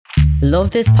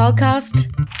Love this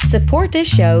podcast? Support this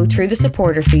show through the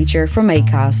supporter feature from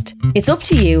Acast. It's up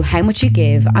to you how much you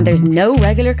give, and there's no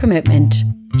regular commitment.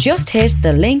 Just hit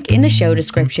the link in the show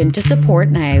description to support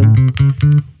now.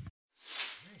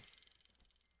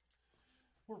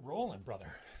 We're rolling,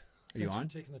 brother. Are you Thanks on?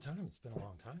 for taking the time. It's been a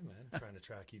long time, man. Trying to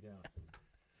track you down.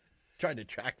 Trying to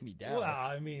track me down. Well,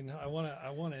 I mean, I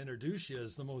want to introduce you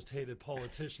as the most hated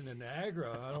politician in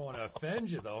Niagara. I don't want to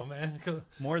offend you, though, man.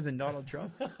 More than Donald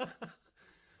Trump?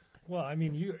 Well, I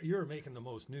mean, you're making the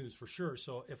most news for sure.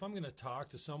 So if I'm going to talk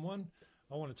to someone,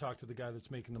 I want to talk to the guy that's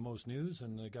making the most news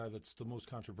and the guy that's the most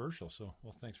controversial. So,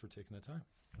 well, thanks for taking the time.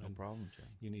 No problem, Jay.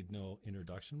 You need no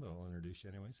introduction, but I'll introduce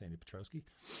you anyways. Andy Petrowski.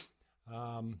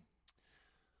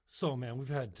 So, man, we've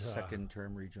had...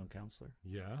 Second-term regional councillor.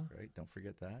 Yeah. Right? Don't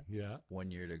forget that. Yeah. 1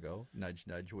 year to go. Nudge,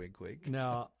 nudge, wink, wink.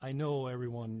 Now, I know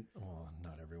everyone... Well,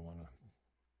 not everyone.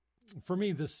 For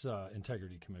me, this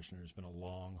integrity commissioner has been a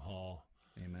long haul.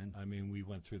 Amen. I mean, we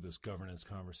went through this governance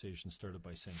conversation started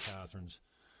by St. Catharines.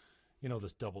 You know,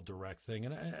 this double direct thing.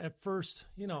 And at first,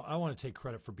 you know, I want to take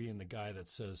credit for being the guy that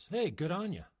says, hey, good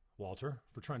on you, Walter,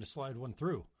 for trying to slide one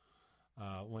through.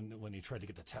 When he tried to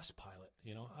get the test pilot,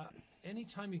 you know,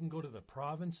 anytime you can go to the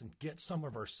province and get some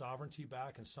of our sovereignty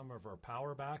back and some of our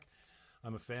power back,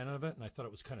 I'm a fan of it. And I thought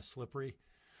it was kind of slippery,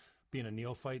 being a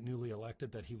neophyte, newly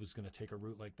elected, that he was going to take a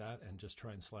route like that and just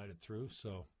try and slide it through.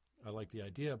 So I like the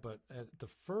idea. But at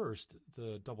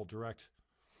the double direct,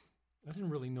 I didn't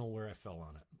really know where I fell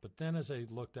on it. But then as I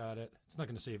looked at it, it's not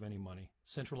going to save any money.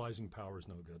 Centralizing power is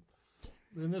no good.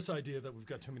 And this idea that we've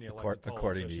got too many elected politicians.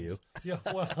 According to you. Yeah,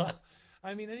 well...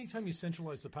 I mean, anytime you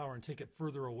centralize the power and take it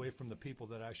further away from the people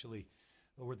that actually,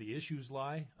 where the issues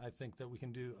lie, I think that we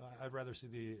can do. I'd rather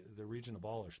see the region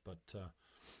abolished. But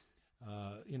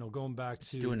you know, going back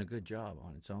to doing a good job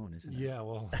on its own, isn't it? Yeah,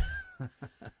 well, a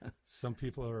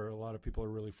lot of people are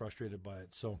really frustrated by it.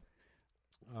 So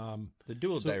the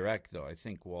dual direct, though, I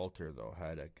think Walter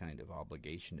had a kind of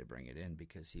obligation to bring it in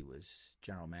because he was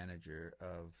general manager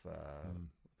of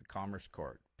the Commerce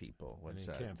Court people. He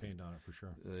campaigned on it for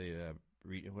sure.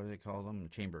 What do they call them? The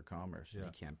Chamber of Commerce. Yeah.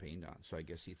 He campaigned on. So I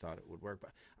guess he thought it would work. But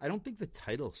I don't think the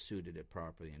title suited it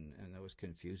properly, and that was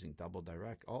confusing. Double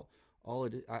direct. All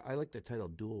it is, I like the title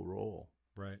dual role.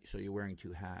 Right. So you're wearing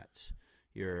two hats.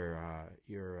 You're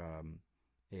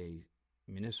a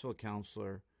municipal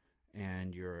councillor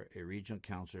and you're a regional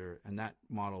councillor, and that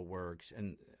model works.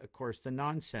 And, of course, the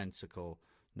nonsensical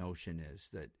notion is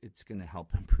that it's going to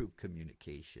help improve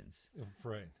communications.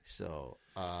 Right. So,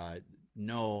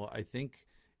 no, I think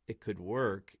it could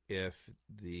work if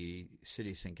the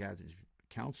City of St. Catharines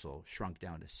Council shrunk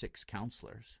down to 6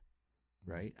 councillors,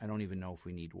 right? I don't even know if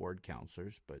we need ward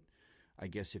councillors, but I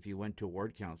guess if you went to a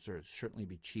ward councillor, it'd certainly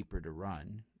be cheaper to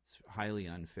run. It's highly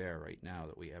unfair right now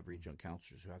that we have regional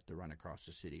councillors who have to run across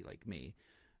the city like me,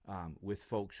 with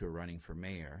folks who are running for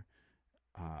mayor.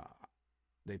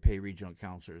 They pay regional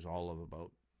councillors all of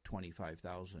about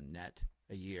 $25,000 net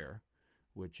a year,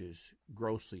 which is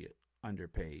grossly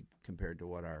underpaid compared to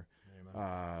what our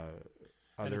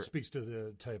and it speaks to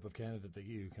the type of candidate that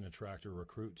you can attract or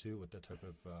recruit to with that type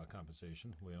of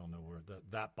compensation. We all know where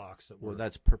that box that well,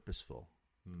 that's purposeful.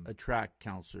 Attract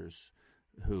councillors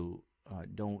who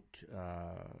don't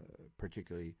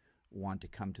particularly want to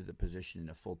come to the position in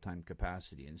a full-time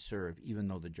capacity and serve, even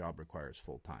though the job requires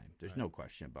full-time. There's no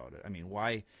question about it. I mean,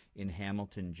 why in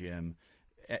Hamilton, Jim,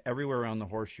 everywhere around the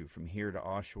horseshoe, from here to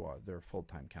Oshawa, there are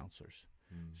full-time councillors.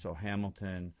 So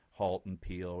Hamilton, Halton,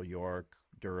 Peel, York,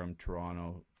 Durham,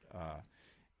 Toronto,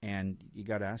 and you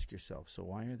got to ask yourself, so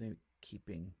why are they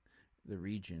keeping the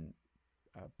region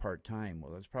part-time?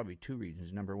 Well, there's probably 2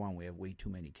 reasons. Number one, we have way too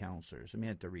many councillors. I mean,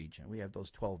 at the region, we have those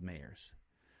 12 mayors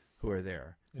who are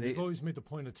there. And they've always made the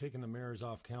point of taking the mayors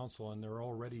off council, and they're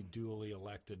already duly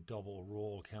elected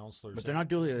double-role councillors. But they're not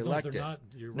duly elected. They're not,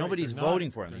 you're Nobody's right, voting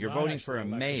for them. You're voting for a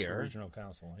elected mayor. for regional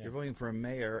council. Yeah. You're voting for a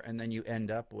mayor, and then you end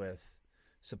up with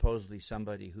supposedly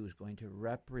somebody who's going to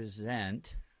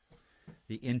represent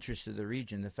the interests of the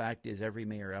region. The fact is, every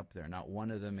mayor up there, not one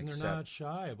of them and except... they're not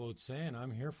shy about saying, I'm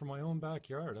here for my own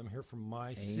backyard. I'm here for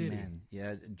my city. Amen.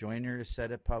 Yeah, Joyner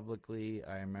said it publicly.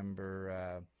 I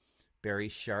remember Barry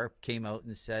Sharp came out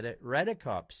and said it.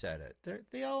 Redicop said it.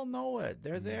 They all know it.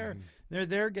 They're there. They're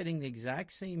there getting the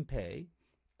exact same pay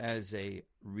as a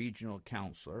regional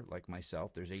councillor like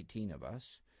myself. There's 18 of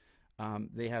us.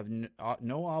 They have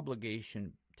no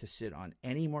obligation to sit on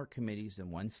any more committees than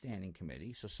one standing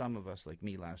committee. So some of us, like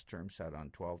me last term, sat on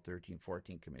 12, 13,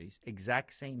 14 committees.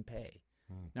 Exact same pay.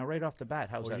 Now, right off the bat,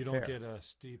 how's that you fair? don't get a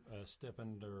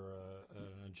stipend or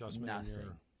an adjustment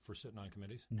for sitting on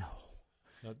committees? No.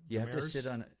 You have to sit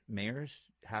on mayors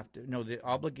have to no the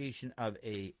obligation of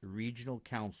a regional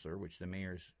councillor, which the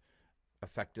mayors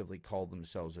effectively call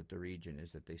themselves at the region,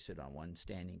 is that they sit on one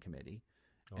standing committee,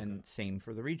 and same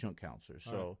for the regional councillors.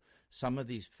 So some of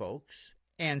these folks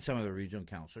and some of the regional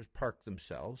councillors park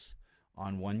themselves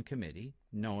on one committee,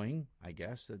 knowing, I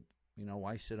guess, that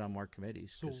why sit on more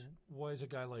committees? So why is a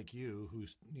guy like you,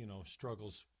 who's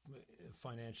struggles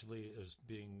financially as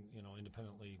being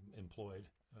independently employed?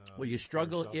 Well, you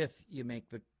struggle if you make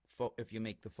the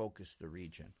focus the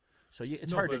region. So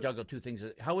it's hard to juggle two things.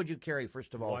 How would you carry,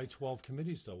 first of all? Why 12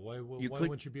 committees, though? Why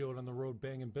wouldn't you be out on the road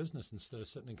banging business instead of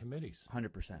sitting in committees?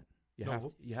 100%.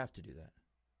 You have to do that.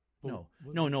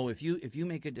 No. If you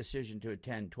make a decision to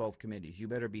attend 12 committees, you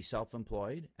better be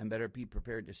self-employed and better be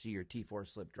prepared to see your T4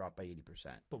 slip drop by 80%.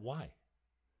 But why?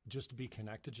 Just to be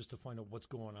connected, just to find out what's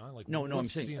going on? I'm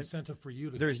saying the incentive for you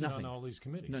to sit on all these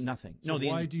committees? No, nothing. So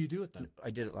why do you do it then?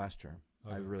 I did it last term.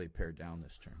 I really pared down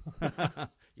this term.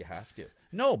 You have to.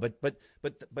 No, but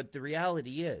the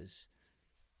reality is,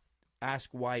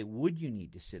 ask why would you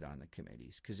need to sit on the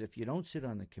committees? Because if you don't sit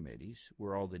on the committees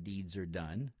where all the deeds are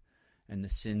done and the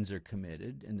sins are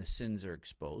committed and the sins are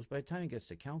exposed, by the time it gets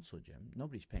to council, Jim,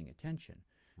 nobody's paying attention.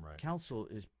 Right. Council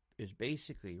is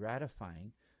basically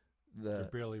ratifying They're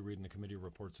barely reading the committee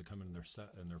reports that come in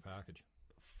their package.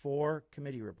 4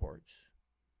 committee reports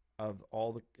of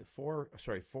all the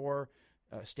four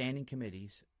standing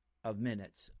committees of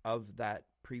minutes of that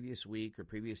previous week or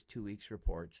previous 2 weeks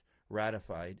reports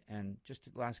ratified. And just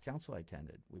at last council I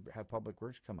attended, we have Public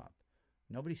Works come up.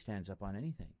 Nobody stands up on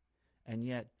anything. And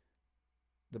yet,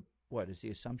 is the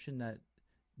assumption that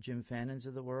Jim Fannons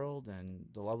of the world and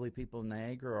the lovely people of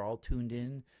Niagara are all tuned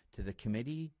in to the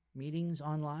committee meetings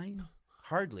online?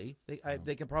 Hardly.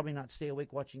 They can probably not stay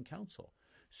awake watching council.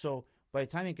 So by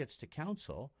the time it gets to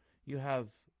council, you have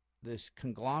this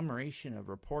conglomeration of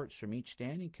reports from each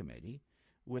standing committee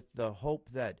with the hope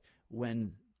that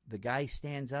when the guy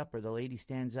stands up or the lady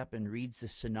stands up and reads the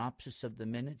synopsis of the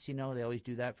minutes, they always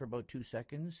do that for about 2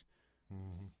 seconds.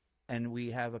 Mm-hmm. And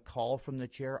we have a call from the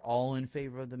chair, all in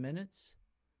favor of the minutes.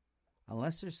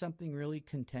 Unless there's something really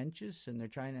contentious and they're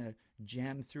trying to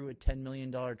jam through a $10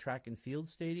 million track and field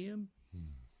stadium,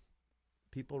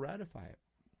 people ratify it.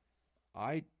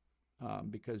 I,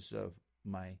 because of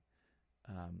my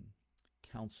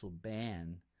council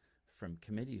ban from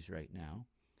committees right now,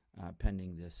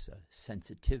 pending this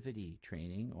sensitivity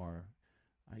training, or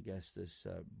I guess this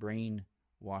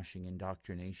brainwashing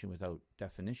indoctrination without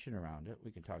definition around it.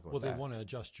 We can talk about that. Well, they want to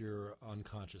adjust your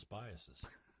unconscious biases.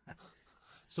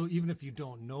 So even if you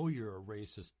don't know you're a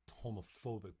racist,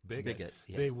 homophobic bigot,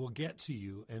 they will get to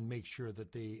you and make sure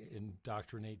that they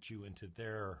indoctrinate you into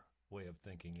their way of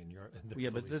thinking.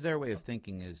 But their way of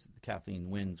thinking is Kathleen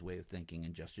Wynne's way of thinking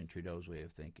and Justin Trudeau's way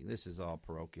of thinking. This is all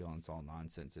parochial and it's all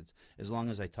nonsense. It's as long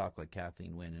as I talk like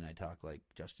Kathleen Wynne and I talk like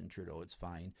Justin Trudeau, it's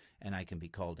fine, and I can be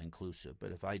called inclusive.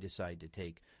 But if I decide to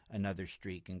take another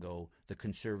streak and go the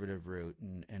conservative route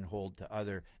and hold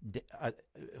to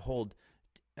hold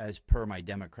as per my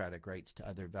democratic rights to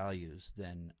other values,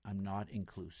 then I'm not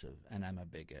inclusive, and I'm a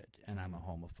bigot, and I'm a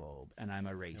homophobe, and I'm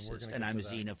a racist, and I'm a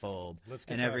xenophobe.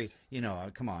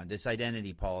 Come on, this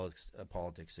identity politics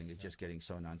thing is just getting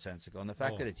so nonsensical. And the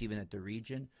fact that it's even at the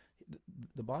region,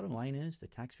 the bottom line is the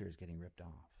taxpayer is getting ripped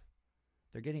off.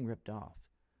 They're getting ripped off.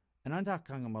 And I'm not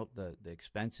talking about the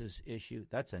expenses issue.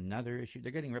 That's another issue.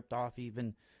 They're getting ripped off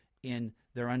even in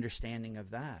their understanding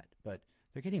of that. But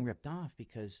they're getting ripped off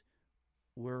because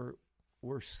we're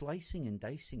slicing and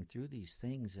dicing through these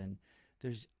things, and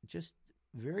there's just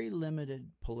very limited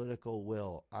political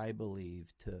will, I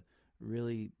believe, to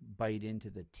really bite into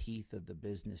the teeth of the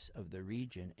business of the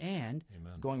region. And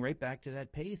going right back to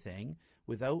that pay thing,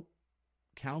 without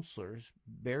councillors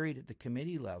buried at the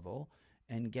committee level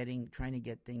and trying to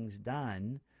get things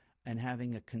done and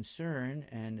having a concern,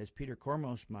 and as Peter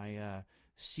Cormos, my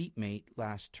seatmate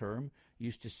last term,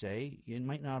 used to say, it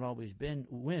might not always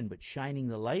win, but shining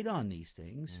the light on these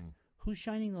things. Who's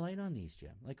shining the light on these,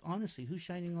 Jim? Like, honestly, who's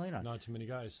shining the light on? Not too many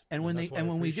guys. And when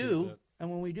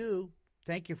we do,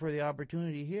 thank you for the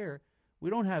opportunity here.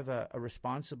 We don't have a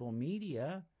responsible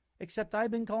media, except I've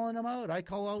been calling them out. I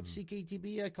call out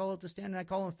CKTB, I call out the Standard, I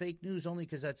call them fake news only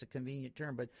because that's a convenient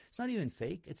term. But it's not even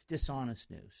fake; it's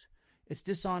dishonest news. It's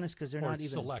dishonest because they're not even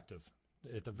selective,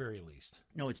 at the very least.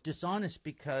 No, it's dishonest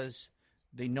because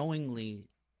they knowingly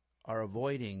are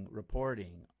avoiding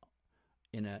reporting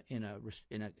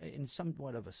in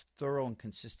somewhat of a thorough and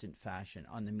consistent fashion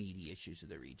on the meaty issues of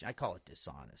the region. I call it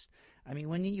dishonest. I mean,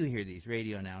 when you hear these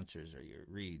radio announcers or you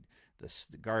read the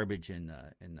garbage in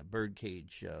the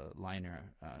birdcage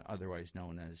liner, otherwise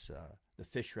known as the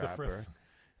fish wrapper,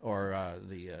 or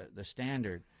the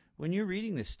Standard. When you're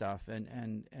reading this stuff,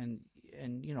 and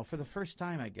for the first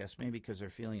time, I guess maybe because they're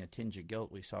feeling a tinge of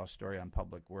guilt, we saw a story on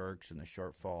Public Works and the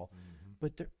shortfall,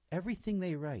 but everything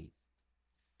they write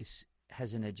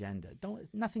has an agenda.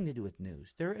 Nothing to do with news.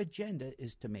 Their agenda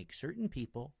is to make certain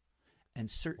people and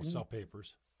certain sell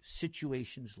papers.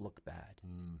 Situations look bad.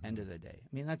 End of the day.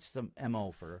 I mean, that's the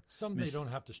MO for some. They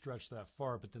don't have to stretch that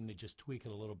far, but then they just tweak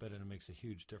it a little bit, and it makes a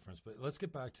huge difference. But let's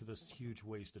get back to this huge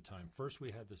waste of time. First,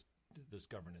 we had this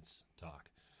governance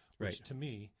talk, which to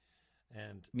me,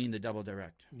 and you mean the double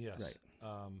direct, yes,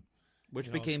 right.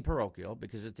 Which became parochial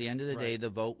because at the end of the day, the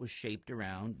vote was shaped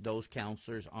around those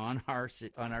councillors on our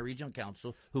regional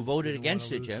council who voted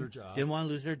against it, Jim, didn't want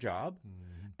to lose their job.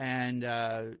 And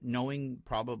knowing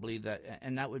probably that,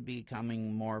 and that would be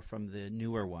coming more from the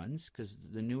newer ones, because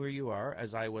the newer you are,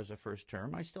 as I was a first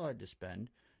term, I still had to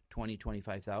spend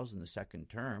 $25,000 the second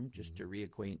term just to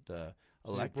reacquaint the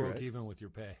electorate. You broke even with your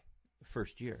pay.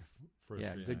 First year.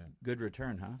 Yeah, good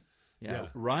return, huh? Yeah.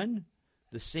 Run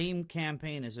the same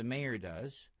campaign as a mayor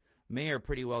does. Mayor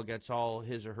pretty well gets all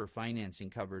his or her financing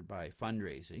covered by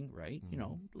fundraising, right?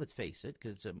 Let's face it,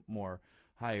 because it's a more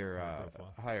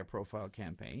higher profile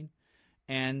campaign,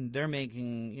 and they're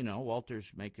making,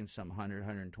 Walter's making some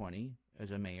 120 as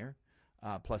a mayor,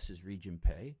 plus his region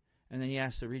pay, and then you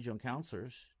ask the regional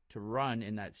councillors to run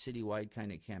in that citywide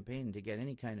kind of campaign to get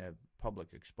any kind of public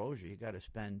exposure. You got to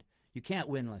spend. You can't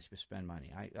win unless you spend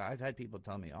money. I've had people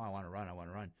tell me, "Oh, I want to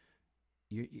run."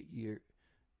 You're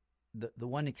the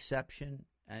one exception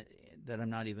that I'm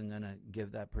not even going to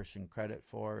give that person credit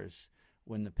for is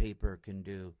when the paper can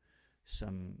do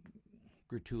some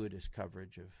gratuitous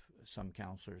coverage of some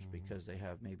councillors because they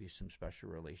have maybe some special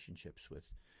relationships with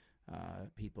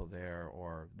people there,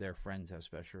 or their friends have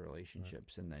special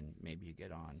relationships, and then maybe you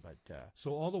get on. But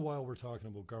so all the while we're talking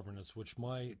about governance, which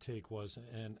my take was,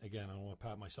 and again, I don't want to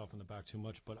pat myself on the back too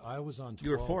much, but I was on 12,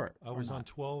 you were for it. I was on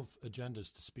 12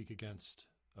 agendas to speak against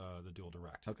the dual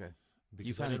direct. Okay. Because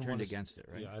you finally turned against it,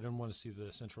 right? Yeah, I didn't want to see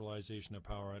the centralization of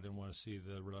power. I didn't want to see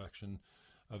the reduction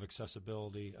of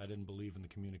accessibility. I didn't believe in the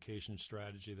communication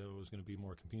strategy that it was going to be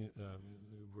more.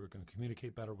 We're going to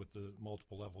communicate better with the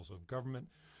multiple levels of government.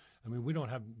 I mean, we don't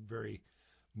have very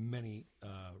many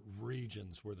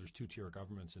regions where there's two-tier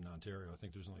governments in Ontario. I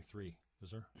think there's only 3. Is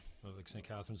there? Like St.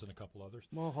 Catharines and a couple others.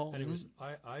 Well, anyways,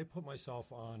 I put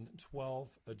myself on 12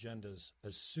 agendas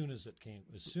as soon as it came.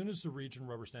 As soon as the region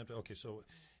rubber stamped it. Okay, so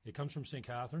it comes from St.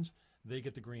 Catharines. They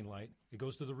get the green light. It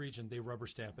goes to the region. They rubber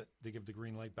stamp it. They give the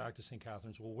green light back to St.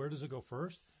 Catharines. Well, where does it go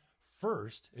first?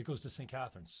 First, it goes to St.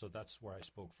 Catharines. So that's where I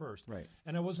spoke first. Right.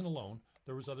 And I wasn't alone.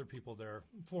 There was other people there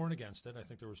for and against it. I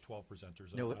think there was 12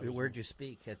 presenters. No, where'd you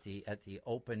speak? At the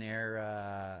open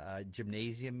air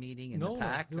gymnasium meeting in the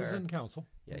PAC? No, it was in council.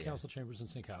 Council chambers in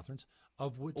St. Catharines,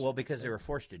 of which... Well, because they were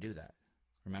forced to do that.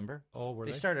 Remember? Oh, were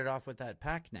they? They started off with that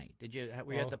PAC night.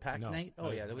 Were you at the PAC no, night?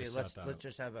 Oh, yeah. Let's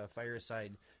just have a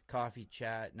fireside coffee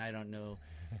chat, and I don't know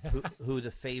who the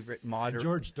favorite moderator,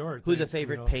 George Dart, who the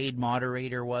favorite paid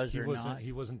moderator was or not.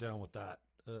 He wasn't down with that.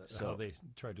 How they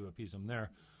tried to appease him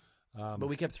there. But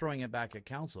we kept throwing it back at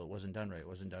council. It wasn't done right.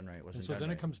 So then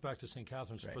it comes back to St.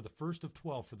 Catharines for the first of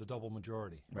 12 for the double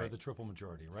majority, or the triple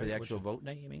majority, right? For the actual vote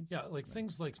night, you mean? Yeah,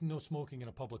 things like no smoking in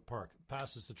a public park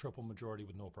passes the triple majority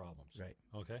with no problems. Right.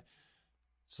 Okay.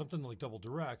 Something like double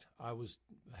direct, I was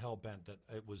hell-bent that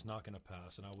it was not going to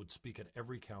pass, and I would speak at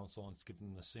every council and give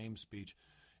them the same speech.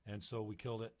 And so we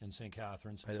killed it in St.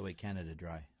 Catharines. By the way, Canada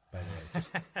Dry. By the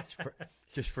way,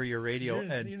 just for your radio.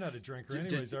 You're not a drinker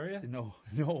anyways, are you?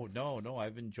 No.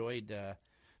 I've enjoyed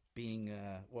being,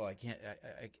 well, I can't,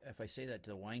 if I say that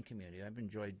to the wine community, I've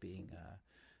enjoyed being,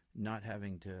 not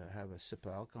having to have a sip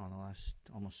of alcohol in the last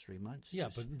almost 3 months. Yeah,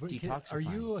 but are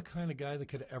you a kind of guy that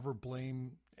could ever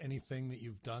blame anything that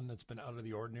you've done that's been out of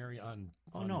the ordinary on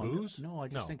booze? No, I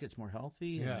just think it's more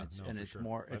healthy, and it's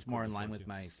more in line with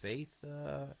my faith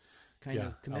kind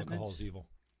of commitments. Alcohol's evil.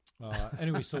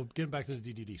 Anyway, so getting back to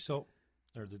the DDD,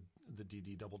 or the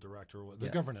DD double direct, or the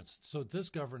governance. So this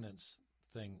governance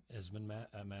thing has been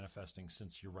manifesting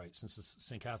since, you're right, since the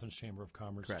St. Catharines Chamber of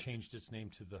Commerce changed its name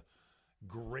to the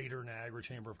Greater Niagara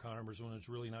Chamber of Commerce, when it's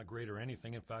really not greater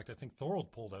anything. In fact, I think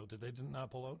Thorold pulled out. Did they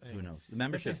not pull out? Who knows? The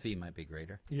membership fee might be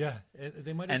greater. Yeah,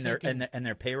 they might have and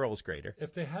their payroll's greater.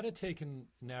 If they had taken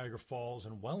Niagara Falls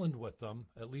and Welland with them,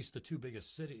 at least the two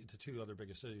other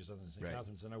biggest cities other than St.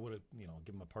 Catharines, then I would have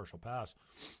given them a partial pass.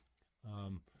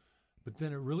 But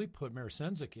then it really put Mayor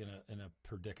Sendzik in a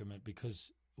predicament,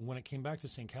 because when it came back to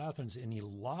St. Catharines and he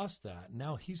lost that,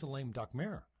 now he's a lame duck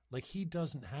mayor. Like, he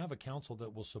doesn't have a council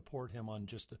that will support him on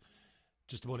just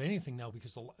about anything now,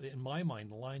 because in my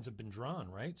mind the lines have been drawn,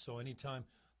 right? So anytime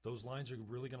those lines are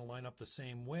really going to line up the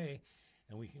same way,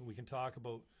 and we can talk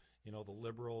about the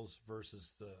Liberals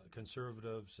versus the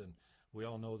Conservatives, and we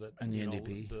all know that and the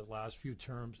NDP, the last few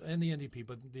terms, and the NDP,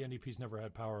 but the NDP's never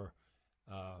had power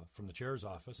from the chair's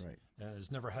office, right, and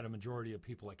has never had a majority of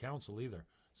people at council either.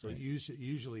 So right.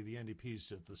 usually the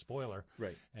NDP's the spoiler,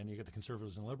 right, and you get the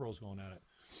Conservatives and Liberals going at it.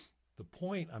 The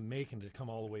point I'm making, to come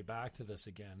all the way back to this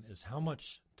again, is how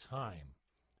much time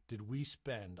did we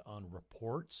spend on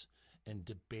reports and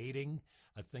debating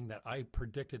a thing that I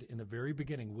predicted in the very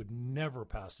beginning would never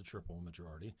pass the triple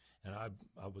majority. And I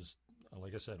was,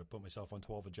 like I said, I put myself on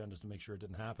 12 agendas to make sure it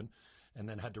didn't happen, and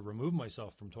then had to remove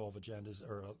myself from 12 agendas,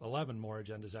 or 11 more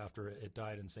agendas after it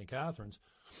died in St. Catharines.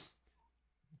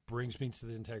 Brings me to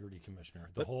the Integrity Commissioner,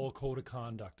 the whole code of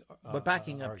conduct. But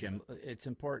backing up, argument. Jim, it's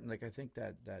important. Like, I think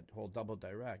that whole double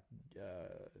direct,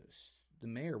 the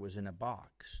mayor was in a box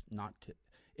not to.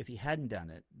 If he hadn't done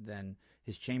it, then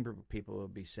his chamber people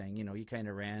would be saying, you kind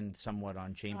of ran somewhat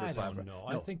on chamber. I don't know. No.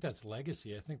 I think that's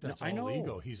legacy. I think that's all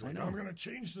ego. He's like, I'm going to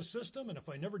change the system, and if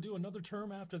I never do another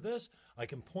term after this, I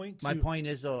can point to... My point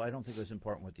is, though, I don't think it was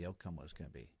important what the outcome was going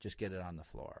to be. Just get it on the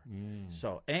floor.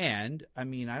 So, and, I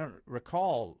don't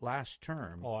recall last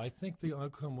term... Oh, I think the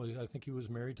outcome was... I think he was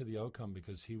married to the outcome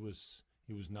because he was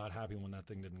not happy when that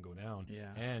thing didn't go down.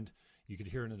 Yeah. And... you could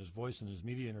hear it in his voice in his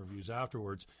media interviews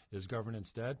afterwards. Is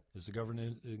governance dead? Is the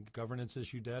governance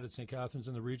issue dead at St. Catharines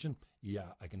in the region? Yeah,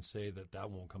 I can say that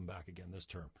won't come back again this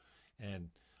term. And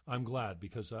I'm glad,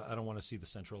 because I don't want to see the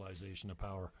centralization of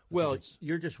power. Well,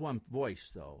 you're just one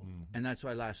voice, though. And that's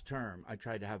why last term I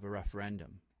tried to have a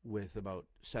referendum with about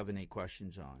 7-8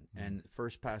 questions on. And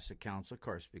first pass at council, of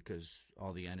course, because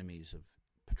all the enemies of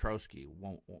Petrosky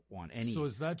won't want any. So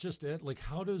is that just it? Like,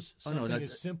 how does something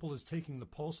as simple as taking the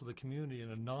pulse of the community in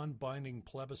a non-binding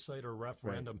plebiscite or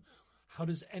referendum, how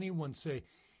does anyone say,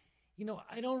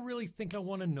 I don't really think I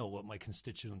want to know what my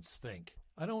constituents think.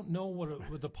 I don't know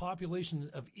what the population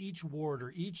of each ward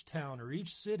or each town or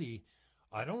each city,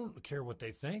 I don't care what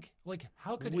they think. Like,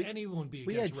 how could anyone be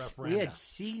against referenda? We had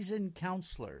seasoned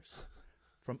counselors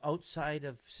from outside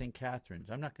of St. Catharines,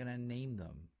 I'm not going to name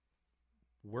them,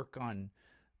 work on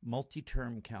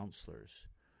multi-term counselors.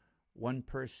 One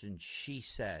person, she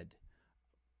said,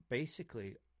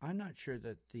 basically, I'm not sure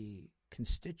that the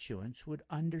constituents would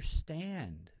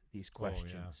understand these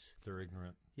questions. Oh, yeah. They're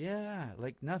ignorant. Yeah,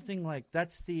 like nothing like,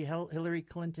 that's the Hillary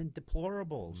Clinton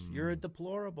deplorables. You're a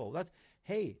deplorable.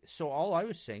 So all I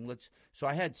was saying, so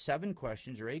I had 7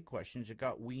 questions or 8 questions. It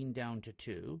got weaned down to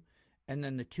 2, and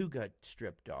then the 2 got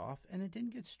stripped off, and it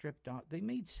didn't get stripped off. They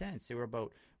made sense. They were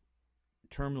about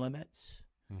term limits,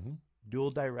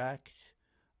 dual direct,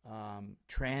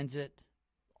 transit,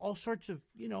 all sorts of,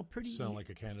 pretty... Sound like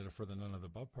a candidate for the None of the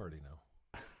Above party now.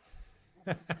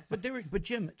 But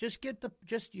Jim,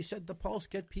 you said the pulse,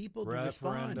 get people to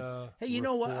respond. Hey, you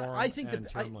know what? I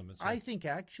think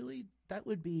actually that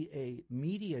would be a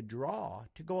media draw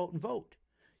to go out and vote.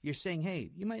 You're saying,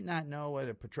 hey, you might not know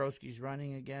whether Petrosky's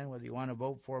running again, whether you want to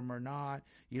vote for him or not.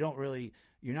 You're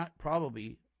not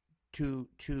probably to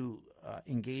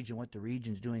engage in what the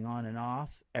region's doing on and off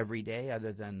every day,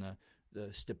 other than the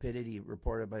stupidity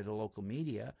reported by the local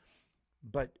media.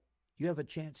 But you have a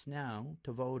chance now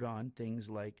to vote on things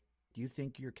like, do you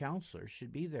think your counselors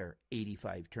should be there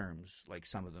 85 terms, like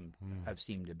some of them have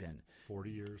seemed to have been?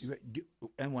 40 years.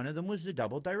 And one of them was the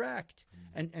double direct.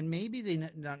 And maybe they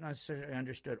not necessarily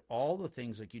understood all the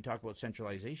things, like you talk about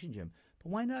centralization, Jim,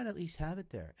 but why not at least have it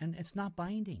there? And it's not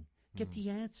binding. Get the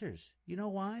answers. You know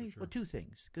why? Sure. Well, 2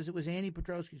 things. Because it was Andy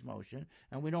Petrosky's motion,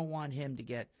 and we don't want him to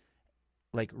get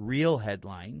like real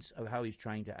headlines of how he's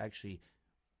trying to actually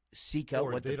seek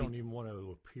out what they don't even want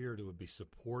to appear to be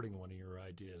supporting one of your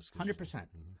ideas. 100%.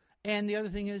 And the other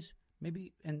thing is,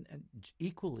 maybe, and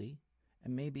equally,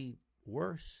 and maybe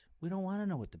worse, we don't want to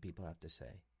know what the people have to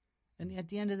say. And at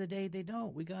the end of the day, they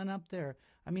don't. We got up there.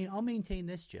 I'll maintain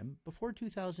this, Jim. Before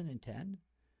 2010,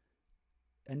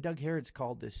 and Doug Harrods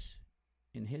called this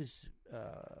in his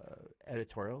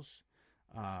editorials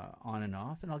on and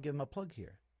off, and I'll give him a plug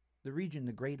here. The region,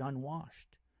 the great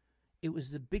unwashed. It was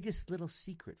the biggest little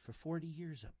secret for 40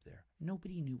 years up there.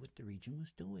 Nobody knew what the region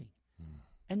was doing.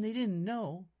 And they didn't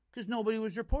know because nobody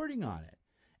was reporting on it.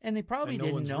 And they probably didn't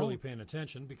know. No one's really paying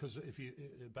attention, because if you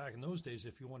back in those days,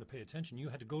 if you want to pay attention, you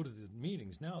had to go to the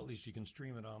meetings. Now at least you can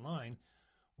stream it online,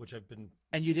 which I've been...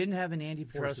 And you didn't have an Andy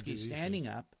Petrosky standing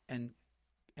up and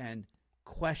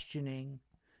questioning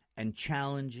and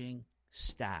challenging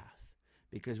staff,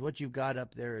 because what you've got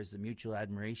up there is the Mutual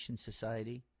Admiration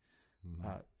Society,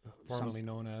 formerly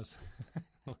known as,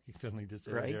 you just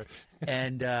said right, here.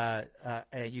 and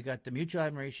you got the Mutual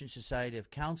Admiration Society of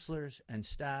counselors and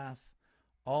staff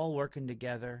all working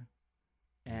together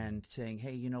and saying,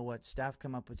 hey, you know what, staff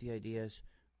come up with the ideas,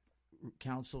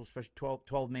 council, especially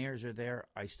 12 mayors are there,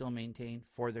 I still maintain,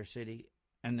 for their city,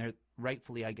 and they're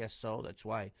rightfully, I guess so. That's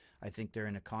why I think they're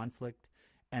in a conflict.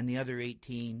 And the other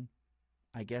 18,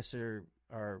 I guess, are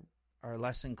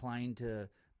less inclined to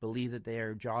believe that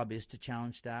their job is to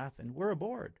challenge staff, and we're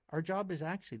aboard. Our job is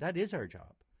actually, that is our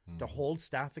job, to hold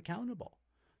staff accountable.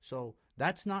 So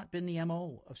that's not been the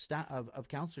MO of staff of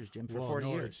councillors, Jim, for 40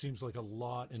 years. It seems like a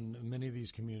lot in many of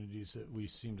these communities that we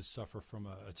seem to suffer from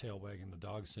a tail wagging the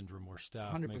dog syndrome, where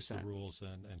staff 100%. makes the rules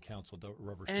and council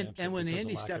rubber stamps. And when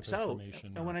Andy steps out,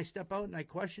 and when I step out and I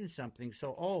question something,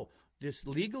 so this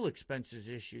legal expenses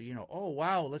issue, oh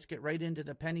wow, let's get right into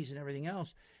the pennies and everything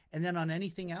else, and then on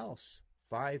anything else,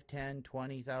 5, 10,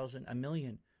 20,000, $1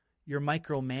 million, you're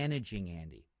micromanaging,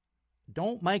 Andy.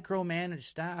 Don't micromanage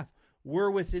staff.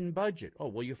 We're within budget. Oh,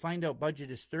 well, you find out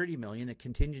budget is 30 million, a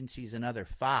contingency is another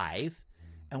 5,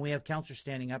 and we have councillors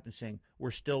standing up and saying we're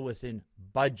still within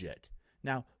budget.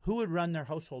 Now, who would run their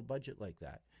household budget like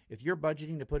that? If you're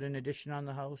budgeting to put an addition on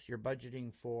the house, you're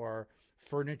budgeting for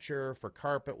furniture, for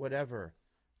carpet, whatever,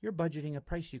 you're budgeting a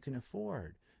price you can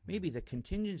afford. Maybe the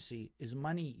contingency is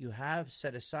money you have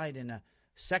set aside in a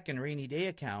second rainy day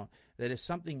account that if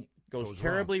something goes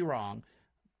terribly wrong,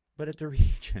 but at the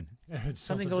region,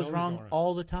 something goes wrong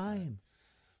all the time.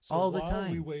 So all the while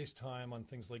time. We waste time on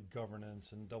things like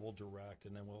governance and double direct,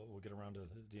 and then we'll get around to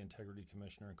the integrity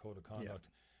commissioner and code of conduct.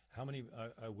 Yeah. How many?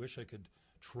 I wish I could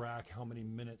track how many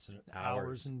minutes and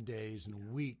hours and days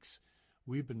and weeks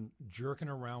we've been jerking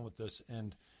around with this.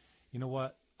 And you know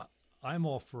what? I'm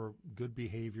all for good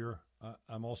behavior.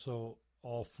 I'm also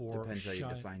all for depends how you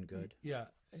define good. Yeah.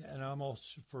 And I'm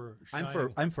also for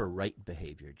I'm for right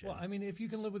behavior, Jim. Well, I mean, if you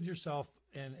can live with yourself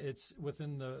and it's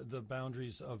within the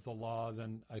boundaries of the law,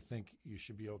 then I think you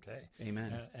should be okay.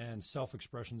 Amen. And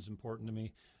self-expression is important to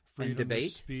me. Freedom and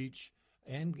debate, of speech,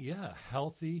 and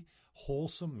healthy,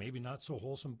 wholesome, maybe not so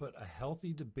wholesome, but a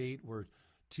healthy debate where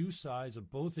two sides of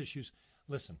both issues.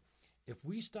 Listen, if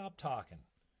we stop talking,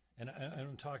 and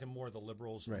I'm talking more of the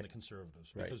liberals and the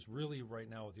conservatives, because really right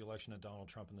now with the election of Donald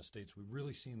Trump in the States, we've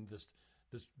really seen this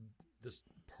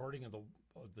parting of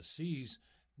the seas,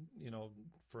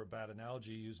 for a bad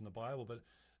analogy using the Bible, but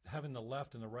having the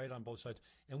left and the right on both sides.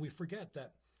 And we forget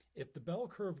that if the bell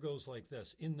curve goes like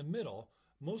this, in the middle,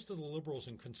 most of the liberals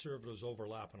and conservatives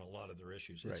overlap on a lot of their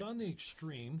issues. Right. It's on the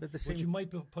extreme, which you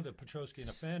might put a Petrosky and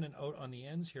a Fannin out on the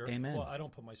ends here. Amen. Well, I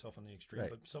don't put myself on the extreme,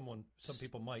 but some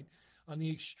people might. On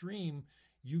the extreme,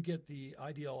 you get the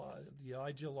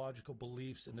ideological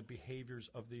beliefs and the behaviors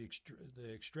of the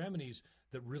extremities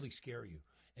that really scare you,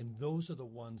 and those are the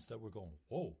ones that we're going,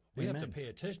 whoa, we have to pay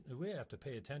attention. We have to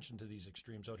pay attention to these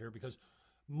extremes out here, because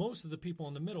most of the people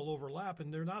in the middle overlap,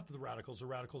 and they're not the radicals. The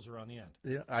radicals are on the end.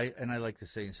 Yeah, I like to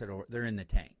say they're in the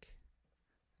tank.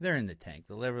 They're in the tank.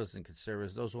 The liberals and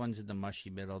conservatives, those ones in the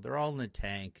mushy middle, they're all in the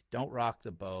tank. Don't rock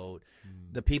the boat.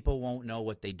 The people won't know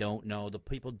what they don't know. The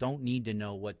people don't need to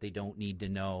know what they don't need to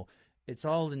know. It's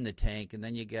all in the tank. And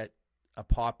then you get a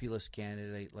populist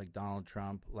candidate like Donald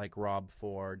Trump, like Rob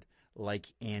Ford, like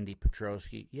Andy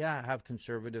Petrosky. Yeah, have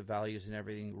conservative values and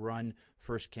everything. Run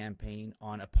first campaign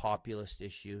on a populist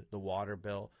issue, the water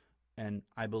bill, and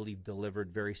I believe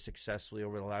delivered very successfully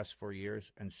over the last 4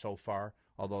 years. And so far,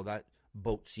 although that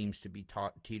boat seems to be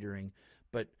teetering,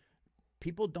 but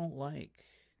people don't like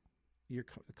your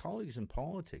colleagues in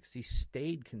politics. These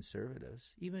staid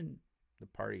conservatives, even the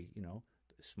party,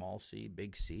 small c,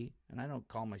 big C, and I don't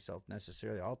call myself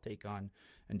necessarily, I'll take on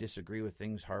and disagree with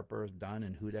things Harper has done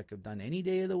and Hudak have done any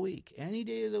day of the week. I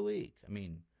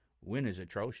mean, Wynne is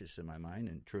atrocious in my mind,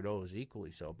 and Trudeau is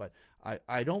equally so, but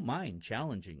I don't mind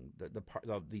challenging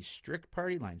these strict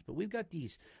party lines. But we've got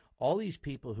all these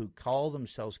people who call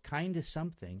themselves kind of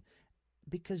something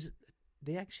because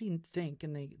they actually think,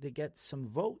 and they get some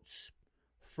votes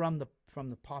from the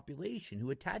population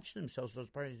who attach themselves to those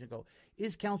parties and go,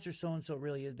 is Councillor so-and-so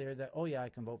really there that, oh yeah, I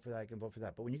can vote for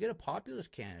that. But when you get a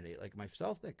populist candidate like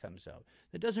myself that comes out,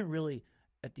 that doesn't really,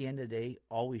 at the end of the day,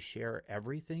 always share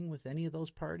everything with any of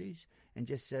those parties and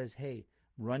just says, hey,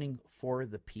 running for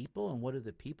the people, and what do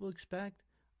the people expect?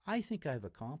 I think I've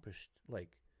accomplished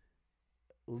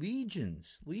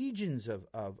legions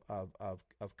of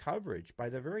coverage by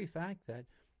the very fact that,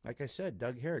 like I said,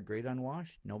 Doug Hare, great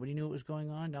unwashed. Nobody knew what was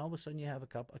going on. Now all of a sudden you have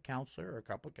a counselor or a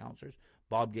couple of counselors.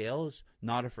 Bob Gale is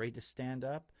not afraid to stand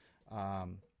up.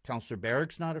 Councillor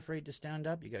Barrick's not afraid to stand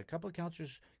up. You got a couple of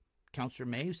counselors Councillor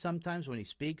Maves sometimes when he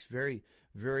speaks, very,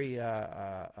 very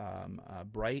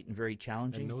bright and very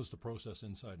challenging. And knows the process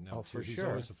inside and out. Oh, for He's sure.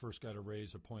 always the first guy to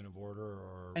raise a point of order,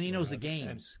 and he knows the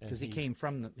games because he came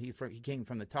from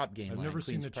the top game. I've line, never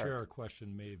seen the Queen's Park. chair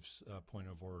question Mave's point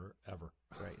of order ever.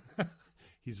 Right.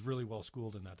 He's really well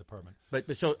schooled in that department. But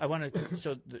so I want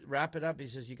to wrap it up. He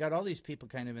says you got all these people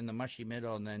kind of in the mushy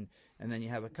middle, and then you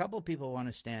have a couple of people who want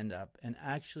to stand up and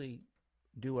actually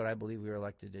do what I believe we were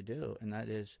elected to do, and that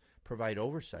is provide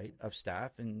oversight of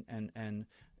staff and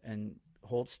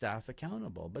hold staff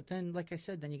accountable. But then, like I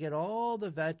said, then you get all the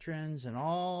veterans and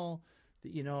all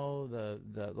that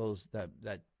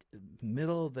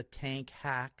middle of the tank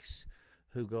hacks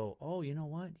who go, oh, you know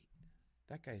what,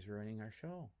 that guy's ruining our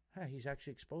show. Hey, he's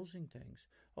actually exposing things.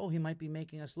 Oh, he might be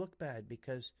making us look bad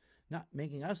not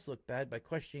making us look bad by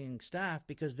questioning staff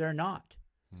because they're not.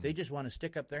 They just want to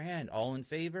stick up their hand. All in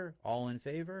favor? All in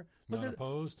favor? Not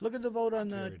opposed? Look at the vote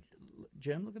on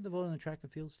Jim, look at the vote on the track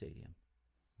and field stadium.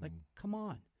 Like, come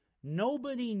on.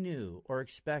 Nobody knew or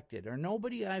expected, or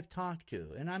nobody I've talked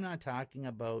to, and I'm not talking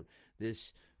about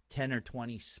this 10 or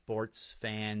 20 sports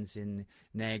fans in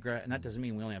Niagara, and that doesn't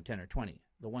mean we only have 10 or 20.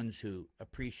 The ones who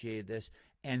appreciated this,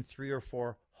 and 3 or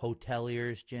 4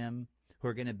 hoteliers, Jim, who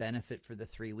are going to benefit for the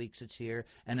 3 weeks it's here,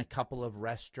 and a couple of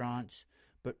restaurants.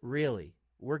 But really,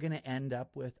 we're going to end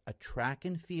up with a track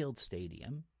and field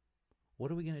stadium.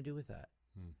 What are we going to do with that?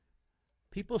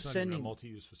 People it's not sending even a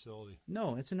multi-use facility.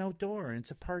 No, it's an outdoor and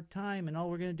it's a part-time, and all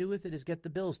we're going to do with it is get the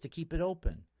bills to keep it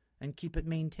open and keep it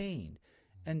maintained.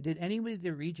 And did anybody in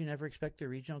the region ever expect the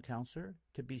regional councillor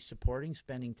to be supporting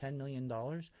spending $10 million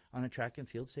on a track and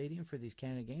field stadium for these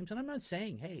Canada Games? And I'm not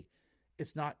saying, hey,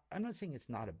 I'm not saying it's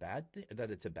not a bad thing, that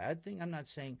it's a bad thing. I'm not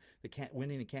saying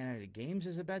winning the Canada Games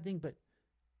is a bad thing, but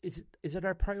is it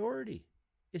our priority?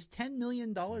 Is $10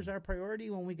 million our priority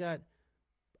when we got,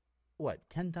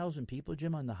 10,000 people,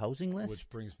 Jim, on the housing list? Which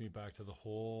brings me back to the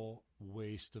whole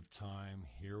waste of time.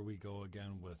 Here we go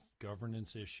again with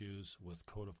governance issues, with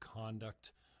code of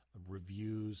conduct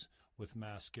reviews, with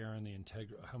mascaring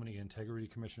how many integrity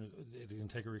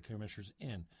commissioners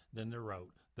in, then they're out,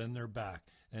 then they're back.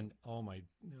 And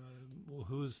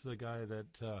who's the guy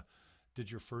that did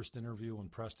your first interview when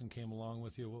Preston came along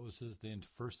with you? What was the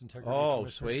first integrity commissioner? Oh,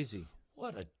 Swayze.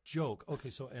 What a joke. Okay,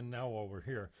 so and now while we're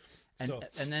here, and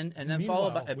then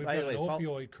followed by, we've by got the way, an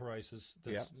opioid crisis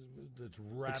that's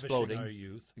ravishing exploding. our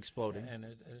youth, exploding, and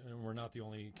we're not the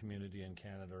only community in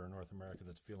Canada or North America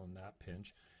that's feeling that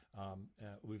pinch.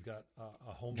 We've got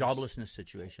a joblessness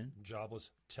situation,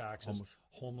 jobless taxes,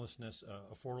 homelessness,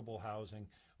 affordable housing.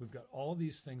 We've got all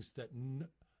these things that.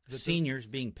 Seniors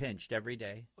being pinched every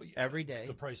day. Every day.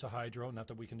 The price of hydro, not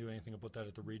that we can do anything about that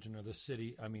at the region or the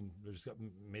city. I mean,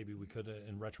 maybe we could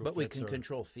in retrofits. But we can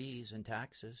control fees and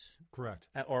taxes. Correct.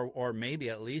 Or maybe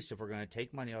at least if we're going to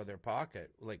take money out of their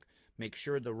pocket, like make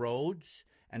sure the roads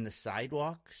and the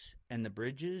sidewalks and the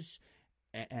bridges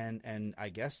and I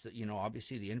guess that,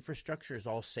 obviously the infrastructure is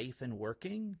all safe and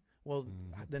working. Well,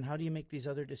 then how do you make these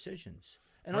other decisions?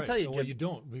 And right. I'll tell you, Jim, well, you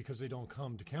don't, because they don't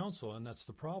come to council, and that's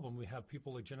the problem. We have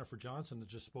people like Jennifer Johnson that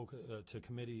just spoke to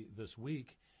committee this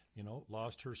week.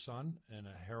 Lost her son in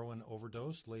a heroin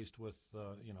overdose, laced with,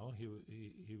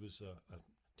 he was a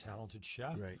talented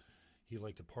chef. Right. He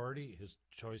liked to party. His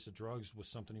choice of drugs was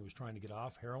something he was trying to get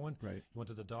off, heroin. Right. He went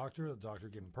to the doctor. The doctor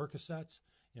gave him Percocets.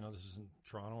 This is in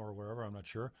Toronto or wherever, I'm not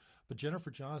sure. But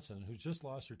Jennifer Johnson, who just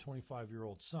lost her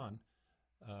 25-year-old son,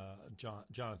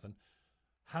 Jonathan,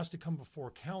 has to come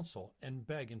before council and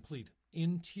beg and plead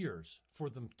in tears for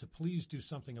them to please do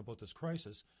something about this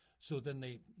crisis. So then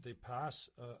they pass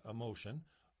a motion,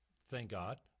 thank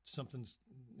God. Something's,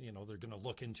 they're going to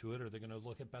look into it, or they're going to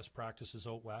look at best practices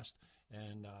out west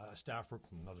and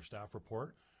another staff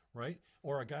report, right?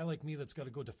 Or a guy like me that's got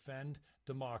to go defend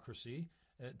democracy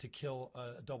to kill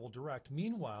a double direct.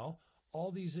 Meanwhile,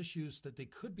 all these issues that they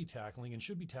could be tackling and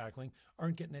should be tackling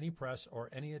aren't getting any press or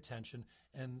any attention,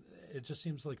 and it just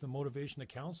seems like the motivation of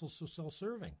council is so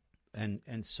self-serving. And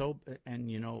I'm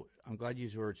glad you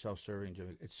used the word self-serving,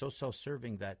 Jim. It's so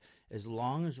self-serving that as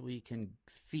long as we can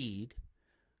feed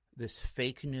this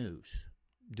fake news,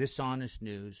 dishonest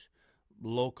news,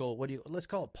 local, let's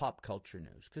call it pop culture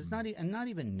news, because not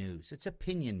even news, it's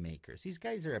opinion makers. These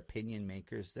guys are opinion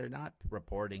makers. They're not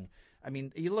reporting. I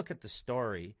mean, you look at the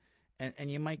story, and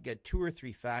you might get 2 or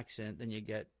 3 facts in it, then you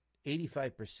get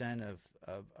 85%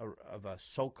 of a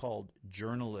so-called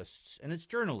journalists, and it's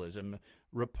journalism,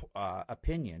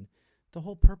 opinion. The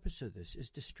whole purpose of this is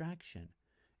distraction.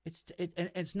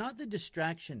 It's not the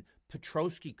distraction.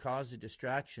 Petrosky caused the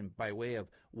distraction by way of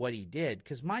what he did,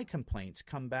 because my complaints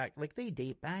come back, like they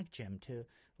date back, Jim, to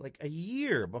like a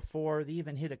year before they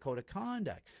even hit a code of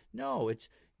conduct. No, it's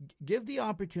give the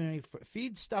opportunity for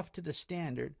feed stuff to the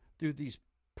Standard through these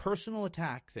personal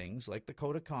attack things like the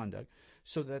code of conduct,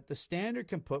 so that the Standard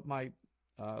can put my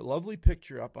lovely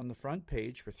picture up on the front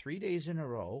page for 3 days in a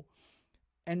row.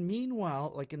 And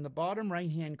meanwhile, like in the bottom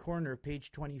right-hand corner of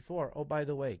page 24, oh, by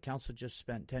the way, council just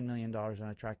spent $10 million on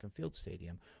a track and field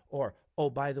stadium. Or,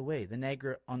 oh, by the way, the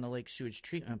Niagara-on-the-Lake sewage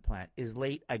treatment plant is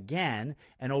late again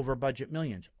and over budget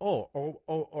millions.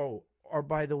 Or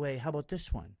by the way, how about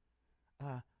this one?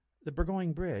 The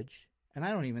Burgoyne Bridge, and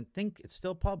I don't even think it's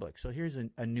still public. So here's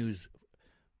a news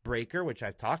breaker, which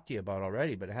I've talked to you about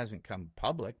already, but it hasn't come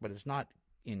public, but it's not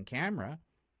in camera.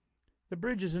 The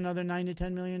bridge is another $9 to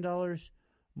 $10 million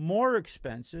more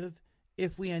expensive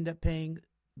if we end up paying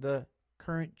the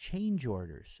current change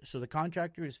orders. So the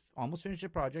contractor is almost finished the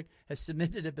project, has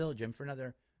submitted a bill, Jim, for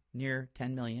another near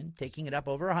 $10 million, taking it up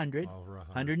over 100,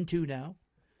 102 now.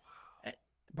 Wow.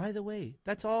 By the way,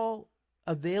 that's all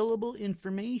available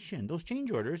information. Those change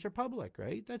orders are public,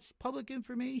 right? That's public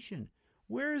information.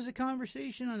 Where is the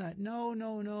conversation on that?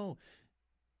 No.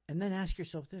 And then ask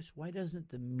yourself this, why doesn't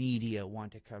the media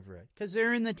want to cover it? Because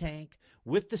they're in the tank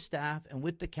with the staff and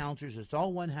with the councillors. It's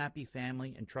all one happy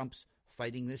family, and Trump's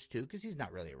fighting this too because he's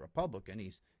not really a Republican.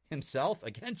 He's himself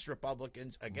against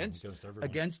Republicans,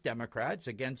 against Democrats,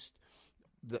 against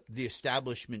the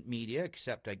establishment media,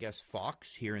 except, I guess,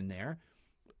 Fox here and there.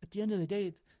 At the end of the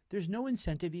day, there's no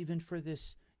incentive even for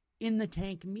this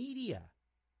in-the-tank media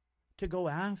to go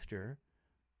after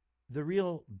the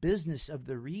real business of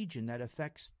the region that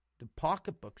affects the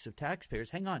pocketbooks of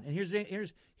taxpayers. Hang on, and here.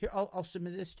 I'll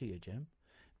submit this to you, Jim,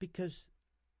 because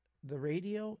the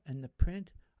radio and the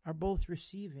print are both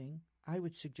receiving, I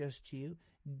would suggest to you,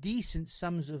 decent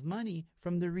sums of money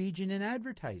from the region in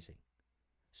advertising.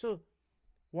 So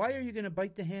why are you going to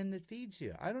bite the hand that feeds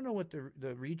you? I don't know what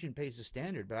the region pays the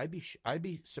Standard, but I'd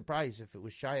be surprised if it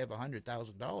was shy of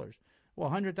 $100,000.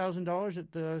 Well, $100,000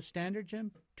 at the Standard,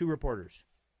 Jim? Two reporters.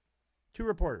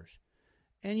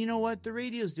 And you know what? The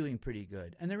radio's doing pretty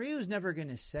good. And the radio's never going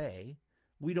to say,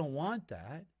 we don't want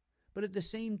that. But at the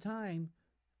same time,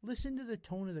 listen to the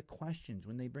tone of the questions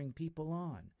when they bring people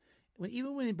on.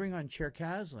 Even when they bring on Chair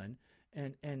Caslin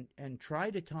and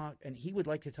try to talk, and he would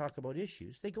like to talk about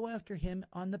issues, they go after him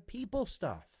on the people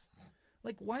stuff.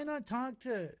 Like, why not talk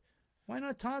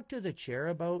to the chair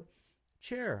about,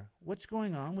 Chair, what's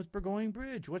going on with Burgoyne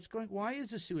Bridge? Why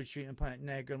is the sewage treatment plant in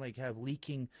Niagara Lake have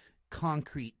leaking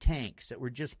concrete tanks that were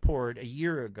just poured a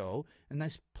year ago, and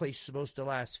this place is supposed to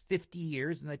last 50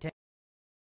 years, and the tank.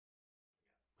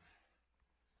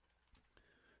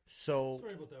 Sorry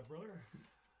about that, brother.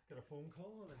 Got a phone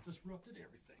call and it disrupted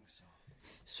everything.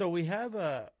 So we have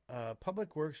a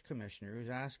public works commissioner who's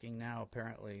asking now,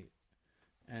 apparently,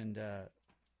 and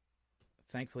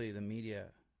thankfully the media,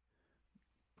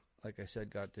 like I said,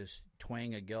 got this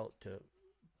twang of guilt to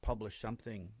publish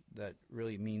something that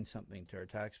really means something to our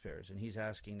taxpayers. And he's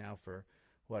asking now for,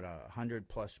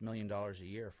 $100+ million a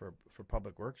year for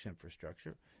public works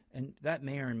infrastructure. And that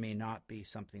may or may not be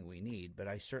something we need, but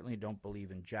I certainly don't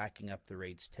believe in jacking up the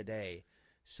rates today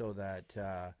so that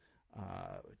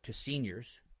to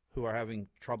seniors who are having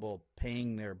trouble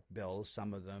paying their bills,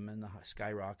 some of them, and the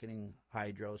skyrocketing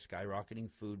hydro, skyrocketing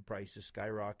food prices,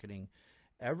 skyrocketing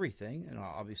everything, and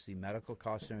obviously medical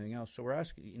costs and everything else. So we're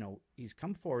asking, he's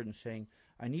come forward and saying,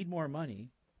 I need more money,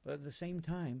 but at the same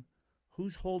time,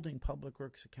 who's holding Public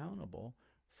Works accountable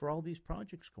for all these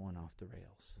projects going off the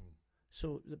rails?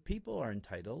 So the people are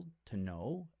entitled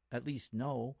to at least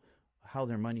know how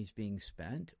their money's being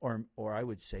spent, or I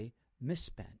would say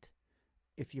misspent.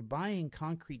 If you're buying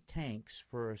concrete tanks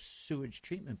for a sewage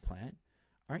treatment plant,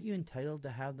 aren't you entitled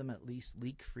to have them at least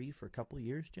leak-free for a couple of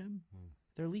years, Jim?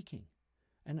 They're leaking.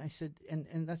 And I said,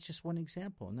 and that's just one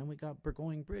example. And then we got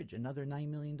Burgoyne Bridge, another $9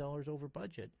 million over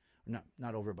budget.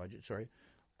 Not over budget, sorry.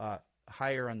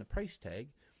 Higher on the price tag,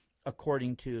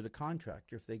 according to the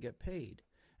contractor, if they get paid.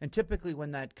 And typically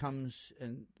when that comes,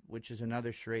 and which is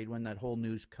another charade, when that whole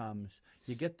news comes,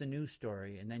 you get the news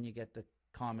story, and then you get the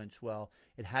comments, well,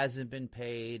 it hasn't been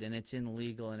paid, and it's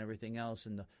illegal and everything else,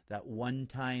 and that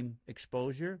one-time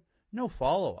exposure, no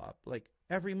follow-up, like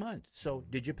every month. So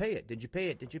did you pay it? Did you pay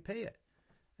it? Did you pay it?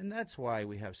 And that's why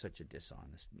we have such a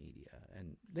dishonest media,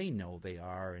 and they know they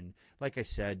are. And like I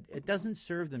said, it doesn't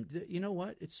serve them. You know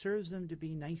what? It serves them to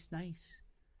be nice.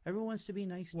 Everyone wants to be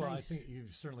nice. Well, I think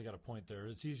you've certainly got a point there.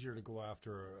 It's easier to go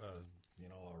after, a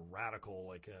radical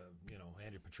like,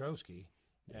 Andy Petrowski,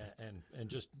 and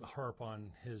just harp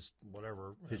on his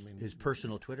whatever. His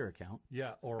personal Twitter account.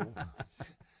 Yeah, or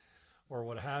or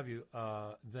what have you,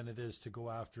 than it is to go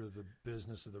after the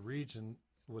business of the region,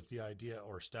 with the idea,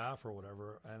 or staff or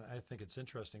whatever, and I think it's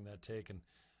interesting, that take, and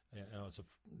it's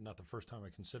not the first time I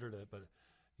considered it, but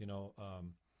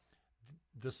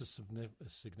this is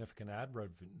significant ad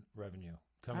revenue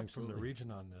coming from the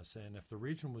region on this, and if the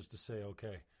region was to say,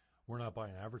 okay, we're not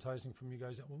buying advertising from you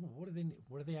guys, what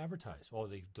do they advertise? Oh,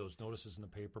 those notices in the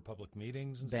paper, public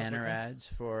meetings, and banner stuff like ads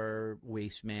for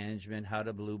waste management, how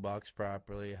to blue box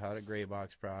properly, how to gray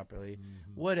box properly,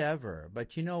 whatever.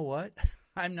 But you know what?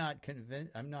 I'm not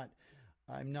convinced. I'm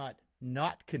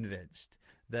not convinced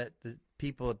that the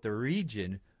people at the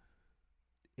region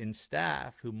in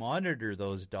staff who monitor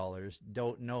those dollars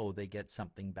don't know they get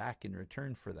something back in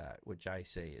return for that, which I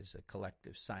say is a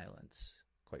collective silence,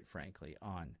 quite frankly,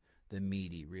 on the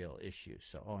meaty real issue.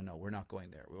 So, oh no, we're not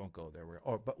going there. We won't go there.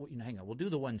 But hang on, we'll do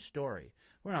the one story.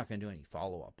 We're not going to do any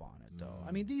follow up on it, though.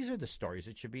 I mean, these are the stories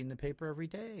that should be in the paper every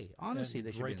day. Honestly, and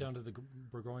they should right be down to the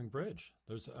Burgoyne Bridge.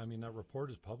 That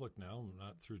report is public now,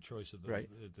 not through choice of the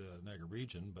Niagara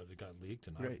region, but it got leaked,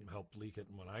 and I helped leak it.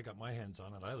 And when I got my hands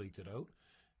on it, I leaked it out.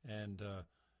 And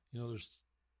there's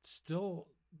still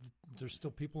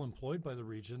people employed by the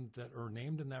region that are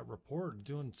named in that report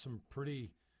doing some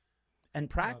pretty and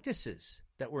practices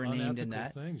that were named in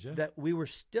that things, that we were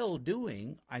still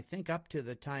doing, I think, up to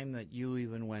the time that you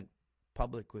even went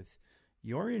public with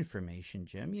your information,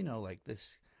 Jim, like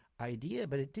this idea,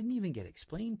 but it didn't even get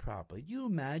explained properly. Do you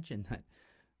imagine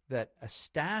that a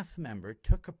staff member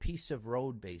took a piece of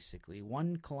road, basically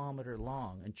 1 kilometer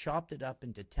long, and chopped it up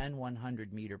into 10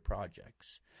 100-meter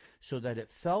projects so that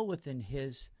it fell within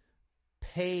his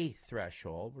pay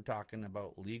threshold? We're talking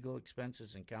about legal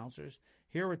expenses and counselors.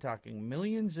 Here we're talking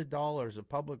millions of dollars of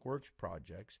public works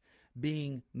projects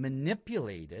being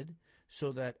manipulated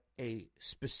so that a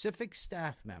specific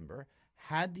staff member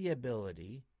had the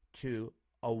ability to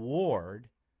award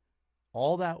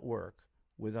all that work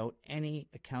without any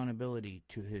accountability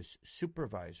to his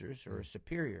supervisors or his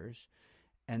superiors.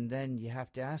 And then you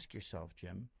have to ask yourself,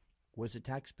 Jim, was the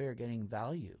taxpayer getting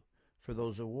value for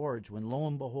those awards when, lo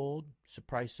and behold,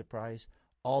 surprise, surprise,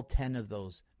 all 10 of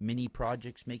those mini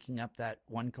projects making up that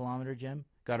 1 kilometer, Jim,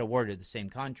 got awarded the same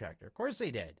contractor? Of course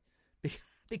they did,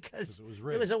 because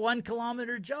it was a 1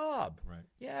 kilometer job. Right.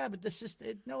 Yeah, but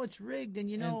it's rigged.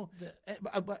 And,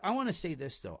 but I want to say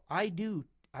this, though. I do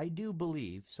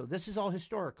believe, so this is all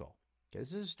historical. Okay,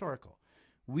 this is historical.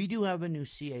 We do have a new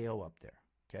CAO up there.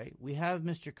 Okay, we have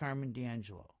Mr. Carmen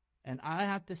D'Angelo. And I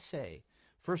have to say,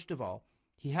 first of all,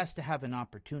 he has to have an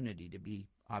opportunity to be,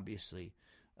 obviously,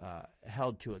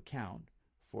 held to account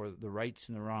for the rights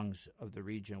and the wrongs of the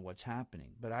region, what's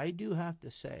happening. But I do have to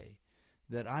say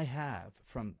that I have,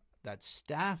 from that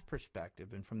staff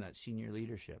perspective and from that senior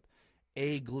leadership,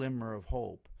 a glimmer of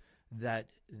hope that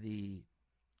the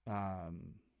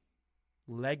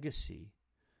legacy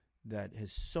that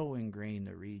has so ingrained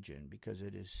the region, because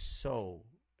it is so,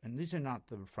 and these are not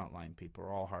the frontline people,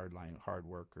 are all hard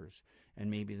workers, and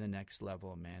maybe the next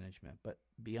level of management. But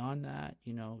beyond that,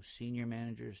 senior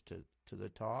managers to the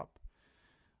top,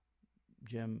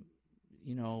 Jim,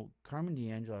 Carmen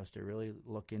D'Angelo has to really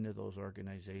look into those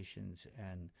organizations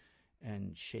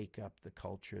and shake up the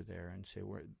culture there and say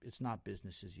it's not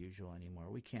business as usual anymore.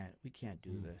 We can't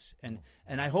do this.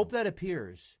 And I hope that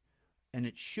appears, and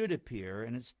it should appear,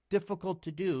 and it's difficult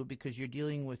to do because you're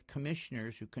dealing with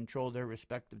commissioners who control their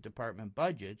respective department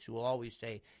budgets, who will always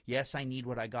say, yes, I need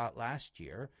what I got last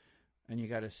year. And you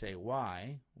got to say,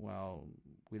 why? Well,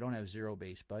 we don't have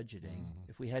zero-based budgeting.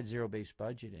 If we had zero-based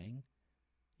budgeting,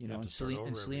 and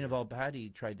Selena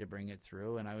Valpatti tried to bring it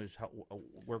through, and I was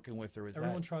working with her with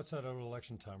Everyone trots that out at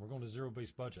election time. We're going to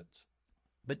zero-based budgets.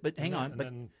 But hang on.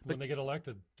 Then when they get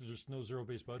elected, there's no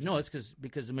zero-based budget. No, it's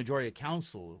because the majority of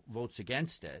council votes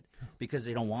against it because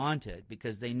they don't want it,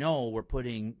 because they know we're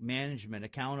putting management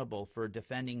accountable for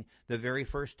defending the very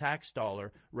first tax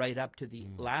dollar right up to the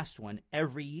last one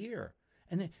every year.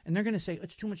 And they're going to say,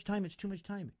 it's too much time, it's too much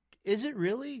time. Is it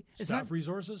really? Staff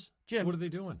resources? Jim, what are they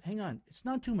doing? Hang on. It's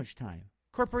not too much time.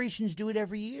 Corporations do it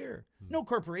every year. No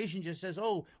corporation just says,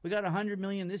 oh, we got $100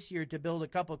 million this year to build a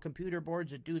couple of computer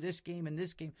boards that do this game and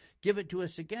this game. Give it to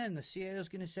us again. The CAO is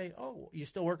going to say, oh, you're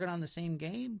still working on the same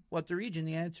game? What the region?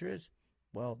 The answer is,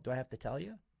 well, do I have to tell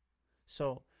you?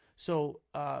 So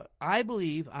I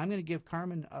believe I'm going to give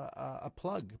Carmen a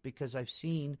plug, because I've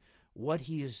seen what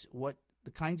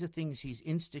the kinds of things he's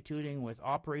instituting with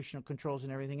operational controls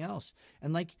and everything else.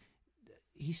 And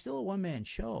he's still a one-man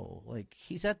show.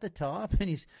 He's at the top,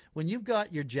 and when you've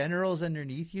got your generals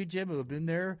underneath you, Jim, who have been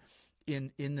there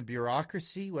in the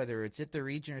bureaucracy, whether it's at the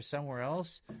region or somewhere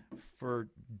else, for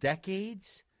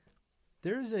decades,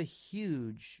 there's a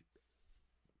huge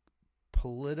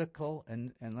political,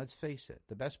 and let's face it,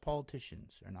 the best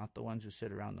politicians are not the ones who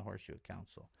sit around the Horseshoe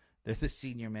Council. They're the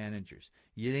senior managers.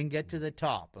 You didn't get to the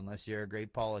top unless you're a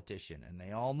great politician, and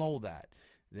they all know that.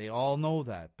 They all know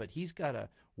that. But he's got to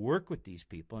work with these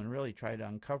people and really try to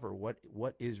uncover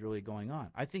what is really going on.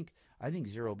 I think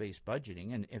zero-based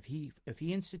budgeting, and if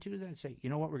he instituted that, say, you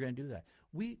know what, we're going to do that.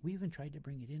 We even tried to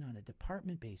bring it in on a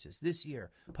department basis this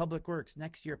year, Public Works,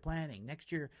 next year planning,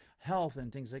 next year health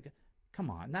and things like that. Come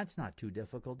on, that's not too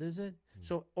difficult, is it?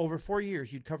 So over 4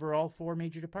 years, you'd cover all 4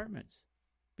 major departments.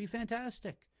 Be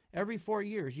fantastic. Every 4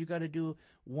 years, you got to do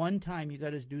one time. You got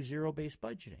to do zero-based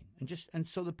budgeting, and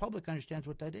so the public understands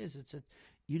what that is.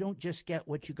 You don't just get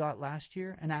what you got last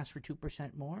year and ask for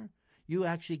 2% more. You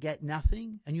actually get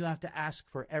nothing, and you have to ask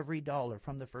for every dollar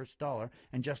from the first dollar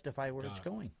and justify where it's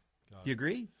going. Do you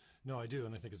agree? No, I do,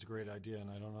 and I think it's a great idea, and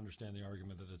I don't understand the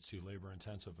argument that it's too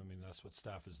labor-intensive. I mean, that's what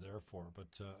staff is there for. But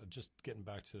just getting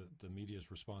back to the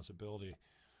media's responsibility,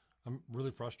 I'm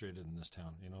really frustrated in this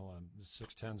town.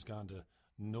 610's gone to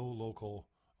no local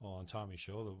on Tommy's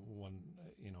show, the one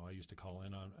I used to call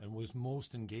in on and was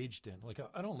most engaged in. Like,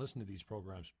 I don't listen to these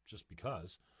programs just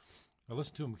because. I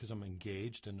listen to them because I'm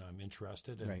engaged and I'm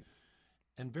interested. And, right.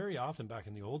 And very often back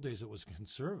in the old days, it was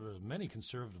many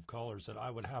conservative callers that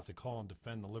I would have to call and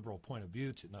defend the liberal point of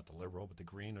view to, not the liberal, but the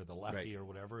green or the lefty or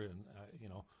whatever. And,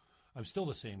 I'm still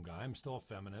the same guy. I'm still a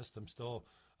feminist. I'm still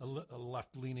a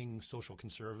left-leaning social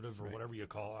conservative or whatever you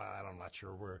call it. I'm not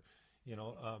sure where,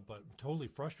 but totally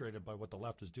frustrated by what the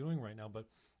left is doing right now,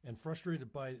 and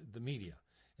frustrated by the media.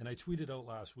 And I tweeted out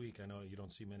last week, I know you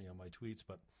don't see many of my tweets,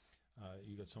 but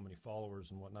you got so many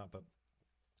followers and whatnot, but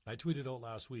I tweeted out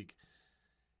last week,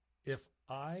 if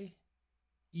I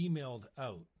emailed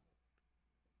out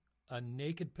a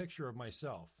naked picture of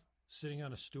myself sitting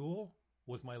on a stool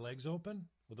with my legs open,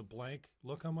 with a blank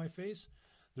look on my face,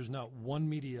 there's not one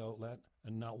media outlet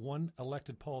and not one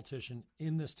elected politician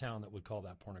in this town that would call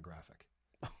that pornographic.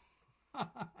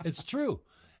 It's true.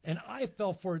 And I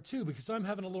fell for it too because I'm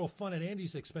having a little fun at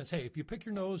Andy's expense. Hey, if you pick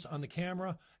your nose on the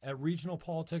camera at regional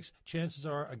politics, chances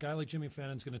are a guy like Jimmy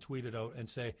Fannon's going to tweet it out and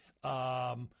say,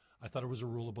 I thought it was a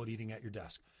rule about eating at your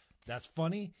desk. That's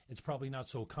funny. It's probably not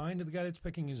so kind to the guy that's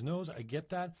picking his nose. I get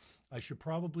that. I should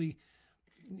probably,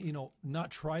 not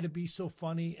try to be so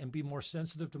funny and be more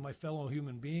sensitive to my fellow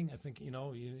human being. I think,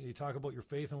 you talk about your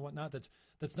faith and whatnot.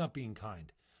 That's not being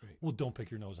kind. Right. Well, don't pick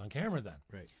your nose on camera then.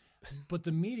 Right. But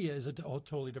the media is a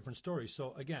totally different story.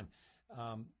 So again,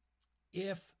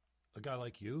 if a guy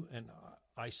like you, and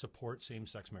I support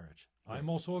same-sex marriage. Right. I'm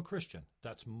also a Christian.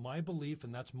 That's my belief,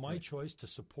 and that's my choice to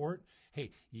support.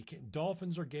 Hey,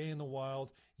 dolphins are gay in the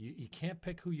wild. You can't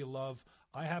pick who you love.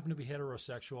 I happen to be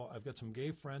heterosexual. I've got some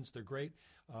gay friends. They're great.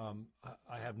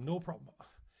 I have no problem.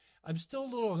 I'm still a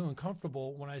little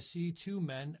uncomfortable when I see two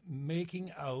men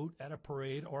making out at a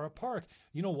parade or a park.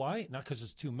 You know why? Not because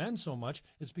it's two men so much.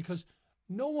 It's because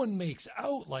no one makes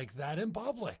out like that in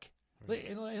public. Right.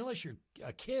 Unless you're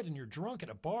a kid and you're drunk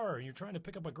at a bar and you're trying to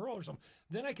pick up a girl or something,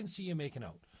 then I can see you making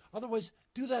out. Otherwise,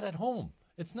 do that at home.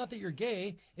 It's not that you're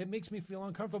gay. It makes me feel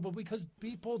uncomfortable because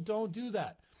people don't do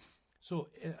that. So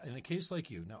in a case like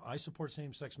you, now I support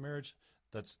same-sex marriage.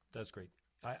 That's great.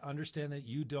 I understand that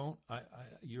you don't.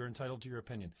 You're entitled to your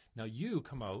opinion. Now you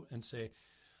come out and say,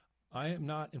 I am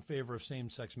not in favor of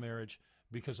same-sex marriage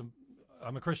because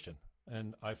I'm a Christian.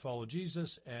 And I follow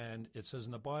Jesus, and it says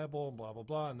in the Bible, and blah, blah,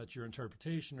 blah, and that's your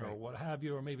interpretation or what have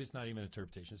you, or maybe it's not even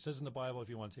interpretation. It says in the Bible, if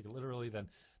you want to take it literally,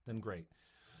 then great.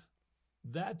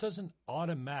 That doesn't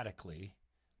automatically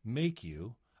make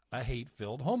you a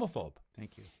hate-filled homophobe.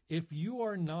 Thank you. If you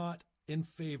are not in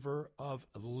favor of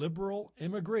liberal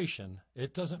immigration,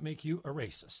 it doesn't make you a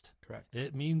racist. Correct.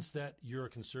 It means that you're a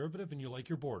conservative and you like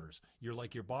your borders. You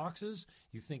like your boxes.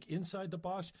 You think inside the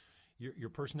box. Your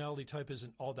personality type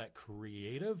isn't all that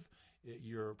creative.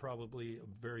 You're probably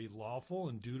very lawful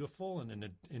and dutiful and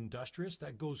industrious.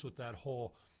 That goes with that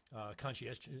whole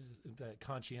conscientious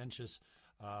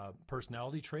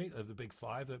personality trait of the Big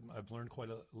Five that I've learned quite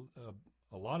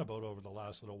a lot about over the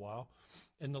last little while.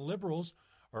 And the liberals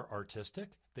are artistic.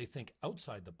 They think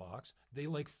outside the box. They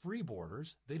like free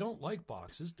borders. They don't like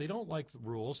boxes. They don't like the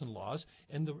rules and laws.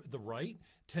 And the right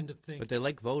tend to think... But they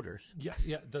like voters.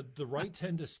 Yeah. The right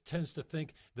tends to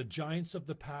think the giants of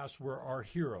the past were our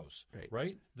heroes,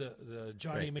 right? The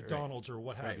Johnny McDonald's or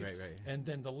what have you. Right. And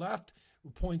then the left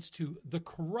points to the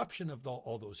corruption of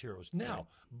all those heroes. Now,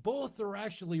 both are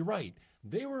actually right.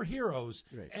 They were heroes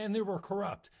and they were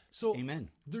corrupt. So Amen.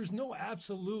 There's no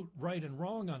absolute right and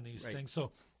wrong on these things.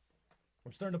 So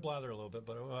I'm starting to blather a little bit,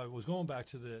 but I was going back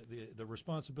to the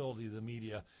responsibility of the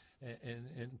media, and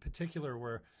in particular,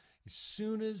 where as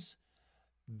soon as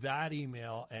that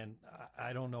email, and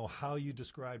I don't know how you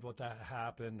described what that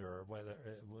happened, or whether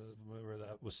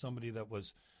that was somebody that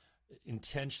was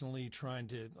intentionally trying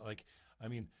to, like, I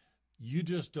mean, you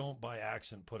just don't by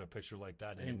accident put a picture like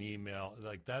that in an email.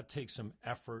 Like, that takes some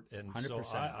effort, and 100%. So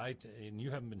and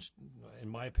you haven't been, in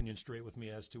my opinion, straight with me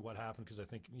as to what happened, because I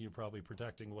think you're probably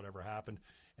protecting whatever happened,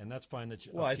 and that's fine. That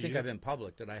you, well, I think I've been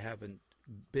public, that I haven't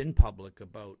been public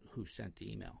about who sent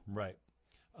the email. Right.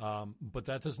 But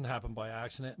that doesn't happen by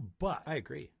accident. But I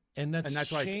agree, and that's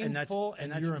shameful,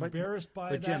 and you're embarrassed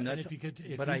by that. Jim, and if you could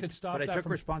stop but that, I took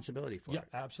responsibility for it.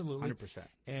 Yeah, absolutely, 100%.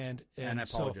 And I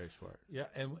apologize for it. Yeah,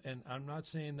 and I'm not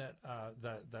saying that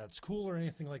that's cool or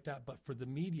anything like that. But for the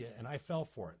media, and I fell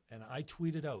for it, and I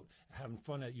tweeted out, having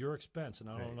fun at your expense. And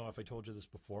I don't know if I told you this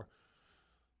before,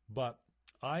 but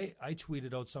I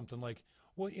tweeted out something like,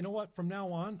 well, you know what? From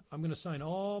now on, I'm going to sign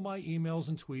all my emails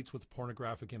and tweets with a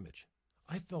pornographic image.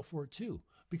 I fell for it too,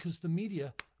 because the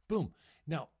media, boom.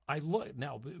 Now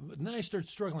then I start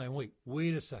struggling.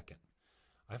 Wait a second.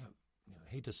 I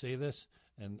hate to say this,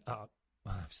 and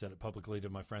I've said it publicly to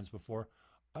my friends before.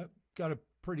 I've got a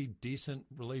pretty decent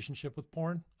relationship with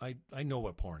porn. I know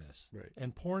what porn is. Right.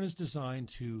 And porn is designed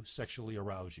to sexually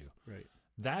arouse you. Right.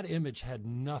 That image had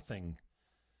nothing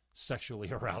sexually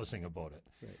arousing about it.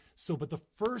 Right. So, but the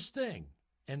first thing,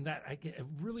 and it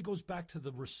really goes back to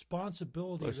the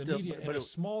responsibility of the media. In a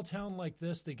small town like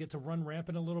this, they get to run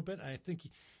rampant a little bit. And I think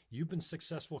you've been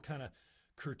successful kind of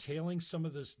curtailing some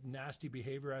of this nasty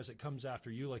behavior as it comes after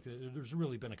you. Like, there's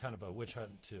really been a kind of a witch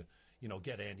hunt to,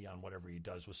 get Andy on whatever he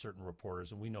does with certain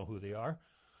reporters, and we know who they are.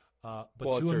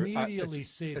 But to immediately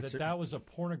say that was a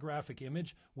pornographic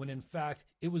image, when in fact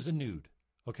it was a nude,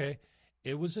 okay?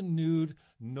 It was a nude,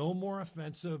 no more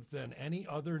offensive than any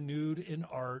other nude in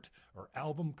art or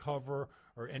album cover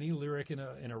or any lyric in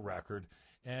a record.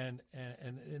 And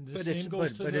the same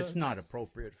goes to it's not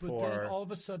appropriate for. But then all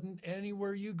of a sudden,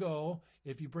 anywhere you go,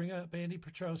 if you bring up Andy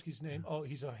Petrowski's name,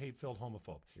 he's a hate-filled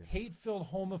homophobe. Yeah. Hate-filled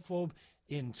homophobe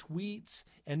in tweets.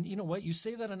 And you know what? You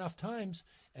say that enough times,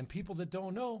 and people that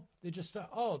don't know, they just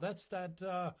that's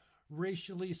that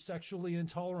racially, sexually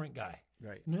intolerant guy.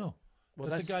 Right. No. Well,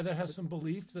 that's a guy that has some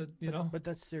belief that, But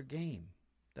that's their game.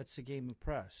 That's the game of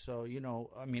press. So,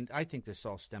 I think this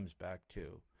all stems back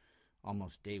to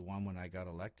almost day one when I got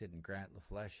elected, and Grant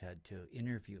LaFleche had to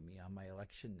interview me on my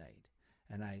election night.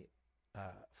 And I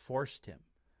forced him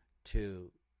to,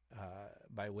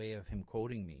 by way of him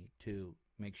quoting me, to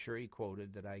make sure he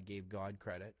quoted that I gave God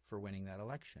credit for winning that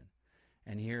election.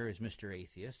 And here is Mr.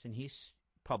 Atheist, and he's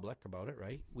public about it,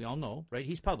 right? We all know, right?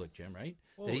 He's public, Jim, right?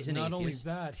 Well, that he's an not atheist. Only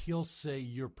that, he'll say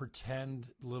you're pretend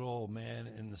little man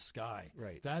in the sky.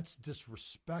 Right. That's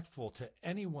disrespectful to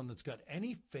anyone that's got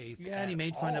any faith. Yeah, and he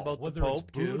made fun about the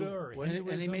Pope Buddha too. Or Hinduism.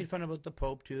 And he made fun about the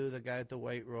Pope too, the guy with the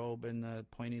white robe and the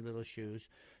pointy little shoes.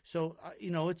 So,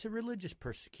 it's a religious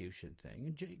persecution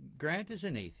thing. Grant is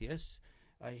an atheist.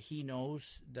 He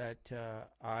knows that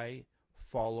I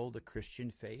follow the Christian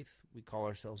faith. We call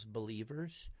ourselves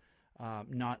believers.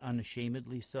 Not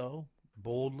unashamedly so,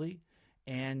 boldly,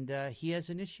 and he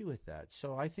has an issue with that.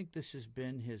 So I think this has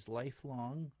been his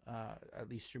lifelong, at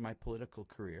least through my political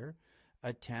career,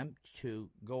 attempt to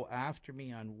go after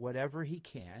me on whatever he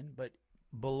can, but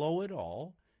below it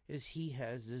all is he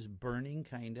has this burning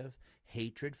kind of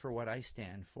hatred for what I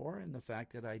stand for and the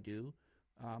fact that I do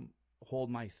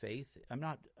hold my faith. I'm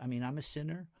a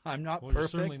sinner. I'm not perfect. You're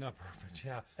certainly not perfect.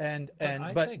 Yeah.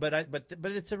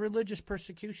 But it's a religious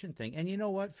persecution thing. And you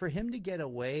know what? For him to get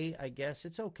away, I guess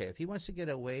it's okay. If he wants to get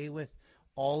away with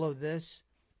all of this,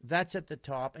 that's at the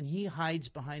top. And he hides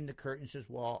behind the curtain and says,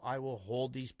 well, I will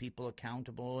hold these people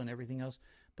accountable and everything else.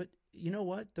 But you know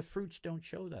what? The fruits don't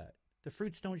show that. The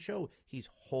fruits don't show he's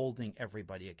holding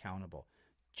everybody accountable.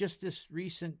 Just this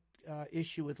recent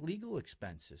issue with legal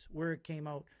expenses where it came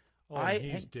out.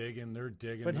 He's digging. They're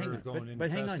digging. They're going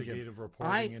investigative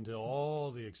reporting into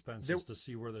all the expenses to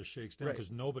see where this shakes down,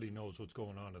 because nobody knows what's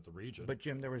going on at the region. But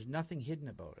Jim, there was nothing hidden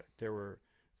about it. There were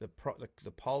the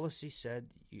policy said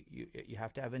you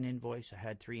have to have an invoice. I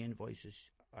had 3 invoices.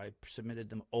 I submitted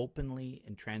them openly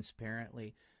and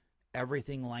transparently.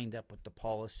 Everything lined up with the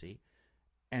policy,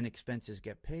 and expenses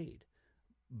get paid.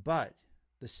 But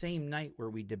the same night where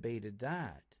we debated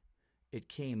that, it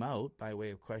came out, by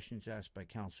way of questions asked by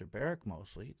Councillor Barrick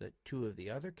mostly, that 2 of the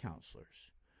other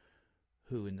councillors,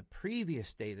 who in the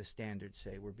previous day the standards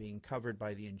say were being covered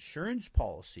by the insurance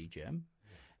policy, Jim,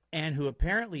 and who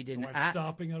apparently didn't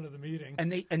stomping out of the meeting,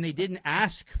 and they didn't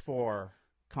ask for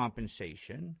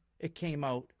compensation. It came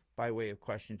out by way of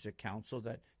questions at council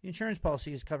that the insurance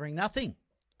policy is covering nothing.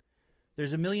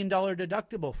 There's $1 million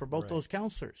deductible for both those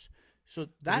councillors, so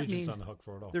that means on the hook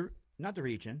for it all. Not the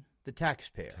region, the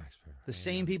taxpayer. The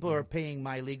same people are paying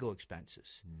my legal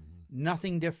expenses. Mm-hmm.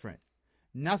 Nothing different.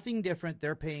 Nothing different.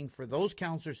 They're paying for those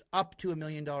counselors up to $1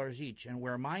 million each, and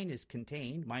where mine is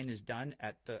contained, mine is done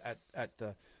at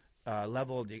the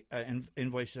level of the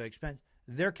invoice expense.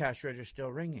 Their cash register is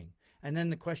still ringing. And then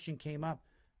the question came up,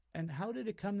 and how did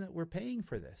it come that we're paying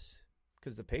for this?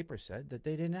 Because the paper said that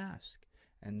they didn't ask.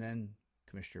 And then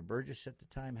Commissioner Burgess at the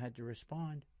time had to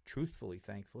respond, truthfully,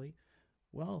 thankfully,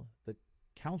 well, the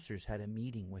counselors had a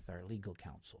meeting with our legal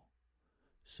counsel.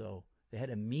 So they had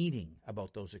a meeting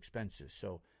about those expenses.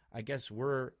 So I guess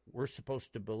we're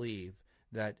supposed to believe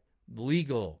that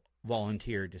legal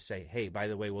volunteered to say, hey, by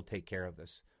the way, we'll take care of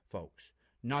this, folks.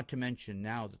 Not to mention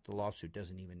now that the lawsuit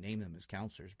doesn't even name them as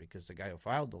counselors, because the guy who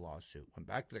filed the lawsuit went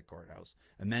back to the courthouse,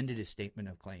 amended his statement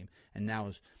of claim, and now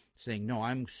is saying, no,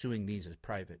 I'm suing these as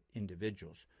private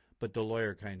individuals. But the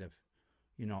lawyer kind of,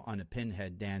 on a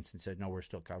pinhead danced and said, no, we're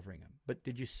still covering them. But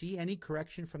did you see any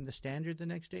correction from the Standard the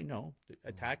next day? No. The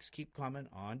attacks keep coming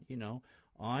on,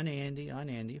 on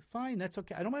Andy. Fine, that's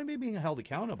okay. I don't mind me being held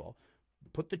accountable.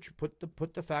 Put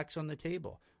the facts on the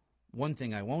table. One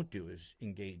thing I won't do is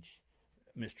engage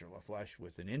Mr. LaFlèche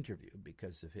with an interview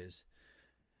because of his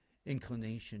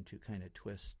inclination to kind of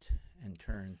twist and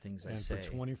turn things I say. And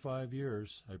for 25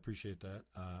 years, I appreciate that,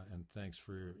 and thanks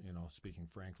for speaking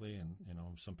frankly. And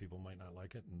some people might not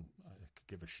like it, and I could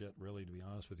give a shit, really, to be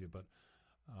honest with you. But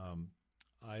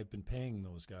I've been paying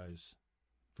those guys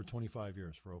for 25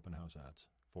 years for open house ads,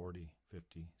 $40,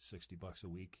 $50, $60 a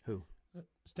week. Who?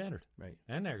 Standard, right?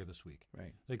 And Niagara This Week,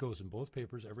 right? It goes in both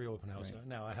papers, every open house. Right.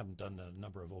 Now, I haven't done the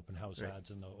number of open house ads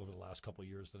over the last couple of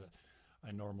years that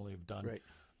I normally have done, right.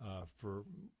 For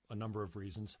a number of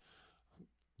reasons.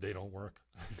 They don't work.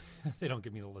 They don't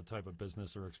give me the type of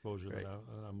business or exposure right. that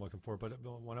I'm looking for. But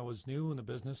when I was new in the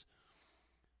business,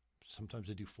 sometimes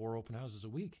I do 4 open houses a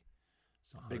week.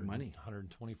 It's big money.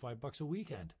 $125 a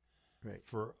weekend. Right.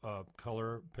 For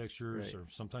color pictures, right. or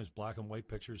sometimes black and white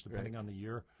pictures, depending right. on the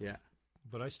year. Yeah.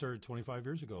 But I started 25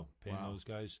 years ago paying those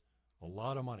guys a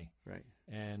lot of money. Right.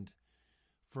 And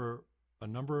for a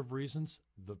number of reasons,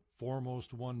 the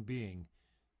foremost one being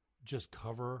just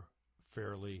cover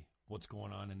fairly what's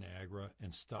going on in Niagara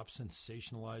and stop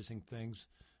sensationalizing things.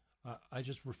 I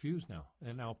just refuse now.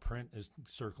 And now print is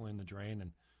circling the drain.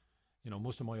 And,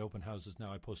 most of my open houses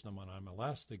now, I post them on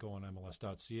MLS. They go on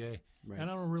MLS.ca. Right. And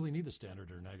I don't really need the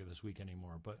Standard or Niagara This Week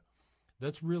anymore. But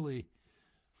that's really...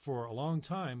 For a long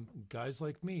time, guys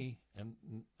like me, and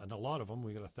a lot of them,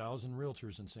 we got 1,000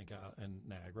 realtors in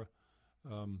Niagara,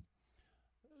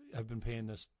 have been paying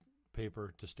this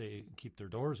paper to keep their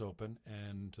doors open,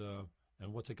 and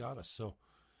what's it got us? So,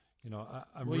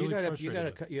 I'm really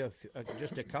frustrated. You have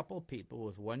just a couple people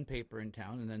with one paper in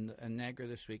town, and then Niagara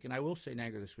This Week. And I will say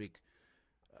Niagara This Week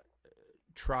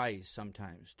tries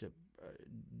sometimes to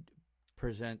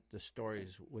present the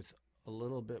stories with a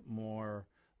little bit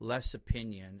less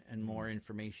opinion and more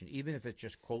information, even if it's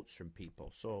just quotes from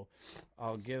people. So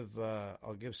I'll give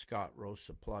Scott Ross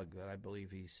a plug that I believe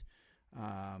he's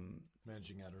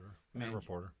managing editor and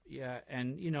reporter. Yeah,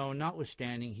 and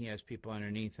notwithstanding, he has people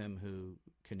underneath him who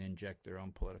can inject their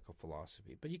own political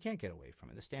philosophy, but you can't get away from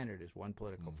it. The Standard is one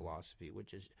political philosophy,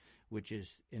 which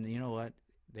is, and you know what?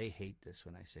 They hate this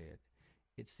when I say it.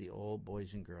 It's the old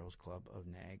Boys and Girls Club of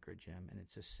Niagara, Jim, and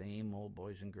it's the same old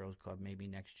Boys and Girls Club, maybe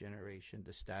next generation,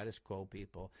 the status quo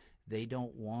people. They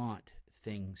don't want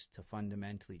things to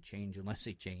fundamentally change unless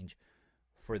they change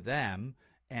for them.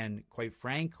 And quite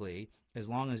frankly, as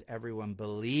long as everyone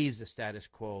believes the status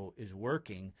quo is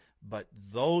working, but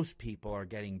those people are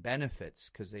getting benefits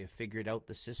because they have figured out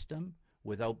the system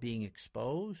without being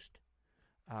exposed,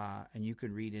 and you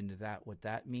could read into that what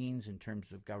that means in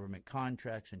terms of government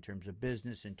contracts, in terms of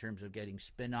business, in terms of getting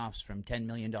spin-offs from $10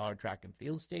 million track and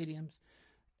field stadiums.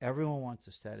 Everyone wants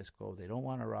the status quo. They don't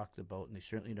want to rock the boat, and they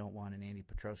certainly don't want an Andy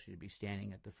Petrosky to be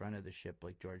standing at the front of the ship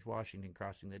like George Washington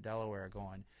crossing the Delaware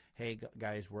going, hey,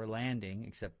 guys, we're landing,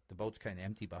 except the boat's kind of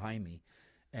empty behind me.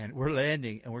 And we're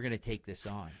landing, and we're going to take this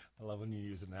on. I love when you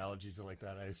use analogies like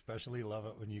that. I especially love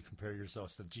it when you compare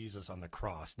yourselves to Jesus on the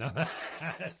cross. Now,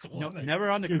 that's never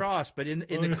on the cross, but in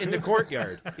the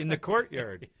courtyard. In the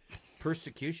courtyard.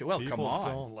 Persecution. Well, People come on.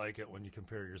 People don't like it when you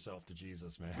compare yourself to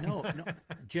Jesus, man. No,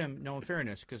 Jim. No, in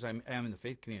fairness, because I'm in the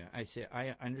faith community. I say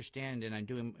I understand, and I'm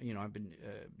doing. I've been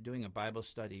doing a Bible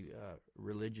study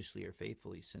religiously or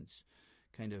faithfully since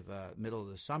kind of middle of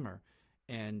the summer.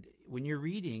 And when you're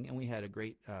reading, and we had a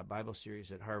great Bible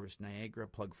series at Harvest Niagara,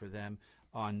 plug for them,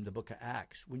 on the book of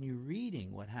Acts. When you're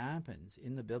reading what happens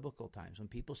in the biblical times, when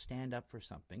people stand up for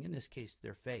something, in this case,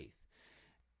 their faith,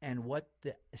 and what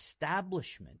the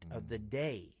establishment of the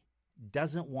day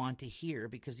doesn't want to hear,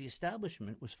 because the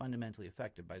establishment was fundamentally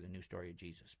affected by the new story of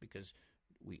Jesus, because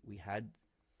we had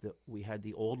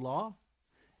the old law,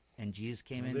 and Jesus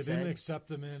came in and said, they didn't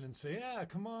accept him in and say, yeah,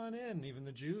 come on in. Even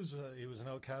the Jews, he was an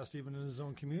outcast even in his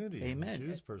own community. Amen. The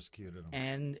Jews persecuted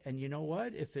him. And you know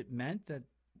what? If it meant that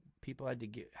people had to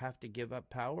have to give up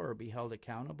power or be held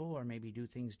accountable or maybe do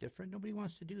things different, nobody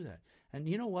wants to do that. And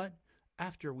you know what?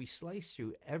 After we slice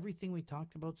through everything we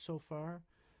talked about so far,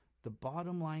 the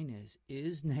bottom line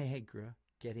is Niagara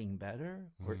getting better,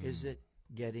 or is it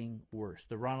getting worse?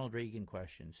 The Ronald Reagan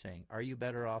question, saying, are you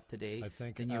better off today I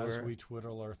think than you as were? we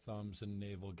twiddle our thumbs and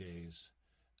navel gaze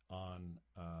on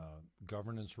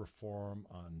governance reform,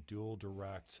 on dual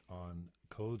direct, on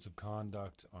codes of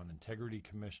conduct, on integrity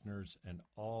commissioners, and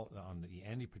all on the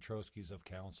Andy Petrowskis of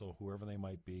council, whoever they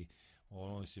might be, well,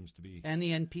 it only seems to be. And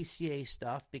the NPCA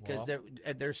stuff, because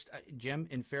there's Jim,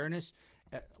 in fairness,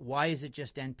 why is it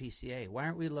just NPCA? Why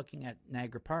aren't we looking at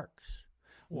Niagara Parks?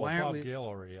 Well, why Bob Gale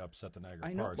already upset the Niagara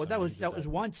I know. Parks. Well, that was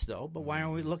once though. But why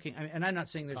aren't we looking? I mean, and I'm not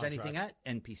saying there's anything at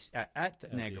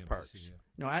at Niagara Parks. Yeah.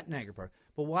 No, at Niagara Park.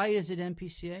 But why is it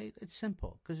NPCA? It's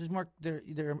simple, because there's more. There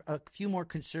are a few more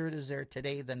conservatives there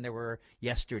today than there were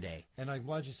yesterday. And I'm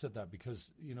glad you said that, because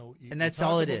and that's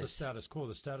all it is. The status quo.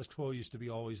 The status quo used to be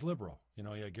always liberal. You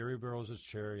had Gary Burrows as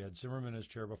chair. You had Zimmerman as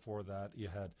chair before that. You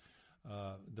had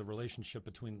the relationship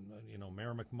between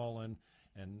Mayor McMullen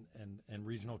and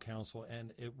regional council,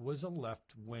 and it was a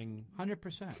left wing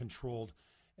 100% controlled.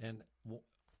 And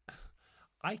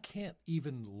I can't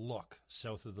even look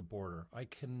south of the border. I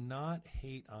cannot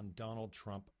hate on Donald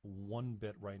Trump one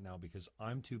bit right now, because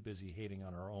I'm too busy hating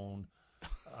on our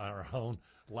own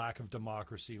lack of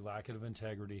democracy, lack of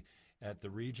integrity at the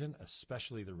region,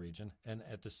 especially the region, and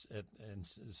and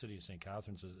the city of St.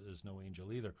 Catharines is no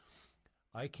angel either.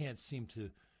 I can't seem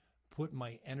to put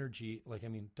my energy,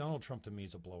 Donald Trump to me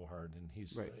is a blowhard, and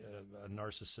he's right. a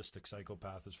narcissistic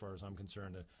psychopath as far as I'm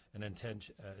concerned, an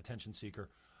attention seeker.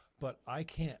 But I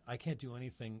can't do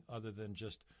anything other than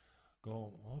just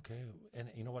go, okay. And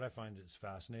you know what I find is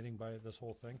fascinating by this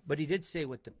whole thing? But he did say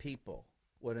with the people,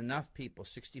 with enough people,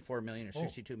 64 million or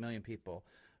 62 million people,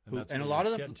 and a lot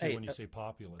of them, when you say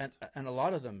populist, and a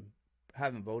lot of them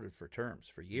haven't voted for terms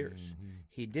for years. Mm-hmm.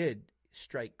 He did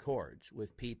strike chords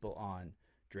with people on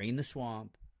drain the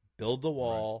swamp, build the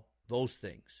wall, right. Those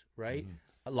things, right?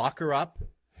 Mm-hmm. Lock her up.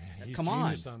 He's Come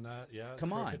genius on that, yeah.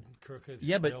 Come on. Crooked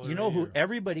yeah, but you know who?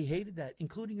 Everybody hated that,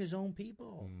 including his own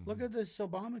people. Mm-hmm. Look at this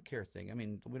Obamacare thing. I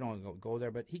mean, we don't go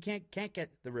there, but he can't get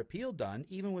the repeal done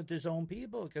even with his own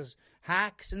people, because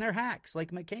hacks, and they're hacks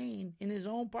like McCain in his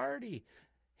own party,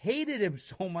 hated him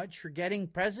so much for getting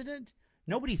president.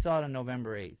 Nobody thought on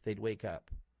November 8th they'd wake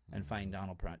up and find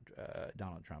Donald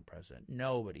Trump president.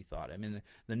 Nobody thought. I mean,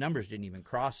 the numbers didn't even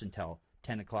cross until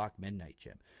 10 o'clock midnight,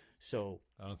 Jim. So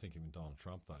I don't think even Donald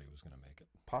Trump thought he was going to make it.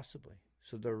 Possibly.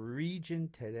 So the region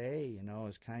today,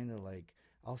 is kind of like,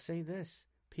 I'll say this: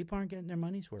 people aren't getting their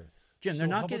money's worth. Jim, they're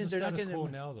not getting. They're not getting. Quo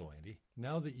now, though, Andy.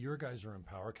 Now that your guys are in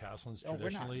power, Caslin's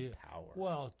traditionally we're not in power.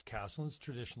 Well, Caslin's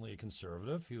traditionally a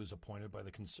conservative. He was appointed by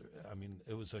the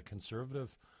it was a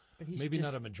conservative, but he's maybe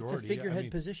not a majority. It's a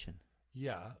figurehead position.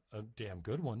 Yeah, a damn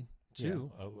good one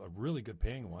too. Yeah. A really good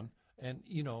paying one. And,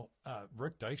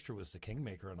 Rick Dykstra was the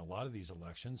kingmaker in a lot of these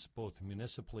elections, both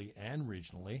municipally and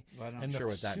regionally. Well, I'm not sure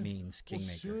what that means,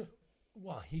 kingmaker.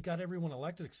 Well, he got everyone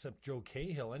elected except Joe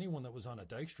Cahill. Anyone that was on a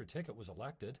Dykstra ticket was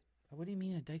elected. What do you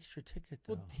mean a Dykstra ticket,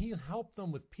 though? Well, he helped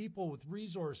them with people, with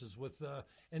resources,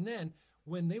 and then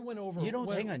when they went over...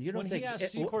 hang on. You don't think... When he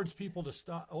asked Secord's people to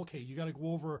stop, okay, you got to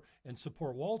go over and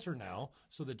support Walter now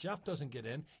so that Jeff doesn't get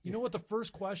in. You know what the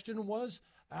first question was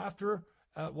after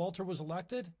Walter was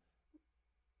elected?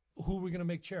 Who are we going to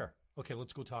make chair? Okay,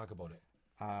 let's go talk about it.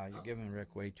 You're giving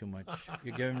Rick way too much.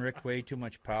 You're giving Rick way too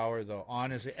much power, though.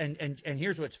 Honestly, and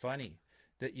here's what's funny: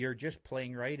 that you're just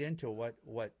playing right into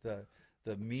what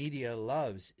the media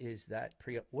loves is that.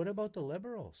 What about the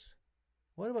liberals?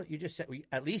 What about you? Just said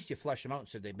at least you flush them out and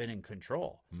said they've been in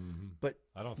control. Mm-hmm. But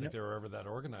I don't think they were ever that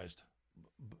organized.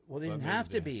 Well, they didn't have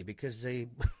to be because they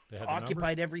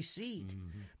occupied every seat.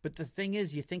 Mm-hmm. But the thing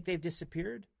is, you think they've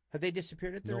disappeared? Have they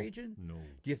disappeared at the region? No.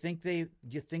 Do you think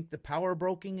the power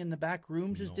broking in the back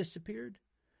rooms has disappeared?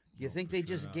 Do you think they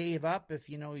just gave up? If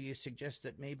you suggest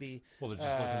that maybe. Well, they're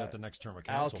just looking at the next term of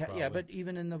council. Yeah, but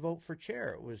even in the vote for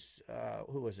chair, it was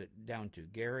who was it down to?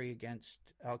 Gary against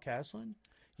Al Caslin.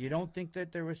 You don't think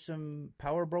that there was some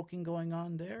power broking going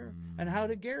on there? And how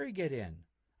did Gary get in?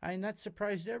 I mean, that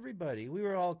surprised everybody. We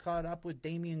were all caught up with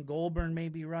Damian Goulburn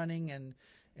maybe running,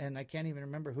 and I can't even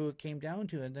remember who it came down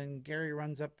to. And then Gary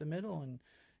runs up the middle and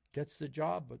gets the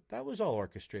job. But that was all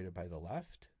orchestrated by the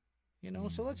left. You know,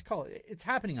 so let's call it. It's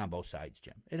happening on both sides,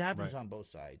 Jim. It happens on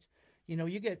both sides. You know,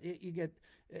 you get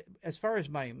as far as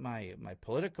my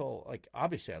political, like,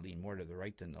 obviously I lean more to the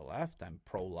right than the left. I'm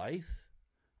pro-life.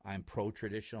 I'm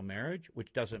pro-traditional marriage,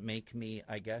 which doesn't make me,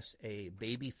 I guess, a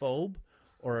baby phobe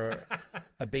or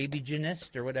a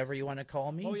babygenist or whatever you want to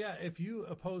call me. Oh yeah, if you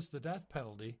oppose the death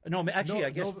penalty, no, actually,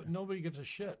 I guess nobody gives a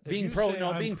shit. Being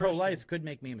pro-life could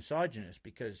make me a misogynist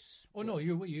because. Oh no,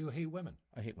 you hate women.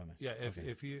 I hate women. Yeah,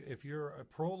 if you're a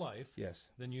pro-life, yes,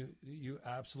 then you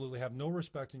absolutely have no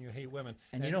respect and you hate women.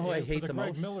 And you know who I hate the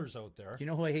most? Greg Millers out there. You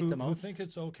know who I hate the most? Who think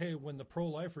it's okay when the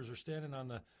pro-lifers are standing on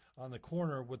the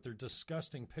corner with their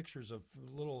disgusting pictures of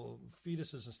little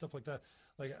fetuses and stuff like that.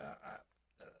 Like,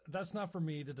 that's not for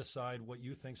me to decide what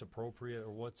you think's appropriate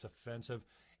or what's offensive.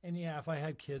 And yeah, if I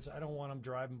had kids, I don't want them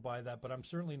driving by that, but I'm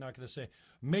certainly not going to say,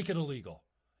 make it illegal.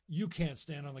 You can't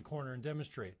stand on the corner and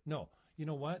demonstrate. No, you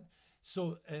know what?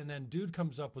 So, and then dude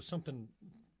comes up with something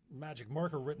magic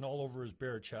marker written all over his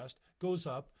bare chest, goes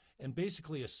up and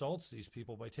basically assaults these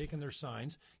people by taking their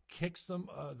signs, kicks them,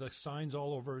 the signs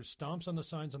all over, stomps on the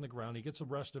signs on the ground. He gets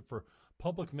arrested for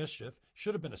public mischief.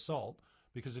 Should have been assault,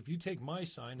 because if you take my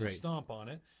sign and stomp on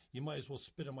it, you might as well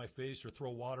spit in my face or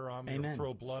throw water on me or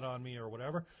throw blood on me or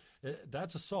whatever.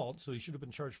 That's assault, so he should have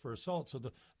been charged for assault. So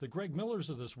the Greg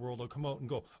Millers of this world will come out and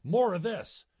go, more of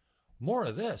this. More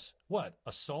of this. What?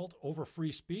 Assault over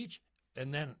free speech?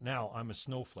 And then now I'm a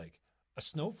snowflake. A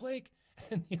snowflake?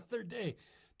 And the other day,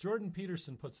 Jordan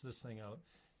Peterson puts this thing out.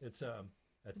 It's a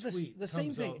tweet. The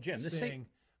same thing, Jim. Saying,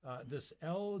 this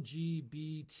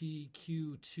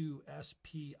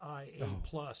LGBTQ2SPIA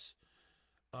plus,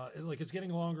 like, it's getting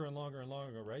longer and longer and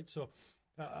longer, right? So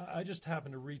I just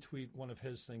happened to retweet one of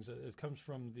his things. It comes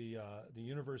from the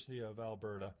University of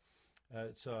Alberta.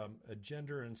 It's a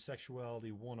Gender and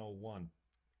Sexuality 101.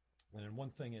 And in one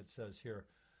thing it says here,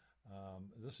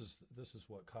 this is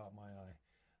what caught my eye.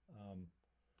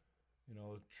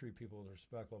 Treat people with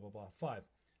respect, blah, blah, blah. 5,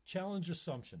 challenge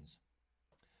assumptions.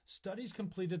 Studies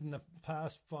completed in the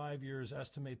past 5 years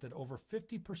estimate that over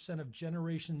 50% of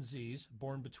Generation Zs,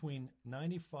 born between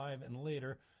 95 and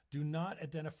later, do not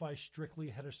identify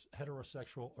strictly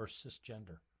heterosexual or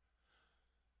cisgender.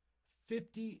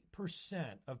 50%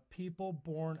 of people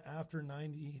born after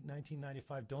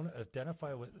 1995 don't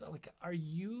identify with, like, are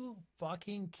you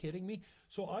fucking kidding me?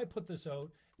 So I put this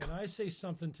out and I say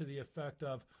something to the effect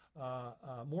of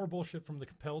more bullshit from the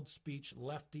compelled speech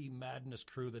lefty madness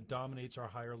crew that dominates our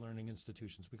higher learning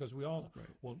institutions. Because we all,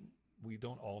 well, we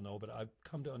don't all know, but I've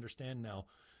come to understand now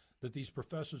that these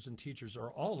professors and teachers are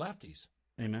all lefties.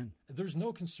 Amen. There's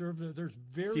no conservative. There's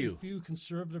very few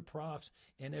conservative profs,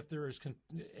 and if there is,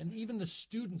 and even the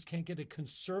students can't get a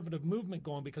conservative movement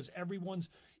going because everyone's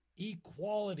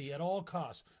equality at all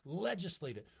costs.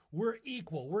 Legislate it. We're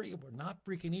equal. We're not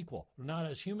freaking equal. We're not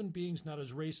as human beings, not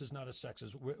as races, not as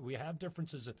sexes. We have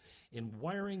differences in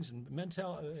wirings and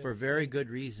mental. For very good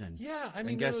reason. Yeah, I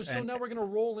mean, now we're going to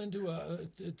roll into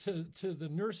to the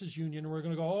nurses union, and we're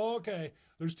going to go, oh, okay,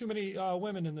 there's too many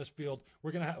women in this field.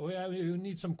 We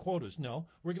need some quotas. No,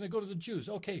 we're going to go to the Jews.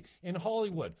 Okay, in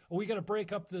Hollywood, we got to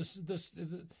break up this. There's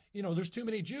too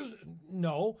many Jews.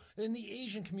 No, in the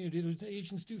Asian community, the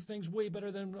Asians do things way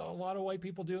better than a lot of white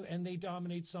people do, and they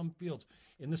dominate some fields.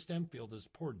 In the STEM field is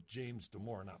poor James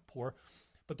Damore, not poor,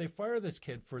 but they fire this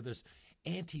kid for this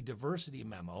anti-diversity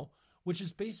memo, which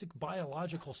is basic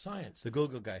biological science. The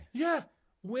Google guy. Yeah,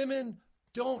 women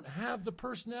don't have the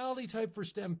personality type for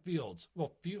STEM fields.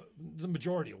 Well, the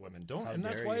majority of women don't, and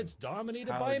that's why it's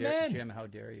dominated by men. Jim, how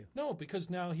dare you? No, because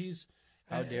now he's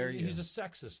how dare you? He's a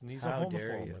sexist and he's a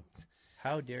homophobe.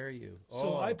 How dare you?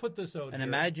 So I put this out and here.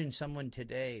 Imagine someone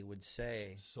today would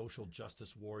say... Social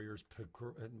justice warriors,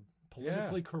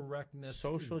 politically correctness.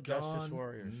 Social justice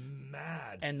warriors.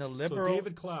 Mad. And the liberal... So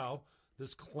David Clow,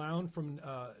 this clown from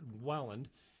Welland,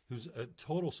 who's a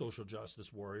total social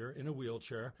justice warrior in a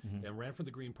wheelchair and ran for the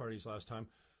Green Parties last time.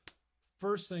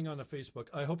 First thing on the Facebook,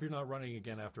 I hope you're not running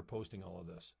again after posting all of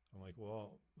this. I'm like,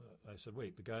 well, I said,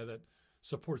 wait, the guy that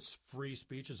supports free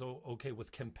speech is okay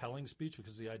with compelling speech,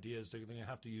 because the idea is they're going to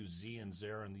have to use Z and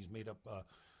Zer and these made-up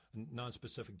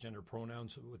non-specific gender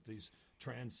pronouns with these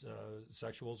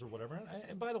transsexuals or whatever.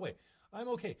 And by the way, I'm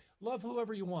okay. Love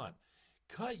whoever you want.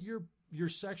 Cut your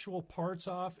sexual parts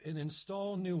off and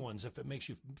install new ones if it makes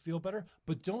you feel better.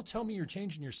 But don't tell me you're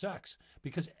changing your sex,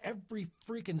 because every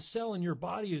freaking cell in your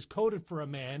body is coded for a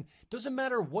man. Doesn't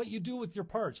matter what you do with your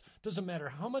parts. Doesn't matter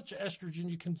how much estrogen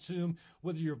you consume,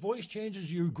 whether your voice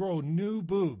changes, you grow new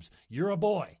boobs. You're a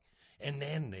boy. And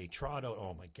then they trot out,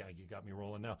 oh my God, you got me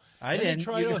rolling now. I Then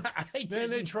didn't. Then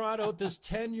they trot out this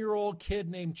 10-year-old kid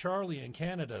named Charlie in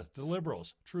Canada, the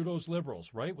Liberals, Trudeau's Liberals,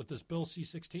 right? With this Bill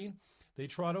C-16. They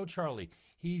trot out Charlie.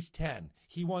 He's 10.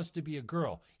 He wants to be a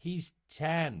girl. He's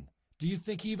 10. Do you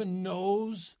think he even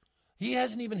knows? He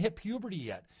hasn't even hit puberty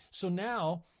yet. So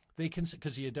now they can,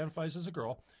 because he identifies as a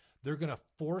girl, they're going to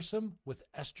force him with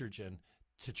estrogen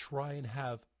to try and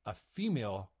have a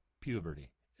female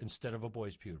puberty instead of a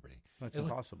boy's puberty. That's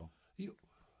impossible.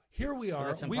 Here we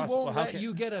are. We won't let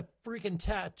you get a freaking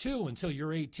tattoo until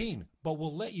you're 18, but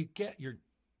we'll let you get your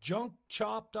junk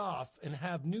chopped off and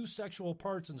have new sexual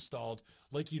parts installed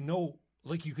like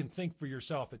you can think for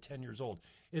yourself at 10 years old.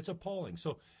 It's appalling.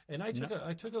 So, and I took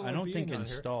a little I don't beating think on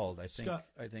installed. Here.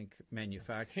 I think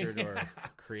manufactured or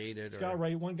created. Scott,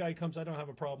 right? One guy comes. I don't have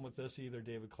a problem with this either.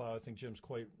 David Clow. I think Jim's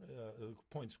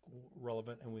point's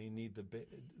relevant, and we need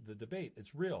the debate.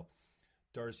 It's real.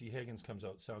 Darcy Higgins comes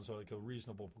out. Sounds like a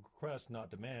reasonable request, not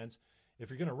demands. If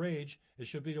you're going to rage, it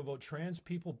should be about trans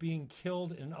people being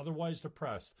killed and otherwise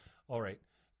depressed. All right,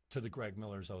 to the Greg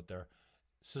Millers out there.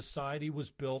 Society was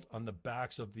built on the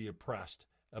backs of the oppressed,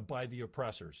 by the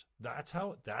oppressors. That's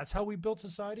how we built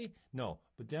society? No.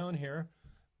 But down here,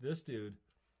 this dude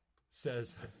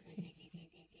says...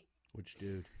 Which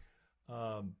dude?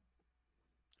 Here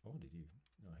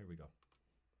we go.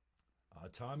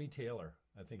 Tommy Taylor.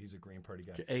 I think he's a Green Party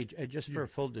guy. Hey, just for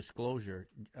full disclosure,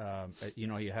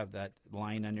 you have that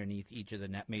line underneath each of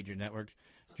the major networks.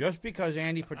 Just because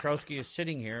Andy Petrowski is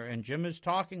sitting here and Jim is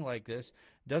talking like this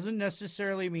doesn't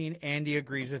necessarily mean Andy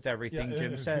agrees with everything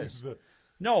Jim says.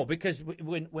 No, because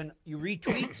when you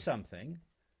retweet something,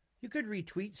 you could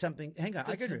retweet something. Hang on,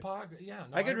 I could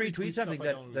retweet something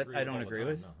that I don't agree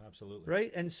with. No, absolutely.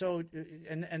 Right, and so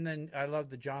and then I love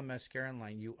the John Mascaron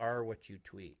line. You are what you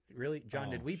tweet. Really, John?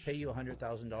 Did we pay you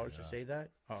 $100,000 to say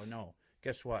that? Oh no.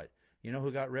 Guess what? You know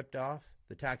who got ripped off?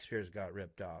 The taxpayers got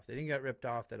ripped off. They didn't get ripped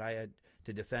off that I had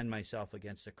to defend myself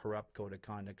against a corrupt code of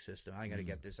conduct system. I got to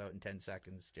get this out in 10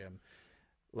 seconds, Jim.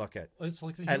 Look it's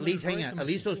like at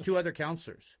least those two other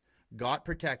counselors got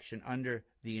protection under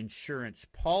the insurance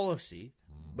policy,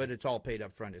 but it's all paid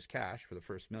up front as cash for the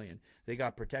first $1 million. They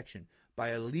got protection by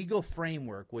a legal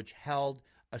framework which held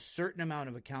a certain amount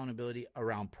of accountability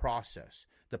around process.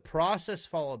 The process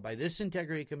followed by this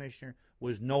integrity commissioner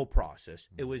was no process.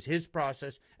 It was his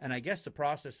process, and I guess the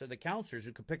process of the counselors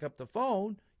who could pick up the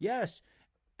phone, yes,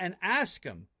 and ask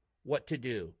him what to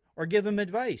do or give him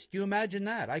advice. Do you imagine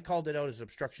that? I called it out as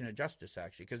obstruction of justice,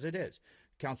 actually, because it is.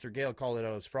 Councillor Gale called it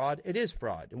out as fraud. It is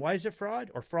fraud. And why is it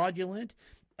fraud or fraudulent?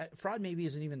 Fraud maybe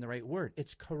isn't even the right word.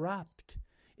 It's corrupt.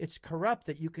 It's corrupt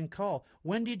that you can call.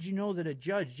 When did you know that a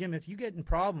judge, Jim, if you get in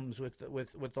problems with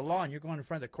the law and you're going in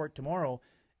front of the court tomorrow,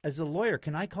 as a lawyer,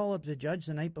 can I call up the judge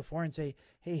the night before and say,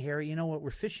 hey, Harry, you know what, we're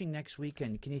fishing next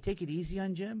weekend. Can you take it easy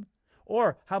on Jim?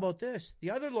 Or how about this? The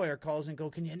other lawyer calls and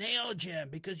go, can you nail Jim?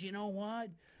 Because you know what?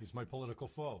 He's my political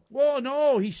foe. Well,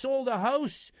 no, he sold a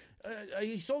house.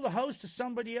 He sold a house to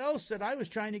somebody else that I was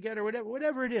trying to get or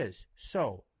whatever it is.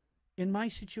 So in my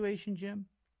situation, Jim,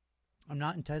 I'm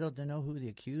not entitled to know who the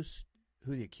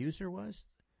accuser was.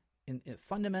 In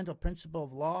fundamental principle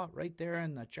of law, right there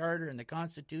in the Charter and the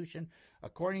Constitution,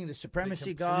 according to the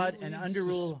supremacy of God and under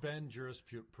rule. Suspend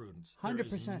jurisprudence. 100%.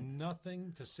 There is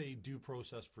nothing to say due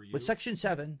process for you. But Section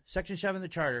 7 of the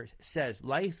Charter says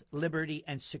life, liberty,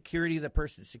 and security of the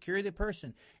person. Security of the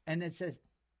person. And it says,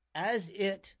 as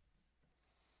it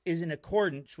is in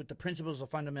accordance with the principles of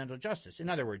fundamental justice. In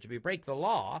other words, if you break the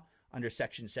law under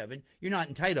Section 7, you're not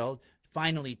entitled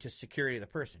finally to security of the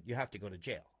person. You have to go to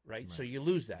jail, right? So you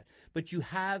lose that. But you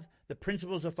have the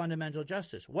principles of fundamental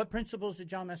justice. What principles did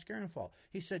John Mascaron follow?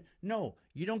 He said, no,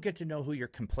 you don't get to know who your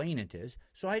complainant is.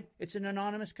 So it's an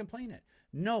anonymous complainant.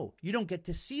 No, you don't get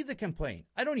to see the complaint.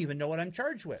 I don't even know what I'm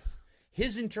charged with.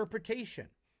 His interpretation.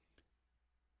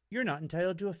 You're not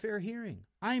entitled to a fair hearing.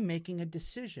 I'm making a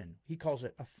decision. He calls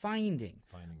it a finding.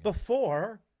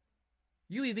 Before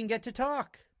you even get to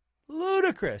talk.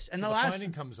 Ludicrous. And so the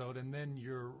finding comes out, and then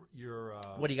your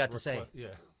what do you got to say? Yeah,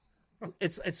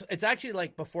 it's actually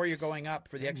like before you're going up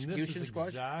for the execution squash.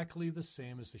 Exactly the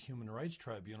same as the Human Rights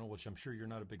Tribunal, which I'm sure you're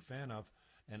not a big fan of.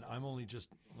 And I'm only just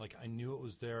like, I knew it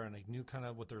was there, and I knew kind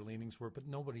of what their leanings were, but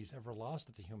nobody's ever lost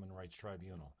at the Human Rights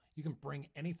Tribunal. You can bring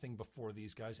anything before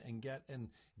these guys and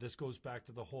this goes back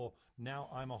to the whole, now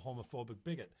I'm a homophobic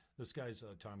bigot. This guy's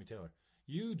Tommy Taylor.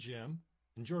 You, Jim,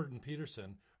 and Jordan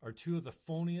Peterson are two of the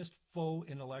phoniest faux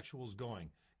intellectuals going.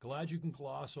 Glad you can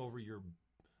gloss over your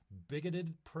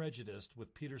bigoted prejudice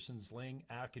with Peterson's laying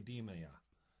academia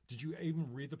Did you even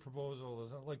read the proposal?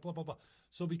 Like blah blah blah.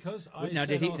 So because now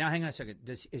hang on a second.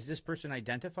 Is this person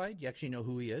identified? You actually know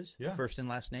who he is? Yeah. First and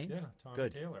last name? Yeah, Tommy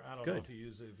Good. Taylor. I don't know if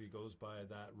he goes by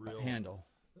that real handle.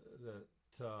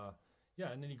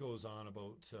 And then he goes on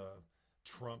about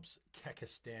Trump's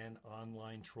Kekistan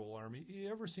online troll army. You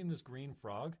ever seen this green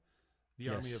frog? The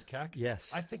Army of Kek? Yes.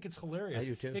 I think it's hilarious. I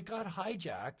do too. It got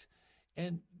hijacked,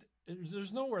 and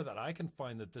there's nowhere that I can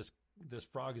find that this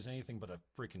frog is anything but a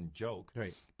freaking joke.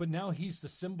 Right. But now he's the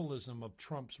symbolism of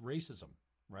Trump's racism,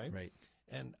 right? Right.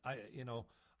 And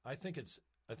I think it's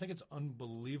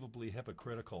unbelievably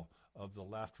hypocritical of the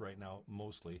left right now.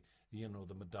 Mostly, the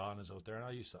Madonnas out there, and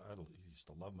I used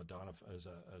to love Madonna as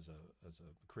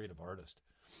a creative artist.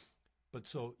 But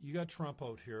so you got Trump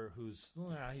out here, who's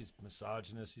he's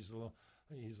misogynist. He's a little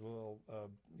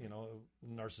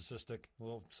narcissistic, a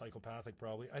little psychopathic,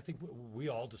 probably. I think we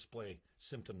all display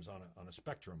symptoms on a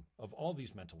spectrum of all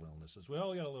these mental illnesses. We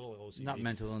all got a little OCD. Not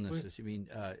mental illnesses. You mean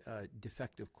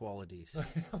defective qualities.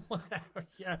 Whatever.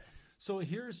 Yeah. So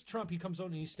here's Trump. He comes out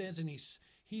and he stands and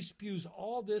he spews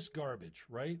all this garbage,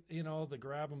 right? The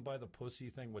grab him by the pussy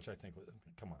thing, which I think,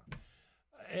 come on.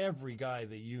 Every guy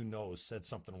that said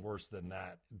something worse than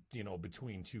that,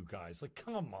 between two guys. Like,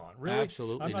 come on, really?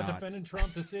 Absolutely I'm not defending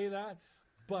Trump to say that,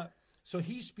 but so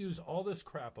he spews all this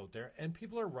crap out there, and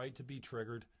people are right to be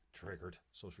triggered,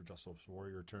 social justice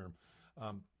warrior term.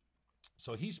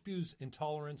 So he spews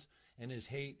intolerance and his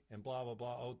hate and blah, blah,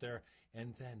 blah out there,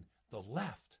 and then the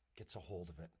left gets a hold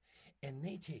of it, and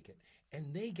they take it,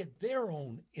 and they get their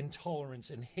own intolerance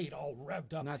and hate all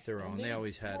revved up. Not their own. They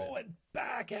always had it. Throw it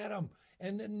back at them,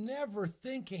 and then never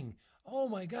thinking, oh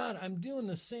my God, I'm doing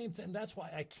the same thing. That's why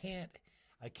I can't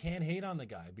hate on the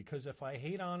guy, because if I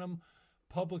hate on him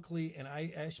publicly and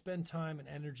I spend time and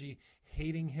energy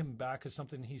hating him back as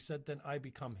something he said, then I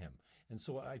become him. And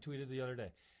so I tweeted the other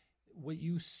day, what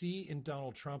you see in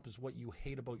Donald Trump is what you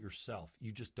hate about yourself.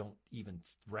 You just don't even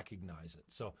recognize it.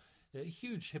 So a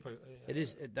huge it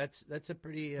is. That's a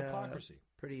pretty hypocrisy.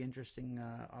 Pretty interesting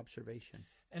observation.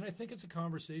 And I think it's a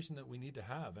conversation that we need to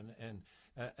have. And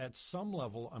at some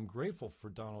level, I'm grateful for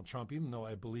Donald Trump, even though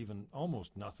I believe in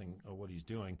almost nothing of what he's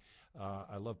doing.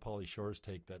 I love Pauly Shore's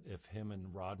take that if him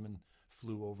and Rodman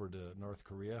flew over to North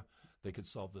Korea, they could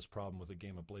solve this problem with a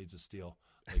game of Blades of Steel.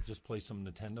 Like, just play some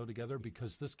Nintendo together,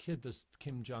 because this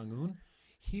Kim Jong-un,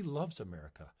 he loves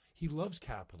America. He loves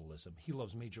capitalism. He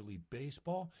loves Major League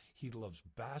Baseball. He loves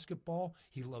basketball.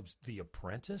 He loves The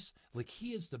Apprentice. Like,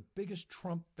 he is the biggest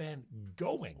Trump fan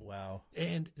going. Wow.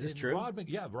 And is this true?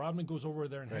 Rodman goes over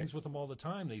there and hangs with him all the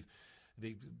time.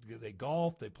 They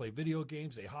golf, they play video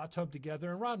games, they hot tub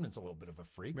together, and Rodman's a little bit of a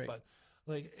freak. Right. But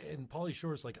and Pauly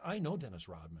Shore's like, I know Dennis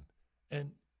Rodman,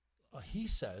 and he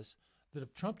says that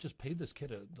if Trump just paid this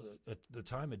kid the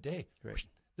time of day, right,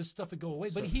 this stuff would go away.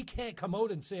 But he can't come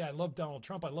out and say, I love Donald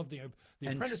Trump, I love the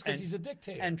Apprentice, because he's a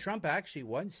dictator. And Trump actually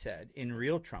once said in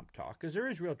real Trump talk, because there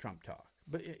is real Trump talk,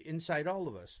 but inside all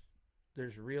of us,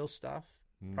 there's real stuff.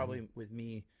 Mm-hmm. Probably with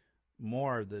me,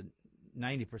 more the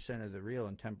 90% of the real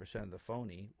and 10% of the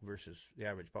phony versus the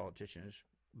average politician,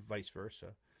 is vice versa.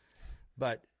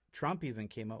 But Trump even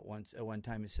came out at one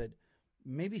time and said,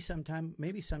 maybe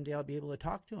someday I'll be able to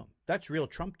talk to him. That's real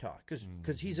Trump talk,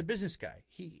 because he's a business guy.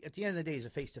 He, at the end of the day, is a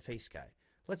face-to-face guy.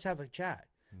 Let's have a chat.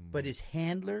 But his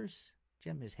handlers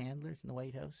in the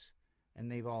White House, and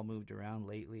they've all moved around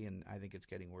lately, and I think it's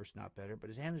getting worse, not better. But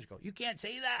his handlers go, you can't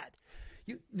say that.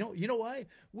 You know why?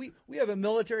 We have a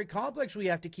military complex we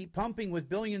have to keep pumping with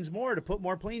billions more to put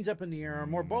more planes up in the air or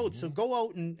more boats. So go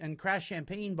out and crash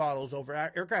champagne bottles over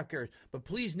aircraft carriers. But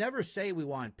please never say we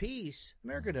want peace.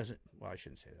 America doesn't. Well, I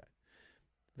shouldn't say that.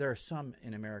 There are some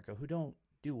in America who don't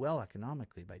do well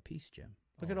economically by peace, Jim.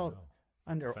 Look at all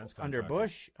under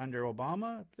Bush, under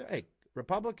Obama. Hey,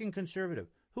 Republican, conservative.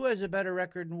 Who has a better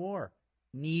record in war?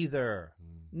 Neither.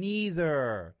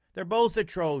 They're both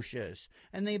atrocious,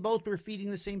 and they both were feeding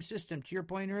the same system. To your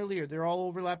point earlier, they're all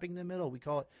overlapping the middle. We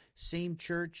call it same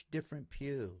church, different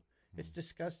pew. It's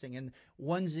disgusting, and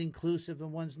one's inclusive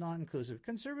and one's not inclusive.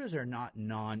 Conservatives are not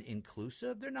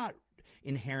non-inclusive. They're not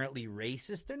inherently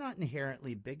racist. They're not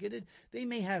inherently bigoted. They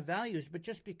may have values, but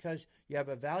just because you have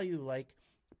a value like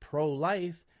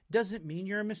pro-life doesn't mean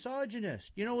you're a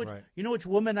misogynist. You know what? Right. You know which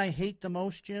woman I hate the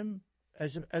most, Jim,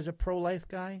 as a pro-life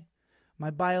guy? My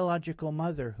biological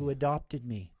mother, who adopted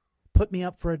me, put me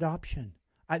up for adoption.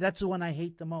 That's the one I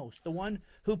hate the most. The one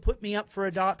who put me up for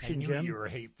adoption, Jim. I knew you were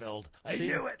hate-filled. I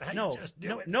knew it. I just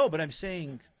knew it. No, but I'm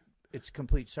saying it's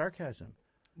complete sarcasm.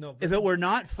 No, if it were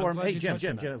not for Jim,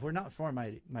 if we're not for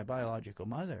my biological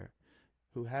mother,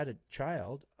 who had a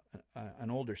child, an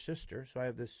older sister, so I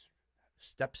have this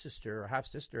stepsister or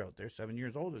half-sister out there, 7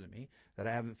 years older than me, that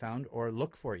I haven't found or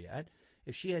looked for yet,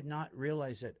 if she had not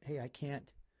realized that, hey, I can't,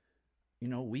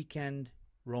 weekend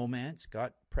romance,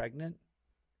 got pregnant,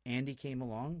 Andy came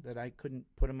along, that I couldn't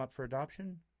put him up for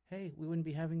adoption, hey, we wouldn't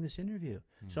be having this interview.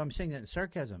 So I'm saying that in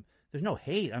sarcasm. There's no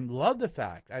hate. I love the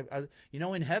fact. I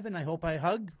in heaven, I hope I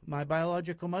hug my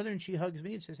biological mother and she hugs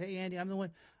me and says, hey, Andy, I'm the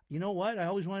one. You know what? I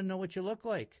always want to know what you look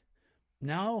like.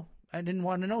 Now, I didn't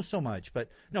want to know so much. But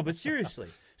seriously.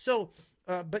 So,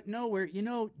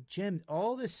 Jim,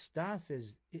 all this stuff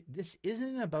this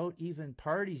isn't about even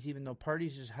parties, even though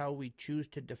parties is how we choose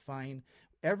to define.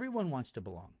 Everyone wants to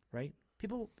belong, right?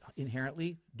 People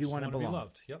inherently do want to belong. Be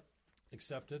loved. Yep.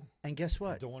 Accepted. And guess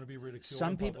what? Don't want to be ridiculed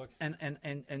some in people, public.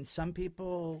 And some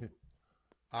people,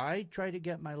 I try to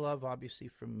get my love obviously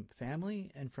from family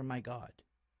and from my God,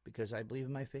 because I believe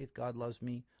in my faith. God loves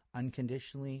me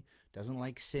unconditionally, doesn't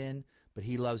like sin, but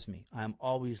he loves me. I am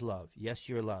always loved. Yes,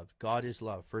 you're loved. God is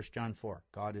love. 1 John 4,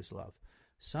 God is love.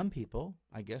 Some people,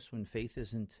 I guess, when faith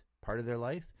isn't part of their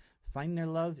life, find their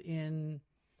love in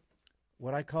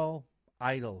what I call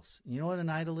idols. You know what an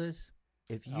idol is?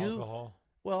 Alcohol.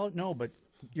 Well, no, but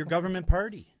your government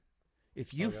party.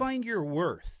 If you find your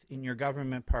worth in your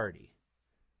government party,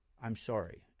 I'm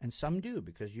sorry, and some do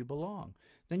because you belong,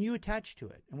 then you attach to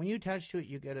it. And when you attach to it,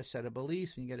 you get a set of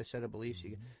beliefs, and you get a set of beliefs.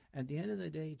 At the end of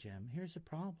the day, Jim, here's the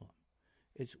problem.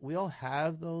 We all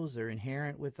have those. They're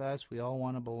inherent with us. We all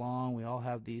want to belong. We all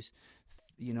have these,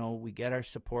 we get our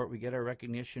support. We get our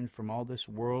recognition from all this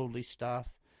worldly stuff.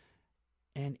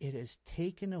 And it is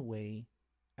taken away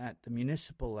at the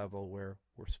municipal level, where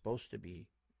we're supposed to be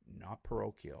not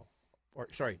parochial,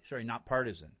 not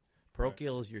partisan.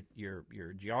 Parochial is your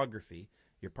geography.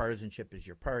 Your partisanship is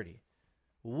your party.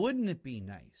 Wouldn't it be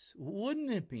nice?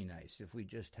 Wouldn't it be nice if we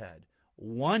just had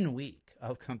 1 week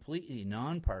of completely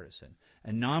nonpartisan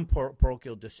and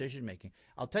non-parochial decision making?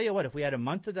 I'll tell you what, if we had a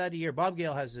month of that a year, Bob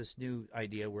Gale has this new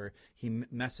idea where he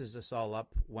messes us all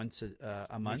up once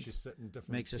a month. Makes you sit in different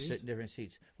Makes seats? us sit in different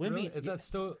seats. Really? Is that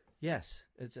still? Yes,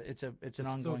 it's an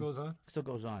ongoing. Still goes on. Still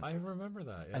goes on. I remember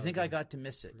that. Yeah, I think I got to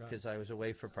miss it because I was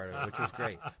away for part of it, which was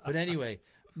great. But anyway,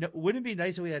 wouldn't it be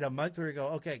nice if we had a month where we go,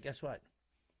 okay, guess what?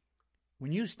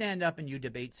 When you stand up and you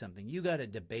debate something, you got to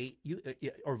debate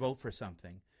or vote for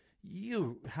something.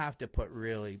 You have to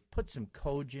put some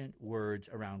cogent words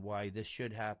around why this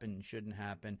should happen and shouldn't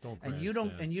happen. You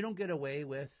don't get away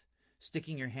with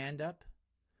sticking your hand up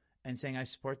and saying I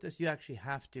support this. You actually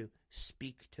have to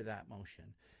speak to that motion.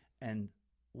 And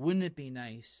wouldn't it be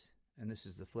nice, and this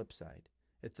is the flip side,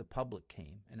 if the public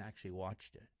came and actually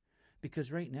watched it?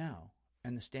 Because right now,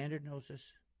 and the Standard knows this,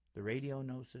 the radio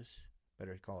knows this,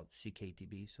 better call it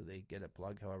CKTB so they get a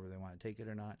plug however they want to take it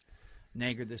or not.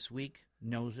 Niagara This Week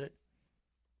knows it.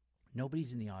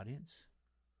 Nobody's in the audience.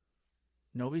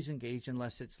 Nobody's engaged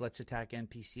unless it's let's attack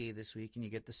NPCA this week and you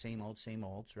get the same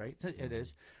olds, right? It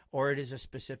is. Or it is a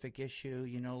specific issue,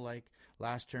 like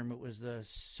last term it was the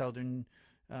Southern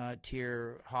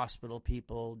tier hospital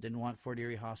people didn't want Fort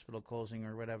Erie Hospital closing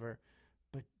or whatever.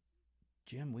 But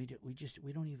Jim, we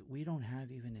don't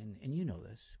have even and you know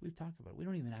this, we've talked about it, we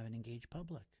don't even have an engaged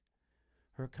public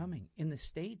who are coming. In the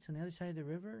States on the other side of the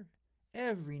river,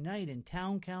 every night in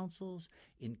town councils,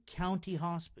 in county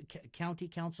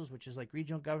councils, which is like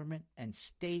regional government, and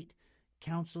state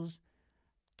councils,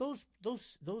 those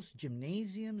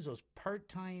gymnasiums, those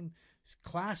part-time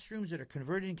classrooms that are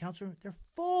converted in council rooms, they're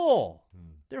full.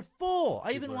 They're full.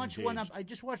 I even watched one up. I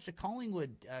just watched a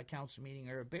Collingwood council meeting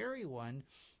or a Barrie one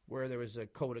where there was a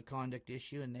code of conduct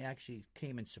issue, and they actually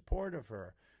came in support of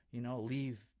her.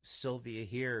 Leave Sylvia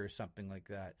here or something like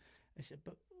that. I said,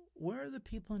 but where are the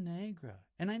people in Niagara?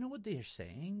 And I know what they're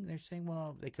saying. They're saying,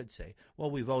 well, they could say, well,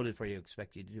 we voted for you,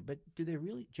 expect you to do. But do they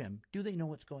really, Jim, do they know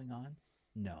what's going on?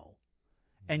 No.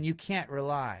 And you can't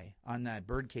rely on that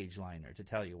birdcage liner to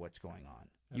tell you what's going on.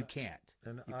 You can't.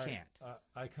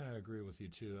 I kind of agree with you,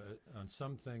 too. On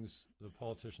some things, the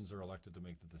politicians are elected to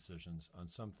make the decisions. On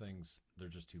some things, they're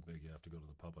just too big. You have to go to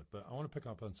the public. But I want to pick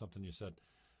up on something you said.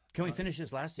 Can we finish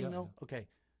this last thing, though? Yeah. Okay.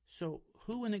 So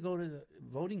who, when they go to the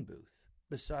voting booth,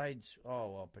 besides,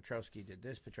 Petrowski did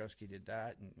this, Petrowski did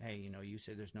that, and, hey, you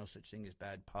said there's no such thing as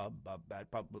bad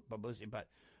publicity, but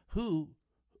who,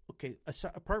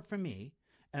 apart from me,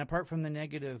 and apart from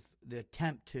the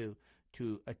attempt to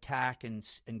attack and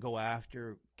go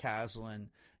after Caslin,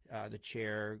 the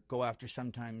chair, go after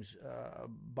sometimes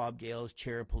Bob Gale's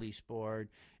chair of police board,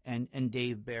 and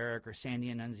Dave Barrick or Sandy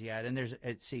Annunziata,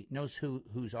 and knows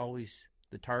who's always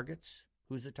the targets.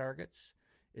 Who's the targets?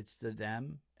 It's the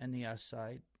them and the us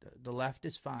side. The left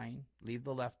is fine. Leave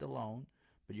the left alone.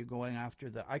 but you're going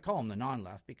after I call them the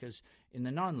non-left, because in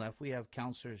the non-left we have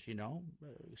councillors,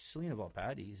 Selena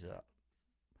Volpatti's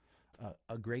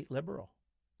a great liberal.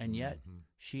 And yet,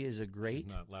 she is a great. She's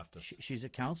not leftist. She's a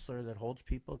counselor that holds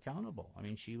people accountable. I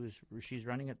mean, she's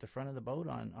running at the front of the boat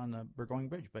on the Burgoyne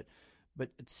Bridge. But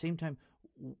at the same time,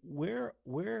 where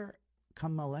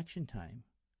come election time,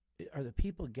 are the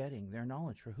people getting their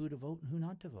knowledge for who to vote and who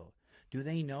not to vote? Do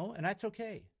they know? And that's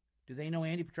okay. Do they know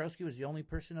Andy Petrowski was the only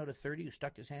person out of 30 who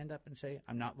stuck his hand up and say,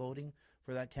 "I'm not voting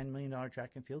for that $10 million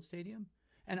track and field stadium"?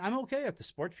 And I'm okay if the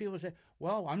sports people say,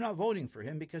 "Well, I'm not voting for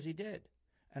him because he did."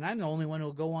 And I'm the only one who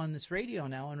will go on this radio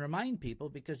now and remind people,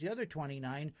 because the other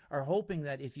 29 are hoping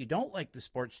that if you don't like the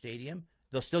sports stadium,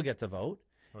 they'll still get the vote.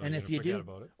 And if you do,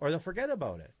 or they'll forget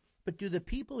about it. But do the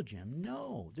people, Jim?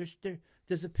 No.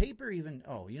 Does the paper even?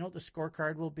 Oh, you know what the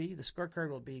scorecard will be? The scorecard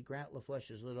will be Grant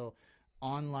LaFlèche's little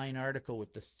online article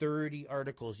with the 30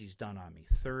 articles he's done on me,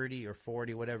 30 or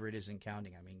 40, whatever it is, and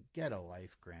counting. I mean, get a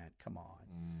life, Grant. Come on.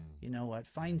 You know what?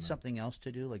 Find something else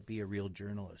to do, like be a real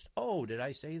journalist. Oh, did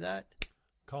I say that?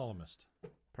 Columnist.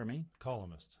 Pardon me?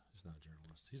 Columnist. He's not a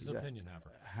journalist. He's an opinion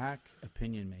haver. Hack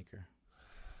opinion maker.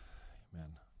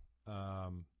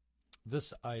 Man.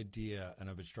 This idea, and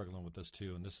I've been struggling with this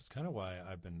too, and this is kind of why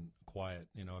I've been quiet.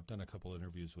 I've done a couple of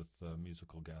interviews with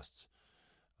musical guests,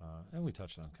 and we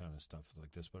touched on kind of stuff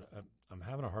like this, but I'm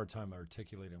having a hard time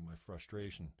articulating my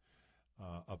frustration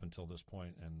up until this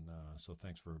point, and so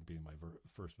thanks for being my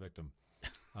first victim.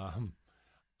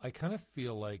 I kind of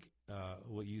feel like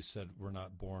what you said, we're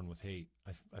not born with hate.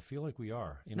 I feel like we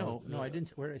are. No, I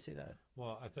didn't. Where did I say that?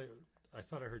 Well, I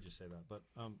thought I heard you say that, but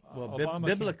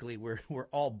biblically, we're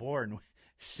all born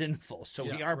sinful, so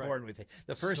we are born with it.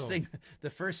 The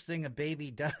first thing a baby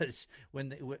does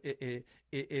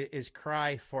is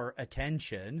cry for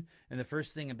attention, and the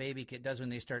first thing a baby does when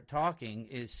they start talking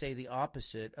is say the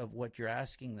opposite of what you're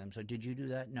asking them. So, did you do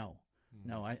that? No.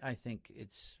 No, I think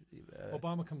it's...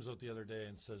 Obama comes out the other day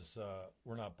and says,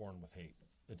 we're not born with hate.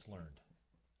 It's learned.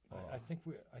 I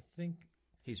think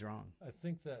he's wrong. I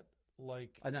think that,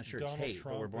 like, I'm not sure Donald it's hate,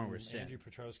 Trump, but we're born and with sin. Andrew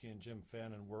Petrowski and Jim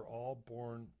Fannin, we're all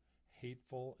born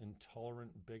hateful,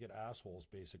 intolerant, bigot assholes,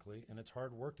 basically. And it's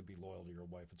hard work to be loyal to your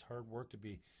wife. It's hard work to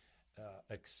be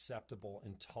acceptable,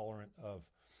 intolerant of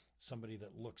somebody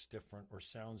that looks different or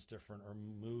sounds different or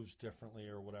moves differently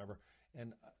or whatever.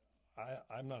 And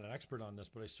I'm not an expert on this,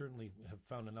 but I certainly have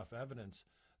found enough evidence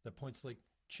that points like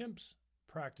chimps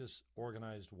practice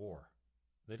organized war.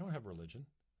 They don't have religion.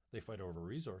 They fight over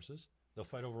resources. They'll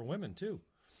fight over women too.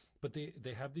 But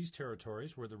they have these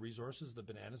territories where the resources, the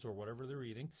bananas or whatever they're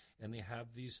eating, and they have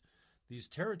these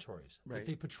territories that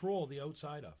they patrol the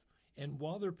outside of. And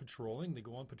while they're patrolling, they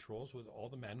go on patrols with all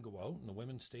the men go out and the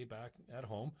women stay back at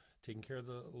home taking care of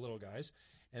the little guys.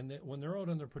 And when they're out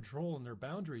on their patrol and their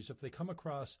boundaries, if they come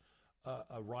across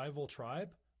a rival tribe,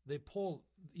 they pull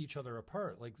each other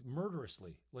apart, like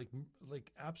murderously,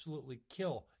 like absolutely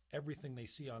kill everything they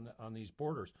see on these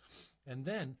borders. And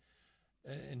then,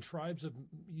 and tribes of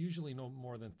usually no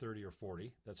more than 30 or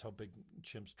 40, that's how big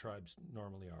chimps tribes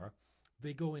normally are,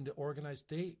 they go into organized,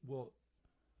 they will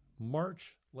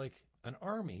march like an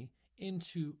army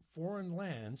into foreign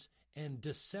lands and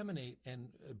disseminate and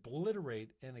obliterate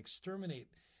and exterminate,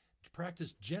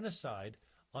 practice genocide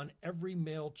on every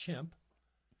male chimp.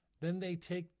 Then they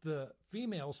take the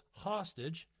females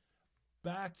hostage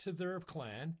back to their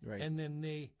clan, and then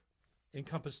they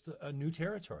encompass a new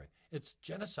territory. It's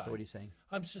genocide. So what are you saying?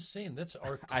 I'm just saying that's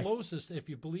our closest, if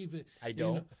you believe it. I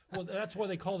don't. Well, that's why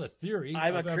they call it a theory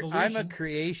of evolution. I'm a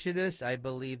creationist. I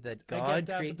believe that God I get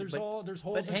that, but there's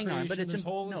holes in creation, there's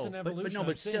holes in evolution.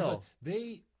 But still.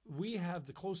 We have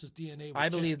the closest DNA with I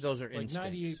believe chimps, those are like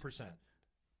instincts. 98%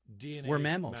 DNA We're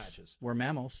mammals. matches. We're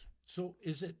mammals. So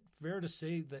is it fair to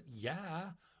say that,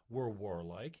 we're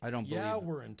warlike? I don't believe it.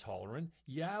 We're intolerant.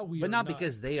 We but are not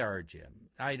because they are, Jim.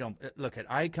 I don't look at.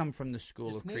 I come from the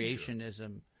school of nature.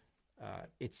 creationism.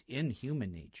 It's in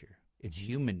human nature. It's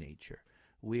human nature.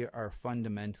 We are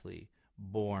fundamentally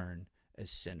born as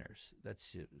sinners.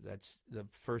 That's the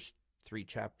first 3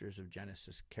 chapters of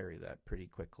Genesis carry that pretty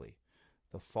quickly.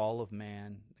 The fall of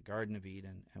man, the Garden of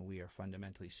Eden, and we are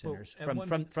fundamentally sinners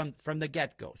from the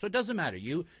get-go. So it doesn't matter.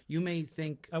 You may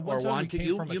think or want to.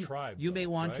 You may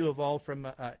want to evolve from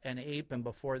an ape, and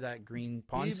before that, green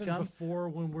pond scum. Even before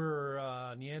when we're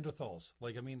Neanderthals.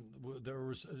 Like, I mean,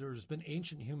 there's been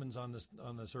ancient humans on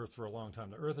this earth for a long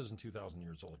time. The Earth isn't 2,000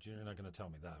 years old. You're not going to tell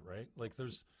me that, right? Like,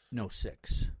 there's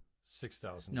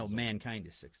 6,000. No, mankind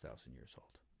is 6,000 years old.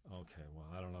 Okay, well,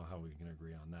 I don't know how we can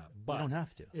agree on that. But we don't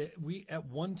have to. At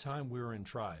one time we were in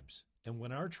tribes, And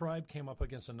when our tribe came up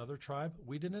against another tribe,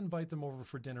 we didn't invite them over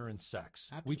for dinner and sex.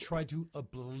 Absolutely. We tried to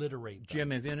obliterate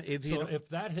them. Jim, if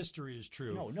that history is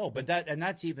true, but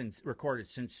that's even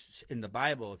recorded since in the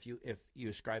Bible. If you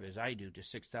ascribe, as I do, to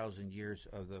 6,000 years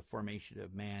of the formation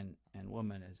of man and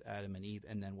woman as Adam and Eve,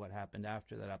 and then what happened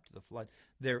after that up to the flood,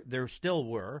 there still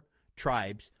were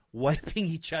tribes wiping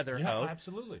each other out.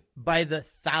 Absolutely, by the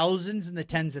thousands and the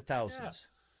tens of thousands.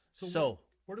 Yeah. So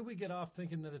where do we get off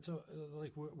thinking that it's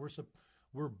like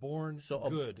we're born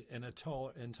good and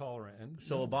intolerant? And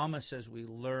so Obama says we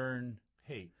learn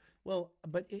hate. Well,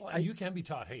 but you can be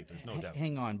taught hate. There's no doubt.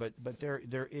 Hang on, but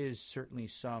there is certainly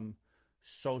some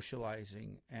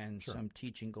socializing and some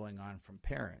teaching going on from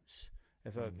parents.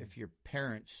 If your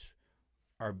parents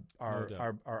are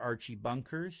Archie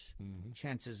Bunkers,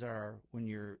 chances are when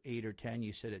you're 8 or 10,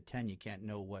 you said at 10 you can't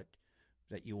know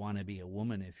that you want to be a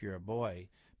woman if you're a boy.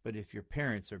 But if your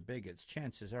parents are bigots,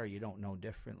 chances are you don't know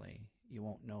differently. You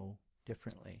won't know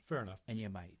differently. Fair enough. And you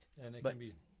might. And it can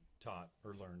be taught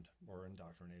or learned or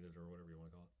indoctrinated or whatever you want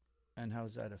to call it. And how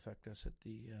does that affect us at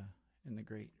in the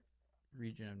great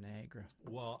region of Niagara?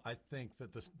 Well, I think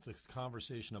that the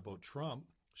conversation about Trump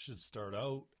should start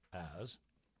out as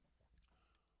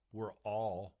we're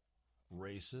all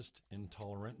racist,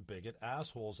 intolerant, bigot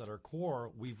assholes at our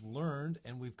core. We've learned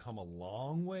and we've come a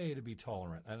long way to be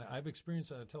tolerant. And I've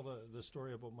experienced, I tell the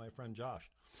story about my friend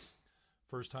Josh.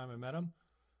 First time I met him,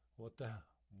 what's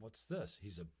this?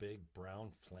 He's a big,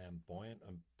 brown, flamboyant,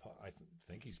 I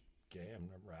think he's gay. I've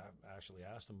never actually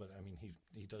asked him, but I mean, he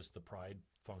does the pride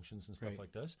functions and stuff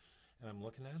like this. And I'm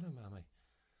looking at him, and I'm like,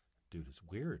 dude, it's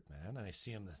weird, man. And I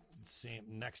see him the same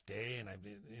next day, and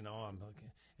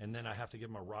and then I have to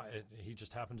give him a ride. He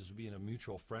just happens to be a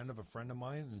mutual friend of a friend of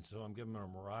mine, and so I'm giving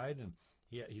him a ride. And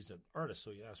he's an artist,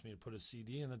 so he asked me to put his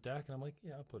CD in the deck, and I'm like,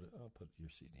 yeah, I'll put your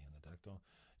CD in the deck.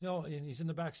 And he's in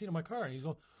the back seat of my car, and he's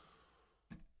going,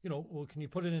 well, can you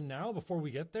put it in now before we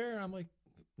get there? And I'm like,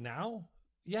 now?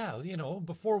 Yeah,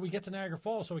 before we get to Niagara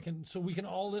Falls, so we can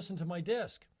all listen to my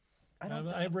disc.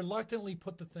 I reluctantly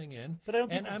put the thing in, but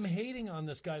I'm hating on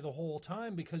this guy the whole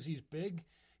time because he's big.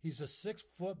 He's a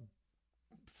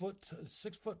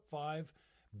 6'5",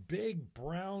 big,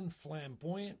 brown,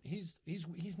 flamboyant. He's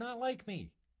not like me.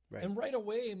 Right. And right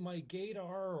away, my gaydar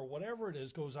or whatever it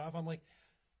is goes off. I'm like,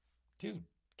 dude,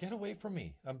 get away from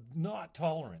me. I'm not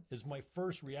tolerant. Is my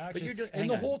first reaction. But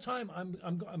the whole time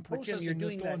I'm processing.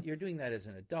 Jim, you're doing that as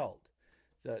an adult.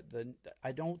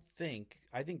 I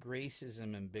think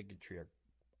racism and bigotry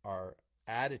are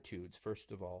attitudes,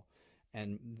 first of all,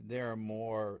 and they're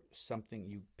more something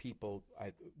you people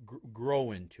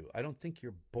grow into. I don't think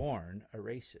you're born a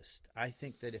racist. I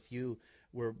think that if you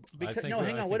were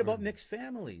what about mixed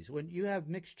families? When you have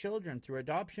mixed children through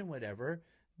adoption, whatever,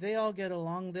 they all get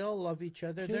along, they all love each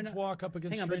other. Kids walk up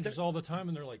against strangers all the time,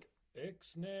 and they're like,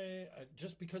 Ixnay,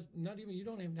 just because you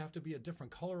don't even have to be a different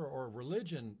color or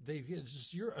religion.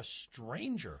 You're a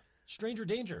stranger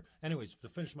danger. Anyways, to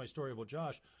finish my story about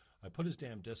Josh, I put his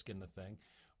damn disc in the thing.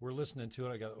 We're listening to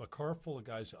it. I got a car full of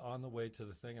guys on the way to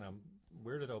the thing, and I'm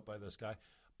weirded out by this guy.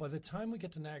 By the time we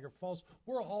get to Niagara Falls,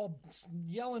 we're all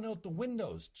yelling out the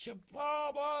windows,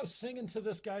 blah, blah, singing to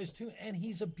this guy's tune. And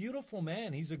he's a beautiful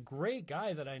man. He's a great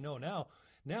guy that I know now.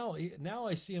 Now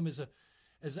I see him as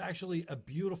actually a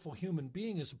beautiful human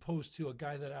being, as opposed to a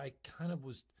guy that I kind of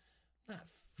was not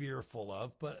fearful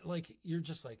of, but like, you're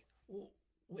just like, well,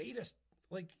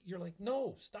 you're like,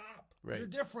 no, stop. Right. You're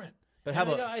different. But how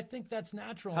about, I think that's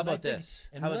natural. How about this?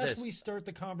 Unless we start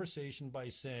the conversation by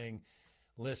saying,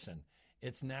 listen,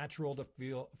 it's natural to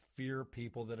fear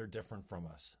people that are different from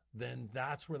us, then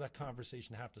that's where that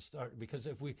conversation have to start. Because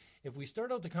if we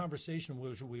start out the conversation,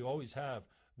 which we always have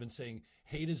been saying,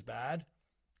 hate is bad,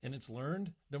 and it's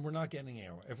learned, then we're not getting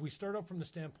anywhere. If we start out from the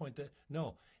standpoint that,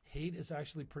 no, hate is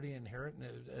actually pretty inherent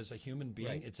as a human being.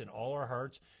 Right. It's in all our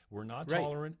hearts. We're not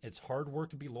tolerant. It's hard work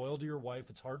to be loyal to your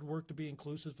wife. It's hard work to be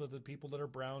inclusive of the people that are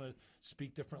brown and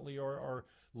speak differently or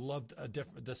loved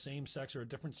the same sex or a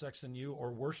different sex than you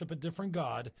or worship a different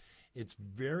God. It's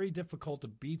very difficult to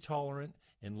be tolerant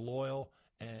and loyal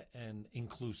and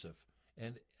inclusive.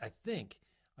 And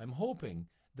I'm hoping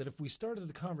that if we started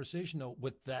the conversation, though,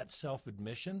 with that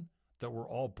self-admission that we're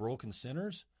all broken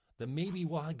sinners, then maybe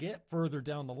we'll get further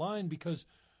down the line because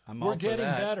we're getting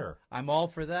better. I'm all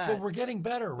for that. But we're getting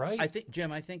better, right? I think,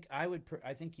 Jim, I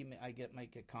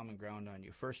might get common ground on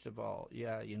you. First of all,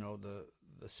 the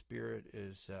spirit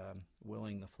is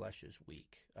willing, the flesh is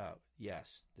weak.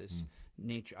 Yes, this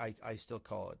nature, I still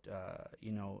call it,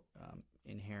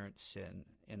 inherent sin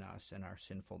in us and our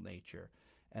sinful nature.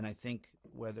 And I think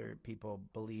whether people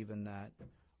believe in that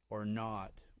or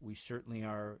not, we certainly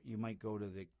are. You might go to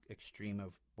the extreme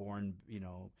of born,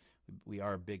 we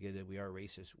are bigoted, we are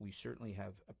racist. We certainly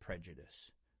have a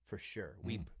prejudice, for sure.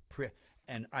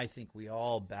 And I think we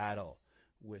all battle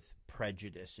with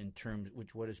prejudice in terms,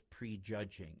 what is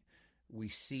prejudging. We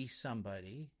see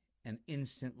somebody and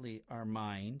instantly our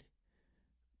mind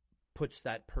puts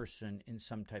that person in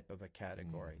some type of a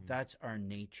category. That's our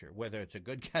nature, whether it's a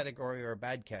good category or a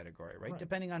bad category, right?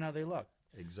 Depending on how they look.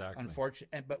 Exactly.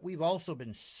 Unfortunately, but we've also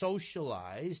been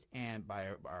socialized and by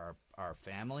our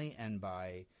family and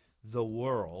by the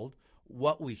world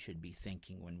what we should be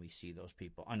thinking when we see those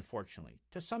people, unfortunately,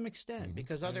 to some extent,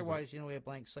 because otherwise, we have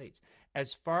blank slates.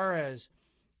 As far as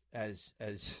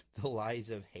the lies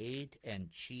of hate and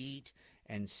cheat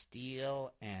and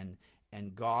steal and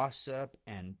gossip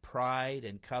and pride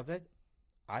and covet,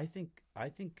 I think,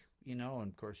 and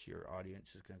of course your audience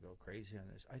is going to go crazy on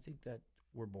this. I think that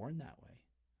we're born that way.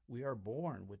 We are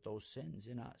born with those sins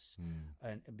in us,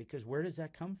 and because where does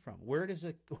that come from? Where does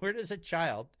a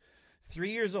child,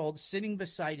 3 years old, sitting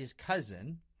beside his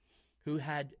cousin, who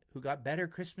got better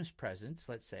Christmas presents,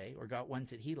 let's say, or got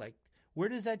ones that he liked, where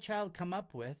does that child come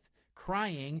up with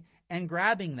crying and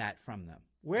grabbing that from them?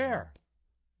 Where?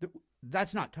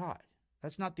 That's not taught.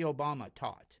 That's not the Obama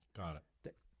taught. Got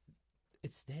it.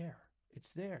 It's there.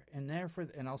 It's there. And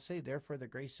I'll say, there for the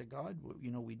grace of God,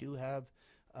 we do have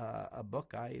a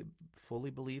book I fully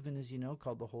believe in, as you know,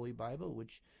 called the Holy Bible,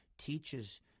 which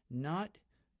teaches not,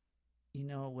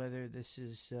 whether this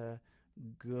is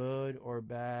good or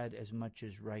bad as much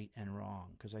as right and wrong,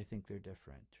 because I think they're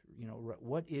different.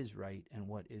 What is right and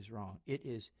what is wrong?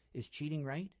 Is cheating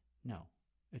right? No,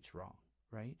 it's wrong,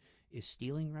 right? Is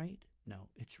stealing right? No,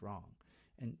 it's wrong.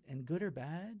 And good or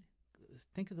bad?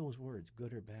 Think of those words,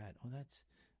 good or bad. Oh,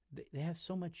 they have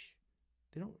so much.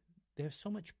 They have so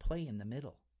much play in the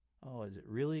middle. Oh, is it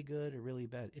really good or really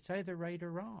bad? It's either right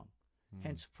or wrong.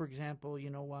 Hence, for example,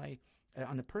 why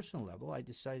on a personal level I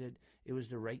decided it was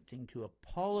the right thing to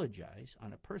apologize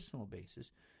on a personal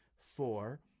basis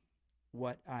for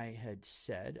what I had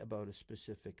said about a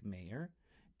specific mayor,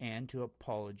 and to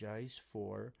apologize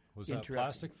for was that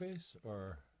plastic face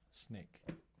or snake?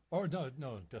 Or no,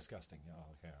 disgusting.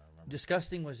 Oh, okay, I remember.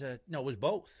 Disgusting was it was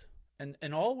both,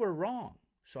 and all were wrong.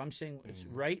 So I'm saying it's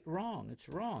right, wrong. It's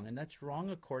wrong, and that's wrong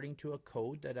according to a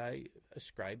code that I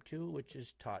ascribe to, which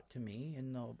is taught to me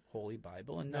in the Holy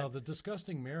Bible. And now the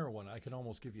disgusting mayor one, I could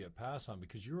almost give you a pass on,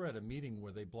 because you were at a meeting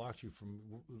where they blocked you from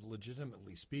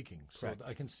legitimately speaking. Correct. So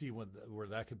I can see where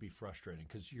that could be frustrating,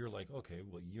 because you're like, okay,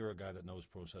 well, you're a guy that knows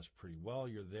process pretty well.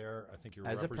 You're there. I think you're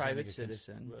as a private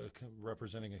citizen,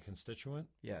 representing a constituent.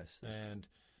 Yes, and.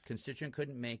 Constituent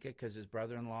couldn't make it because his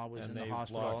brother-in-law was in the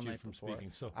hospital all night before.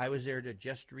 Speaking. So I was there to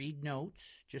just read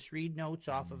notes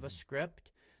off of a script.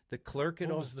 The clerk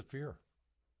What was the fear?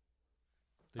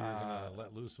 That you're going to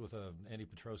let loose with an Andy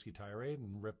Petrosky tirade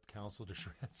and rip counsel to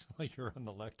shreds while you're on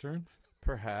the lectern?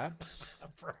 Perhaps.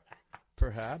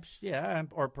 Perhaps, yeah,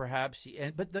 or perhaps.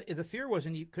 But the fear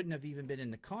wasn't. You couldn't have even been in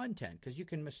the content, because you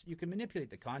can manipulate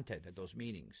the content at those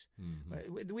meetings.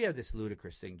 We have this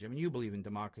ludicrous thing, Jim, and you believe in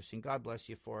democracy, and God bless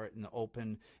you for it, and the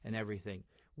open and everything.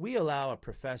 We allow a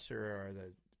professor or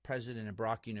the president of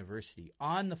Brock University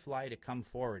on the fly to come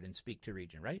forward and speak to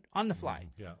Region, right? On the fly,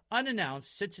 yeah,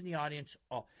 unannounced, sits in the audience.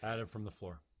 Added from the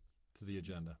floor to the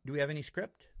agenda. Do we have any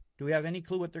script? Do we have any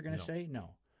clue what they're going to say?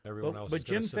 No. Everyone else. But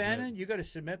Jim Fannin, you got to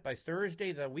submit by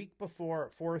Thursday, the week before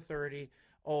at 4:30.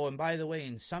 Oh, and by the way,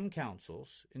 in some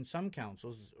councils,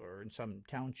 or in some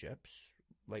townships,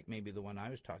 like maybe the one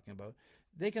I was talking about,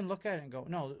 they can look at it and go,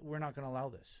 "No, we're not going to allow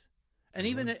this." And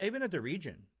even at the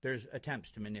region, there's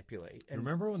attempts to manipulate. And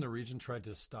remember when the region tried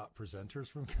to stop presenters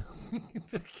from coming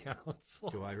to council?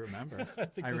 Do I remember?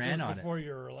 I ran on it before you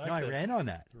were elected. No, I ran on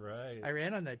that. Right. I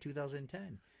ran on that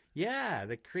 2010. Yeah,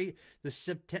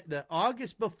 the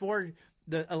August before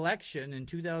the election in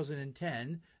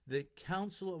 2010, the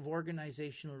Council of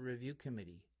Organizational Review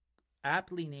Committee,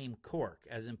 aptly named Cork,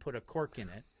 as in put a cork in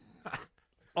it,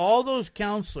 all those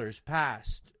councillors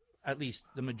passed, at least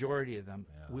the majority of them,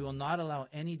 we will not allow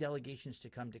any delegations to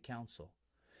come to council.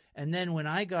 And then when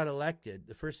I got elected,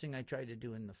 the first thing I tried to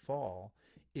do in the fall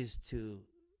is to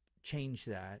change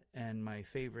that, and my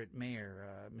favorite mayor,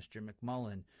 Mr.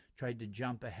 McMullen, tried to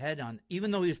jump ahead on,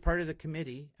 even though he was part of the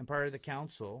committee and part of the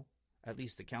council, at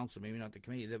least the council, maybe not the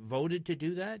committee, that voted to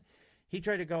do that. He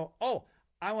tried to go, oh,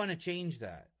 I want to change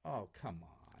that. Oh, come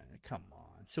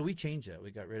on. So we changed that. We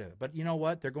got rid of it. But you know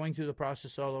what? They're going through the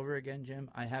process all over again,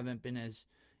 Jim. I haven't been as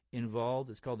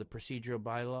involved. It's called the procedural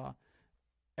bylaw.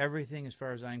 Everything, as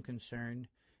far as I'm concerned,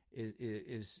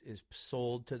 is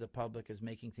sold to the public as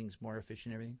making things more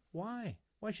efficient and everything. Why?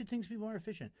 Why should things be more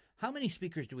efficient? How many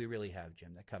speakers do we really have,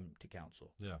 Jim, that come to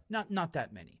council? Yeah. Not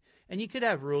that many. And you could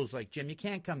have rules like, Jim, you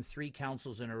can't come 3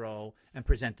 councils in a row and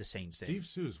present the same thing. Steve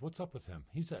Sues, what's up with him?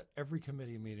 He's at every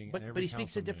committee meeting but, and every but he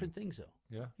speaks at council different things, though.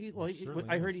 Yeah.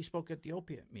 I heard he spoke at the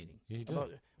opiate meeting. He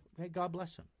did. Hey, God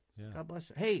bless him. Yeah. God bless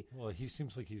him. Hey. Well, he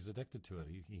seems like he's addicted to it.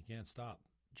 He can't stop.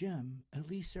 Jim, at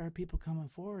least there are people coming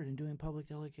forward and doing public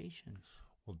delegations.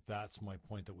 Well, that's my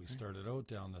point that we started out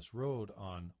down this road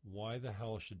on why the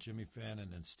hell should Jimmy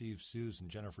Fannin and Steve Sues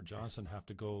and Jennifer Johnson have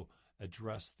to go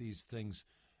address these things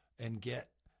and get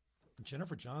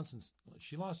Jennifer Johnson's,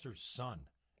 she lost her son.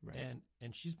 Right.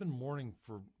 And she's been mourning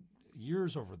for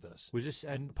years over this. Was this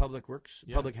at Public Works?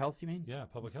 Yeah. Public Health, you mean? Yeah,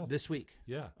 Public Health. This week?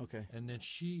 Yeah. Okay. And then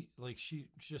she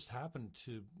just happened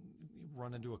to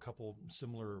run into a couple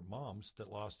similar moms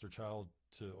that lost their child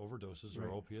to overdoses or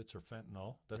opiates or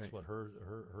fentanyl. That's what her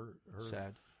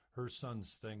sad. Her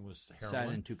son's thing was heroin. Sad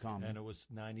and too common. And it was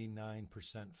 99%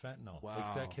 fentanyl. Wow.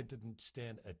 Like, that kid didn't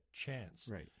stand a chance.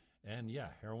 Right. And yeah,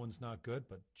 heroin's not good,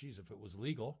 but geez, if it was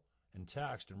legal and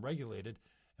taxed and regulated,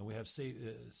 and we have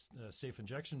safe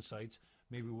injection sites,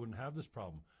 maybe we wouldn't have this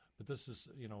problem. But this is,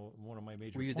 one of my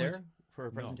major Were you points. there for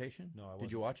a presentation? No, I wasn't.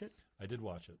 Did you watch it? I did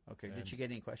watch it. Okay. Did she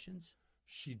get any questions?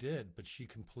 She did, but she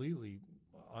completely,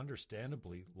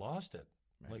 understandably, lost it.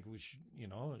 Right. Like,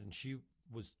 and she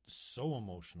was so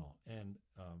emotional and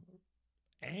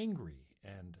angry,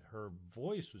 and her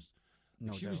voice was,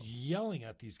 she was yelling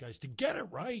at these guys to get it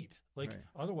right. Like,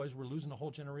 otherwise we're losing a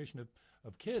whole generation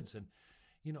of kids. And,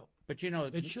 but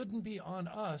it shouldn't be on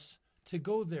us to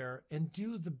go there and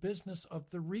do the business of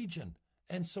the region.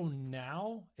 And so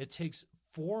now it takes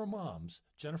 4 moms,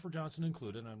 Jennifer Johnson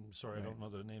included, I'm sorry, I don't know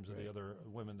the names of the other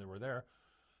women that were there,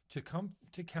 to come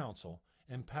to council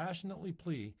and passionately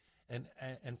plea and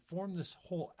form this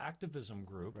whole activism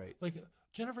group. Right. Like,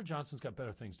 Jennifer Johnson's got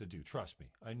better things to do. Trust me.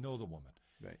 I know the woman.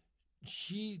 Right.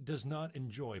 She does not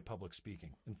enjoy public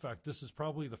speaking. In fact, this is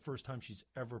probably the first time she's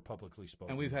ever publicly spoken.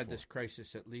 And we've had before. this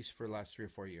crisis at least for the last 3 or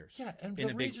 4 years. Yeah, and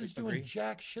the region's doing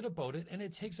jack shit about it, and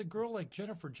it takes a girl like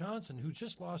Jennifer Johnson, who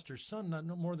just lost her son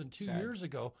no more than 2 years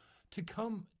ago, to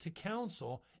come to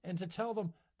council and to tell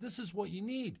them, this is what you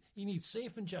need. You need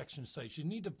safe injection sites. You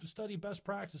need to study best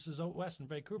practices out west in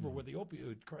Vancouver, where the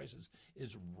opioid crisis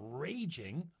is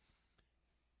raging.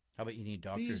 How about you need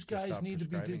doctors? These guys need to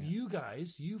be.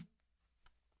 You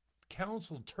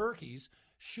council turkeys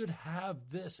should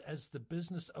have this as the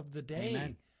business of the day.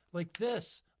 Amen. Like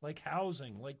this, like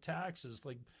housing, like taxes,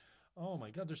 like, oh my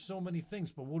God, there's so many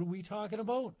things. But what are we talking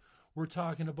about? We're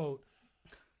talking about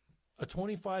a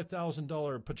 $25,000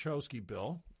 Petrowski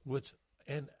bill, which,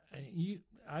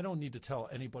 I don't need to tell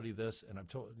anybody this, and I've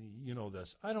told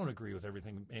this. I don't agree with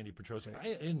everything Andy Petrowski.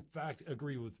 I, in fact,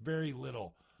 agree with very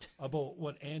little about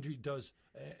what Andrew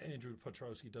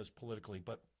Petrowski does politically.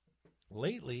 But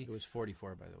lately, it was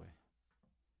 44, by the way.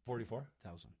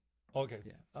 44,000. Okay.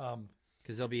 Yeah.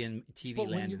 Because they'll be in TV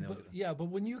land. But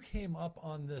when you came up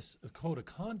on this code of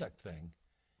conduct thing,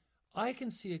 I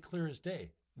can see it clear as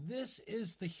day. This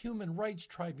is the Human Rights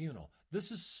Tribunal.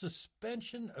 This is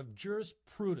suspension of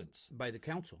jurisprudence. By the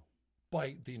council.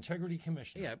 By the Integrity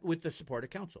Commission. Yeah, with the support of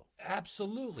council.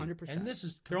 Absolutely. 100%. And this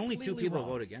is there are only 2 people wrong.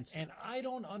 vote against it. And I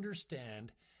don't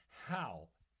understand how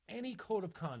any code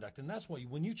of conduct, and that's why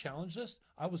when you challenge this,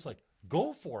 I was like,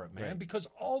 go for it, man, right. Because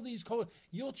all these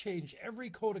you'll change every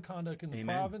code of conduct in the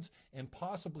province and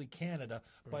possibly Canada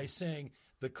by saying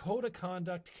the code of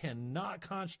conduct cannot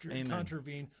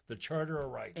contravene the Charter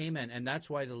of Rights. Amen. And that's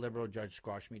why the Liberal judge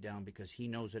squashed me down, because he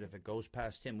knows that if it goes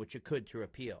past him, which it could through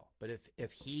appeal, but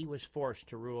if he was forced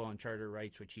to rule on Charter of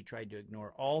Rights, which he tried to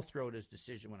ignore all throughout his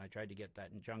decision when I tried to get that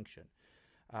injunction,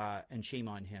 and shame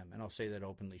on him, and I'll say that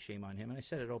openly, shame on him, and I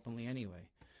said it openly anyway,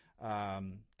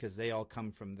 because they all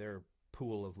come from their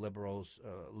pool of liberal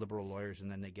lawyers,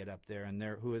 and then they get up there, and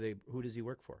who does he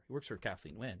work for? He works for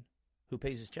Kathleen Wynne, who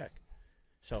pays his check.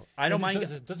 So I don't mind.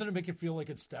 Doesn't it make you feel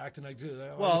like it's stacked? And I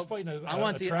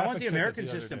want the the American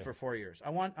system for 4 years.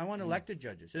 I want elected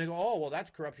judges. And they go, oh, well,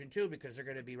 that's corruption too, because they're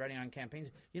going to be running on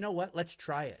campaigns. You know what? Let's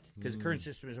try it, because the current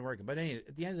system isn't working. But anyway,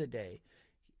 at the end of the day,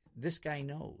 this guy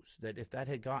knows that if that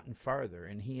had gotten farther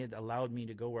and he had allowed me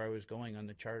to go where I was going on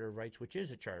the Charter of Rights, which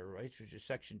is a Charter of Rights, which is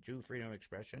Section 2, freedom of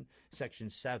expression, Section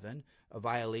 7, a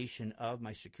violation of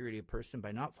my security of person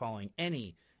by not following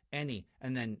any,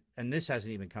 and this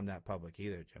hasn't even come that public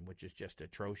either, Jim, which is just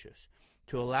atrocious.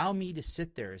 To allow me to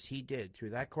sit there as he did through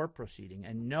that court proceeding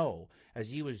and know, as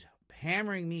he was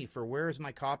hammering me for where is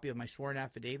my copy of my sworn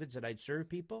affidavits that I'd served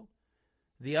people,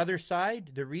 the other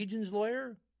side, the region's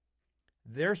lawyer,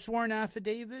 their sworn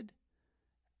affidavit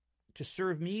to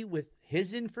serve me with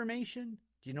his information.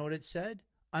 Do you know what it said?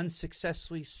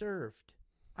 Unsuccessfully served.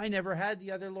 I never had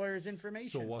the other lawyer's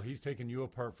information. So while he's taking you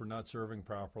apart for not serving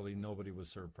properly, nobody was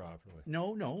served properly.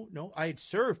 No. I had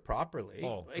served properly.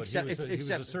 Oh, but he was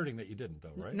asserting that you didn't,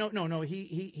 though, right? No.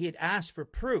 He had asked for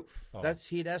proof. Oh.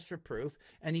 He had asked for proof,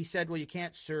 and he said, "Well, you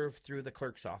can't serve through the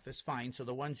clerk's office." Fine. So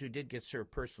the ones who did get served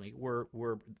personally were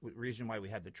the reason why we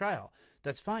had the trial.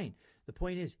 That's fine. The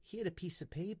point is, he had a piece of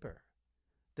paper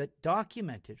that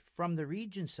documented from the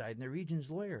Region's side and the Region's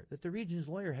lawyer that the Region's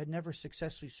lawyer had never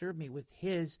successfully served me with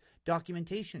his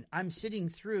documentation. I'm sitting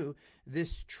through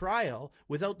this trial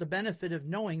without the benefit of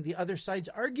knowing the other side's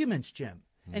arguments, Jim.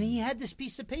 And he had this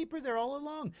piece of paper there all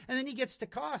along. And then he gets to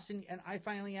cost. And I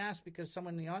finally asked, because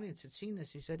someone in the audience had seen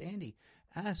this, he said, "Andy,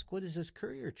 ask, what is this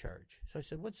courier charge?" So I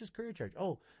said, "What's this courier charge?"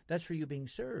 "Oh, that's for you being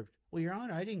served." "Well, Your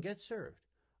Honor, I didn't get served."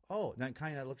 "Oh," and that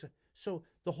kind of looks like. So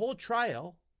the whole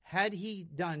trial, had he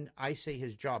done, I say,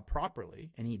 his job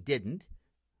properly, and he didn't,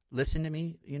 listen to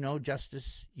me,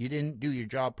 Justice, you didn't do your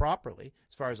job properly,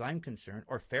 as far as I'm concerned,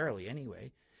 or fairly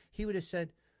anyway, he would have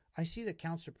said, "I see that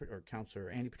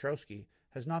Counselor Andy Petrowski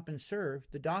has not been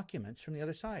served the documents from the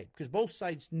other side," because both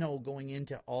sides know going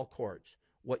into all courts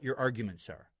what your arguments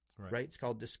are, right? It's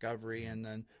called discovery, and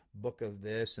then book of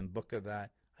this and book of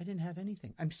that. I didn't have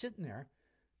anything. I'm sitting there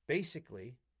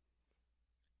basically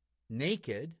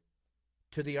naked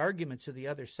to the arguments of the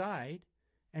other side,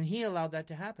 and he allowed that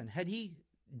to happen. Had he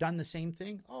done the same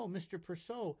thing? "Oh, Mr.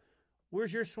 Persaud,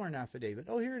 where's your sworn affidavit?"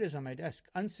 "Oh, here it is on my desk.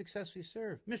 Unsuccessfully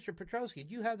served." "Mr. Petrowski,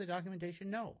 do you have the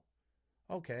documentation?" "No."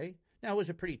 "Okay." Now, it was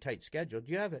a pretty tight schedule.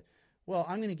 "Do you have it?" "Well,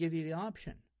 I'm going to give you the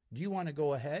option. Do you want to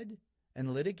go ahead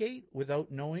and litigate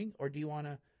without knowing, or do you want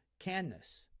to can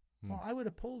this?" Well, I would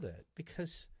have pulled it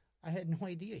because I had no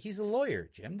idea. He's a lawyer,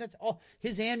 Jim. That's all.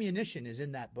 His ammunition is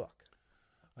in that book.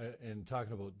 And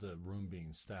talking about the room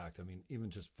being stacked, I mean, even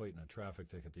just fighting a traffic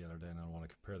ticket the other day, and I don't want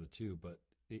to compare the two, but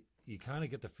you kind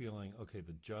of get the feeling, okay,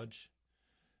 the judge,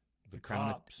 the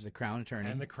cops, the Crown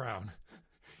Attorney, and the Crown,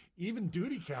 even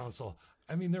duty counsel,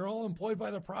 I mean, they're all employed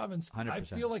by the province. 100%. I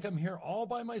feel like I'm here all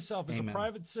by myself as a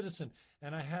private citizen.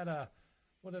 And I had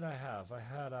what did I have?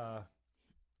 I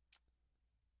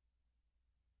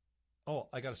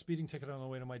got a speeding ticket on the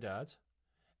way to my dad's.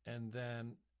 And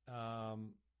then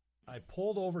I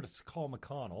pulled over to call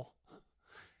McConnell,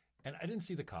 and I didn't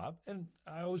see the cop. And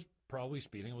I was probably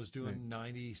speeding. I was doing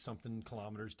 90-something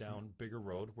kilometers down Bigger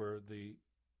Road, where the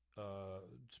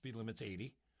speed limit's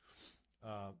 80.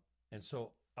 And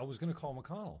so I was going to call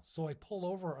McConnell. So I pull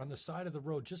over on the side of the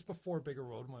road just before Bigger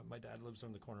Road. My dad lives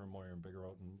on the corner of Moyer and Bigger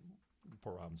Road in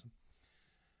Port Robinson.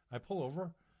 I pull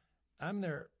over. I'm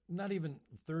there not even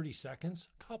 30 seconds.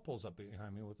 Cop pulls up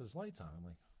behind me with his lights on. I'm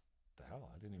like, what the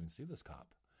hell? I didn't even see this cop.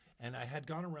 And I had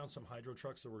gone around some hydro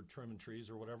trucks that were trimming trees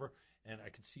or whatever, and I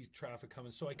could see traffic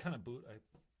coming. So I kind of I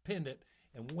pinned it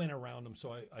and went around them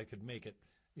so I could make it,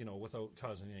 without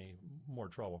causing any more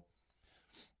trouble.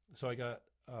 So I got,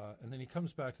 and then he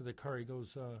comes back to the car. He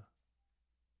goes, "You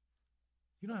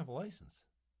don't have a license."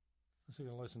 I said, "I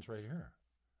got a license right here."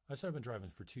 I said, "I've been driving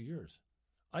for 2 years.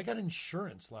 I got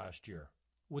insurance last year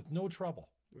with no trouble."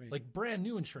 Right. Like brand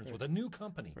new insurance with a new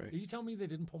company. Right. You tell me they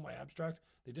didn't pull my abstract?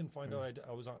 They didn't find out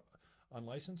I was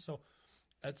unlicensed? So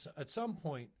at some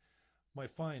point, my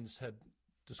fines had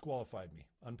disqualified me,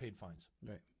 unpaid fines.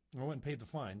 Right. I went and paid the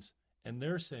fines, and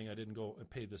they're saying I didn't go and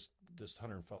pay this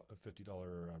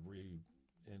 $150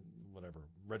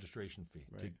 registration fee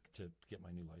to get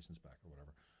my new license back or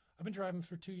whatever. I've been driving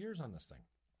for 2 years on this thing.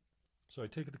 So I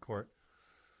take it to court,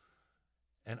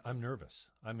 and I'm nervous.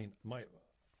 I mean, my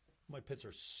pits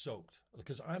are soaked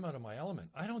because I'm out of my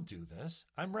element. I don't do this.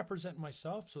 I'm representing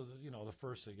myself, so that, the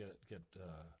first to get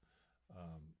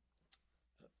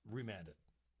remanded.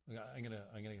 I'm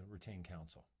gonna retain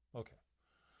counsel. Okay.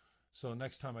 So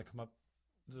next time I come up,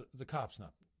 the cop's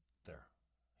not there.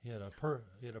 He had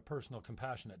a personal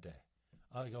compassionate day.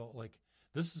 I go, like,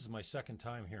 this is my second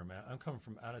time here, man. I'm coming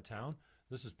from out of town.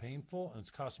 This is painful and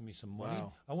it's costing me some money.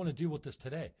 Wow. I want to deal with this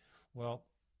today. Well,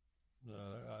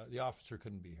 the officer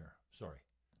couldn't be here. Sorry.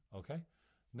 Okay.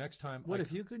 Next time. What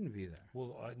if you couldn't be there?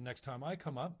 Well, next time I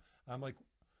come up, I'm like,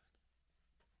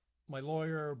 my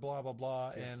lawyer, blah, blah,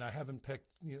 blah, and I haven't picked,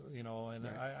 and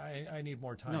I need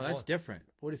more time. No, that's different.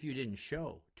 What if you didn't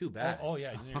show? Too bad. Oh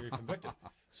yeah, you're convicted.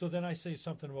 So then I say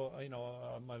something about,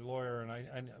 my lawyer, and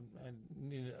I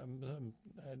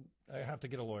have to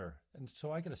get a lawyer. And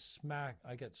so I get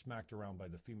smacked around by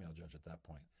the female judge at that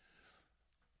point.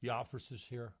 The officer's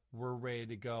here. We're ready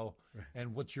to go. Right.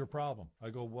 And what's your problem? I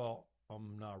go, well,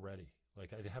 I'm not ready.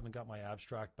 Like, I haven't got my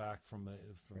abstract back from the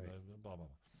blah, blah, blah.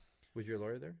 Was your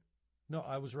lawyer there? No,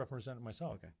 I was representing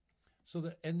myself. Okay.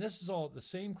 So and this is all the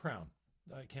same Crown.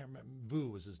 I can't remember. Vu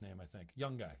was his name, I think.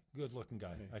 Young guy, good looking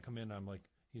guy. Okay. I come in,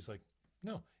 he's like,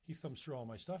 no. He thumbs through all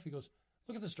my stuff. He goes,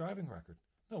 look at this driving record.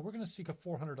 No, we're going to seek a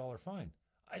 $400 fine.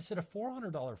 I said, a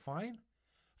 $400 fine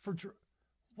for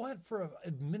what? For an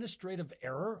administrative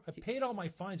error? I paid all my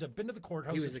fines. I've been to the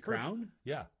courthouse. He was the Crown?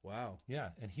 Yeah. Wow. Yeah,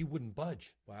 and he wouldn't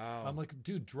budge. Wow. I'm like,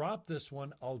 dude, drop this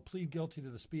one. I'll plead guilty to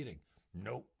the speeding.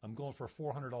 Nope. I'm going for a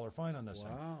 $400 fine on this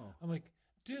thing. Wow. I'm like,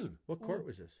 dude. What court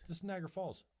was this? This is Niagara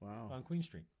Falls. Wow. On Queen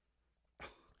Street.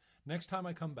 Next time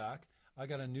I come back, I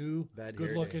got a new, Bad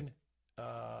good-looking,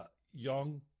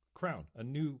 young Crown.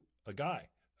 A guy.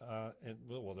 And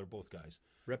well, they're both guys.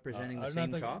 Representing the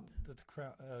same cop?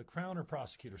 The Crown or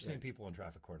prosecutor, same people in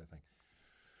traffic court, I think.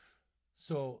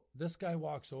 So this guy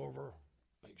walks over,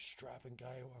 big strapping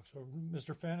guy walks over.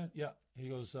 Mr. Fannin? Yeah. He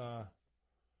goes,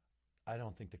 I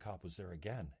don't think the cop was there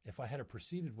again. If I had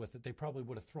proceeded with it, they probably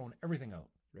would have thrown everything out.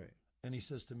 Right. And he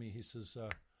says to me,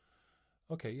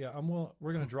 okay, yeah,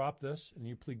 we're going to drop this, and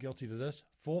you plead guilty to this.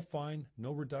 Full fine,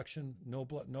 no reduction, no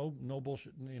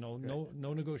bullshit,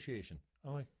 no negotiation.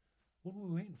 I'm like, what are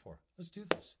we waiting for? Let's do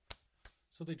this.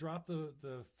 So they dropped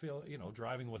the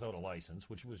driving without a license,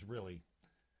 which was really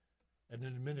an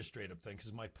administrative thing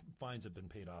because my fines have been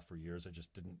paid off for years. I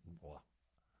just didn't. Well,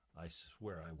 I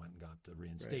swear I went and got the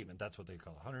reinstatement. Right. That's what they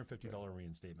call it, $150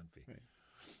 reinstatement fee. Right.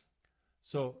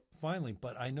 So finally,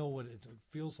 but I know what it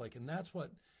feels like, and that's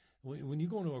what. When you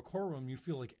go into a courtroom, you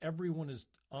feel like everyone is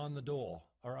on the dole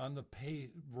or on the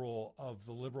payroll of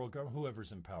the Liberal government,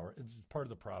 whoever's in power. It's part of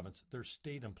the province. They're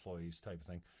state employees type of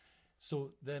thing.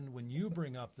 So then when you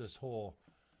bring up this whole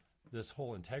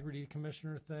integrity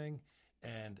commissioner thing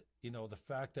and, the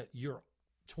fact that you're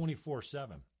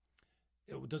 24/7,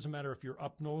 it doesn't matter if you're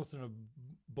up north in a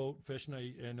boat fishing,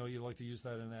 I know you like to use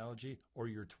that analogy, or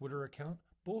your Twitter account.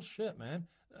 Bullshit, man.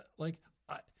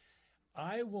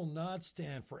 I will not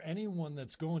stand for anyone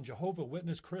that's going Jehovah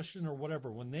Witness, Christian, or whatever,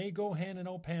 when they go handing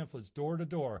out pamphlets door to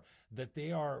door, that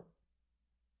they are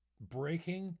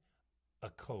breaking a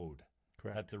code.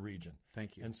 Correct. At the region.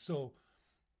 Thank you. And so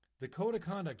the code of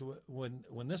conduct, when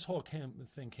this whole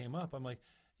thing came up, I'm like,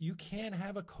 you can't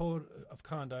have a code of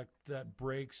conduct that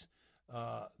breaks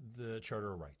the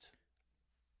Charter of Rights.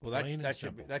 Well, that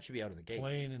should be out of the gate.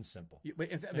 Plain and simple.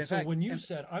 In fact, when you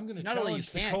said, I'm going to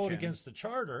challenge the code against the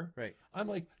Charter, right. I'm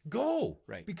like, go.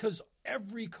 Right. Because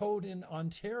every code in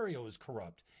Ontario is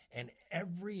corrupt. And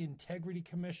every integrity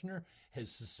commissioner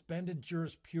has suspended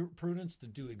jurisprudence to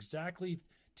do exactly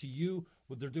to you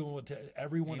what they're doing to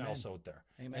everyone Amen. Else out there.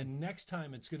 Amen. And next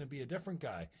time it's going to be a different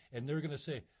guy. And they're going to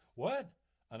say, what?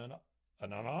 An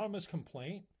anonymous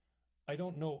complaint? I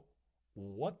don't know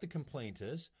what the complaint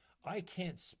is. I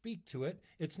can't speak to it.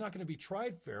 It's not going to be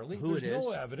tried fairly. There's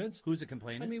no evidence. Who's the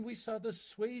complainant? I mean, we saw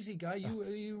this Swayze guy.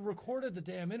 You recorded the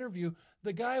damn interview.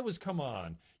 The guy was, come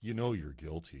on, you're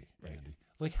guilty, Andy. Right.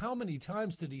 Like, how many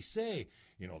times did he say,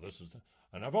 this is,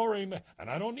 and I've already, and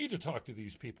I don't need to talk to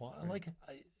these people. Right. Like,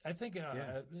 I think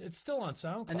it's still on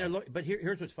SoundCloud. And but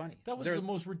here's what's funny. That was the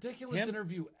most ridiculous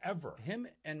interview ever. Him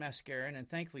and Mascarin, and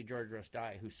thankfully George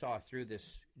Rosdai, who saw through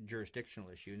this jurisdictional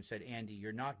issue and said, Andy,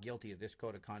 you're not guilty of this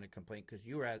code of conduct complaint because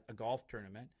you were at a golf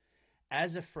tournament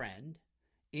as a friend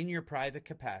in your private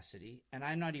capacity, and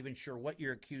I'm not even sure what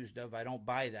you're accused of. I don't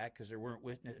buy that because there weren't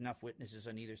enough witnesses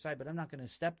on either side, but I'm not going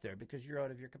to step there because you're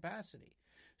out of your capacity.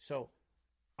 So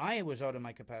I was out of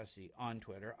my capacity on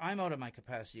Twitter. I'm out of my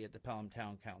capacity at the Pelham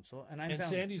Town Council. And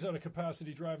Sandy's out of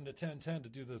capacity driving to 1010 to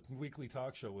do the weekly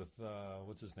talk show with,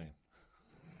 what's his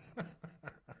name?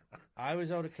 I was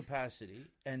out of capacity,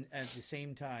 and at the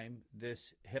same time,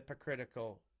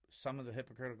 some of the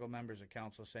hypocritical members of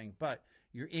council saying, but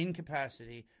you're in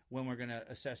capacity when we're going to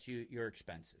assess your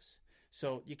expenses.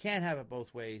 So you can't have it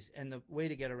both ways. And the way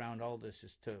to get around all this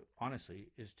is to,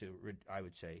 I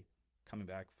would say, coming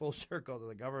back full circle to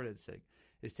the governance thing,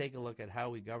 is take a look at how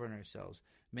we govern ourselves.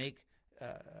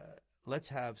 Let's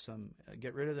have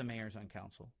get rid of the mayors on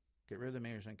council. Get rid of the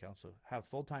mayors on council. Have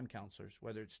full-time councillors,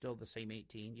 whether it's still the same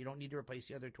 18. You don't need to replace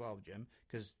the other 12, Jim,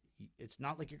 because it's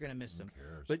not like you're going to miss them. Who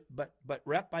cares? But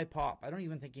rep by pop. I don't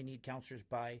even think you need councillors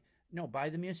by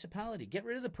the municipality. Get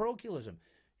rid of the parochialism.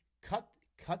 Cut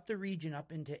the region up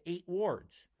into 8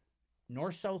 wards,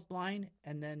 north-south line,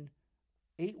 and then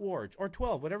 8 wards or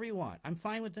 12, whatever you want. I'm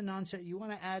fine with the nonsense. You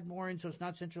want to add more in so it's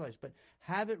not centralized, but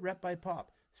have it rep by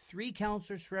pop. 3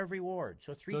 councillors for every ward.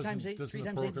 So 3 times 8. Doesn't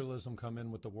the parochialism come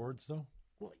in with the wards, though?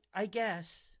 Well, I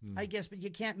guess, but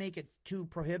you can't make it too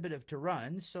prohibitive to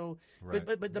run. So, Right.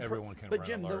 but Everyone can but run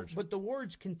Jim, at large. but the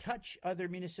wards can touch other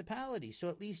municipalities. So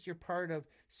at least you're part of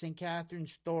St.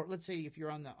 Catharines, Thor. Let's say if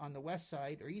you're on the west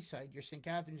side or east side, you're St.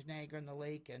 Catharines, Niagara, and the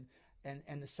lake,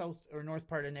 and the south or north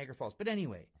part of Niagara Falls. But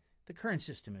anyway, the current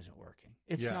system isn't working.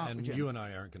 It's not. And Jim, you and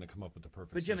I aren't going to come up with the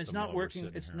perfect. But Jim, it's system not while we're working.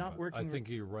 sitting It's here, not but working. I think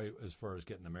you're right as far as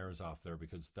getting the mayors off there,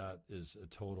 because that is a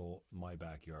total my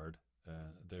backyard.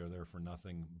 They're there for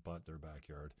nothing but their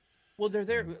backyard. Well, they're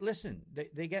there. Listen,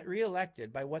 they get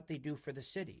reelected by what they do for the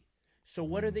city. So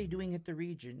what are they doing at the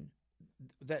region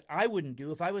that I wouldn't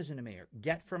do if I was in a mayor?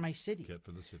 Get for my city. Get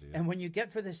for the city. And when you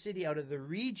get for the city out of the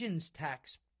region's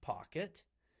tax pocket,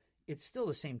 it's still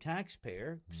the same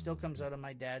taxpayer. Still comes out of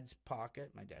my dad's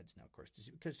pocket. My dad's now, of course,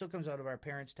 because it still comes out of our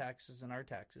parents' taxes and our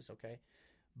taxes, okay?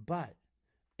 But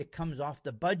it comes off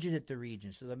the budget at the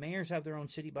region. So the mayors have their own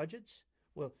city budgets.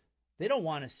 Well, they don't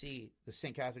want to see the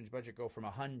St. Catharines budget go from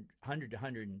 100 to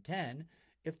 110.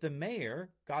 If the mayor,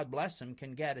 God bless him,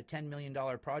 can get a $10 million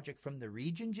project from the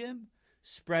region, Jim,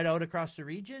 spread out across the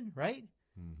region, right?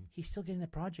 Mm-hmm. He's still getting the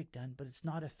project done, but it's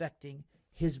not affecting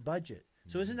his budget.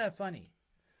 So isn't that funny?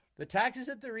 The taxes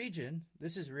at the region,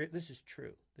 this is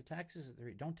true. The taxes at the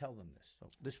region, don't tell them this.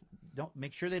 So don't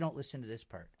make sure they don't listen to this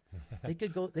part. They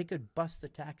could bust the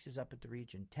taxes up at the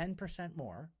region 10%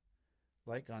 more.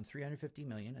 Like on $350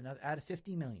 million, and add a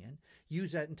 $50 million,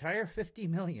 use that entire $50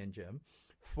 million, Jim,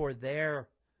 for their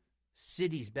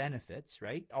city's benefits,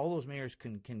 right? All those mayors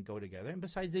can go together. And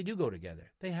besides, they do go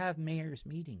together. They have mayors'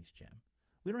 meetings, Jim.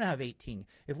 We don't have 18.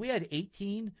 If we had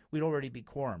 18, we'd already be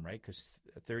quorum, right? Because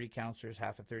 30 councillors,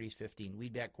 half of 30 is 15.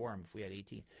 We'd be at quorum if we had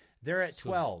 18. They're at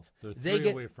 12. They're three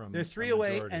away from They're three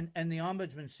away, and the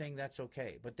ombudsman's saying that's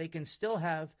okay. But they can still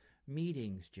have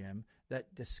meetings, Jim,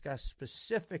 that discuss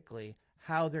specifically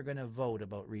how they're going to vote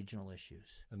about regional issues.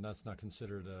 And that's not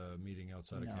considered a meeting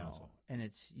outside of council. And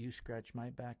it's you scratch my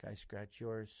back, I scratch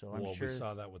yours. So I'm well, sure. We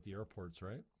saw that with the airports,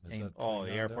 right? The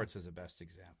airports is the best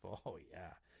example. Oh,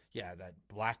 yeah. Yeah, that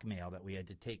blackmail that we had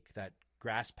to take that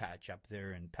grass patch up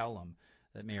there in Pelham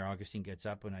that Mayor Augustine gets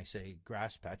up when I say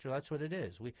grass patch. Well, that's what it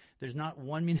is. There's not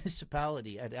one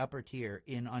municipality at upper tier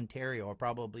in Ontario, or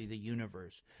probably the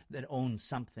universe, that owns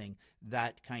something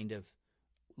that kind of,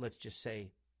 let's just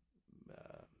say,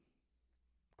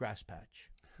 grass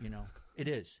patch. It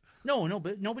is. No,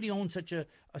 but nobody owns such a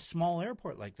small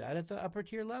airport like that at the upper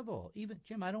tier level. Even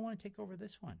Jim, I don't want to take over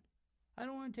this one.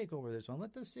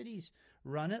 Let the cities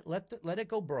run it. Let it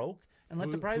go broke, and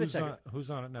let the private sector. Who's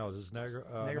on it now? Is this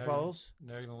Niagara Falls,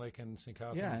 Niagara Lake, and St.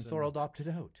 Catharines? Yeah, and Thorold opted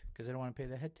out because they don't want to pay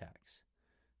the head tax.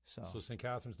 So St.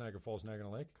 Catharines, Niagara Falls, Niagara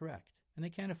Lake. Correct. And they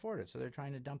can't afford it, so they're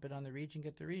trying to dump it on the region,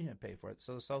 get the region to pay for it.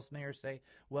 So the South mayors say,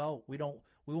 "Well, we don't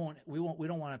want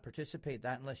to participate in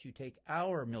that unless you take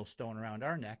our millstone around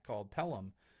our neck called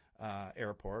Pelham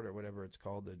Airport, or whatever it's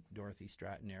called, the Dorothy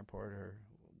Stratton Airport, or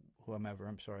whomever."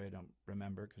 I'm sorry, I don't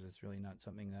remember because it's really not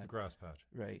something that grass patch,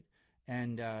 right?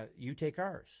 And you take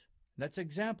ours. That's an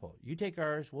example. You take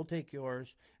ours, we'll take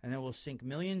yours, and then we'll sink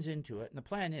millions into it. And the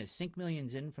plan is sink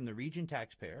millions in from the region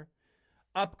taxpayer,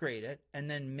 upgrade it, and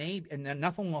then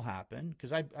nothing will happen,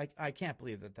 because I can't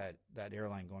believe that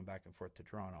airline going back and forth to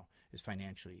Toronto is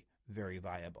financially very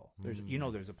viable. There's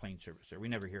a plane service there. We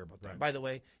never hear about that. Right. By the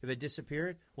way, if it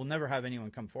disappeared, we'll never have anyone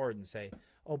come forward and say,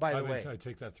 "Oh, by the way, I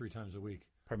take that 3 times a week."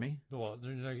 Pardon me? Well,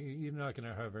 you're not going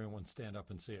to have everyone stand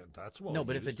up and say it. That's what. No,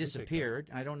 but if it disappeared,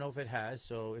 I don't know if it has.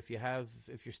 So if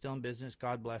you're still in business,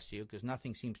 God bless you, because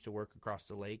nothing seems to work across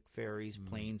the lake: ferries,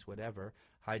 planes, whatever,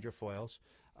 hydrofoils.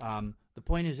 The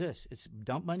point is this: it's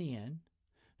dump money in,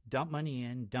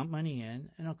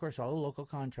 and of course all the local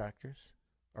contractors,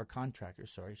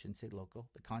 sorry, I shouldn't say local.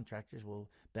 The contractors will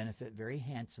benefit very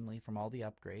handsomely from all the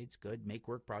upgrades. Good, make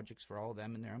work projects for all of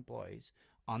them and their employees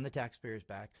on the taxpayers'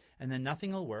 back, and then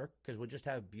nothing will work because we'll just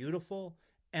have beautiful,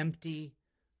 empty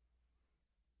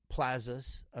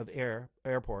plazas of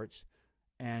airports,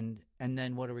 and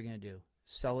then what are we going to do?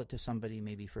 Sell it to somebody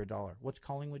maybe for $1. What's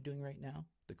Collingwood doing right now?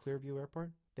 The Clearview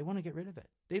Airport? They want to get rid of it.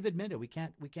 They've admitted we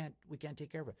can't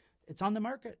take care of it. It's on the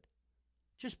market.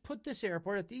 Just put this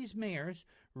airport that these mayors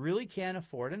really can't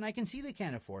afford, and I can see they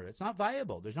can't afford it. It's not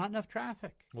viable. There's not enough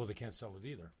traffic. Well, they can't sell it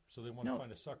either, so they want to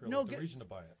find a sucker like the region to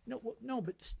buy it. No,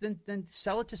 but then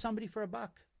sell it to somebody for $1.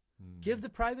 Give the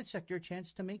private sector a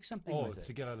chance to make something with it.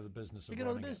 To get out of the business. To get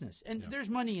out of the business. And there's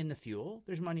money in the fuel.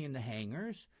 There's money in the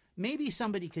hangars. Maybe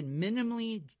somebody can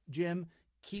minimally, Jim,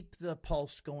 keep the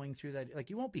pulse going through that.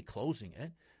 Like, you won't be closing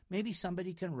it. Maybe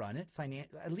somebody can run it,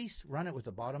 at least run it with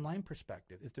a bottom line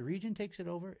perspective. If the region takes it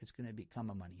over, it's going to become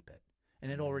a money pit. And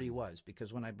it already was,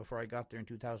 because before I got there in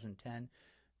 2010,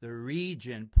 the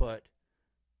region put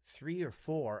 3 or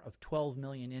 4 of 12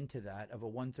 million into that of a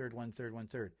 1/3, 1/3,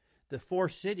 1/3. The 4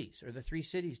 cities or the 3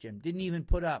 cities, Jim, didn't even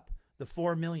put up the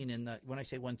 4 million in the, when I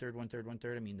say 1/3, 1/3,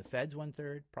 1/3, I mean the feds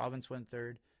 1/3, province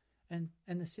 1/3, and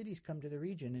the cities come to the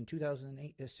region in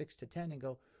 2008, 6 to 10 and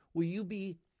go, will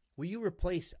you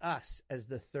replace us as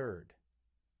the third?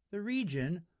 The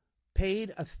region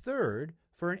paid a third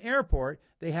for an airport.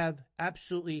 They have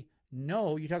absolutely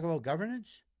no, you talk about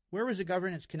governance? Where was the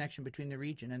governance connection between the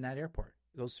region and that airport?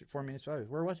 Those 4 municipalities.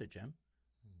 Where was it, Jim?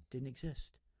 Didn't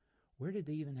exist. Where did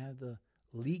they even have the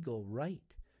legal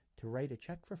right to write a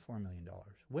check for $4 million?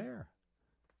 Where?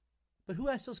 But who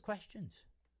asked those questions?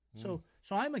 So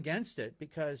I'm against it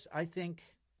because I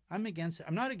think I'm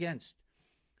not against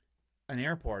an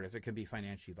airport if it can be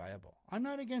financially viable. I'm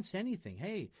not against anything.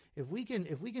 Hey, if we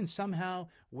can somehow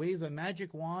wave a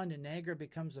magic wand and Niagara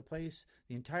becomes a place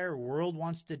the entire world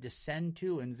wants to descend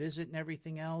to and visit and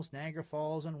everything else, Niagara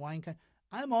Falls and wine country,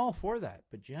 I'm all for that.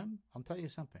 But Jim, I'll tell you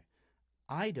something.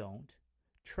 I don't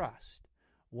trust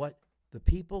what the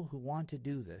people who want to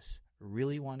do this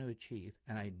really want to achieve,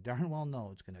 and I darn well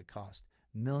know it's going to cost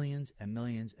millions and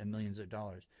millions and millions of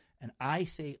dollars. And I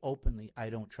say openly, I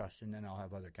don't trust, and then I'll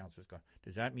have other councillors go,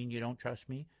 does that mean you don't trust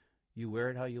me? You wear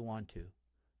it how you want to,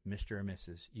 Mr. or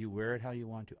Mrs. You wear it how you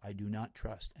want to. I do not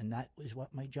trust. And that is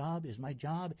what my job is. My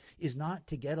job is not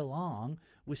to get along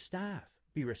with staff.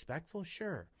 Be respectful,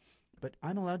 sure. But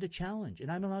I'm allowed to challenge,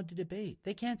 and I'm allowed to debate.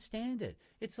 They can't stand it.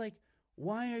 It's like,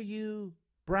 why are you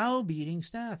browbeating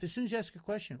staff? As soon as you ask a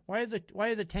question, why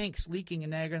are the tanks leaking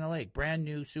in Niagara-on-the-Lake? Brand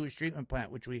new sewage treatment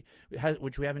plant, which we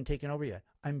haven't taken over yet.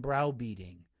 I'm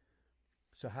browbeating.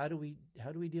 So how do we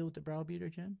deal with the browbeater,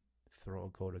 Jim? Throw a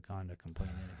code of conduct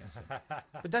complaint in against it.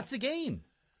 But that's the game.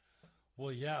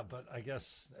 Well, yeah, but I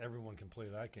guess everyone can play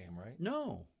that game, right?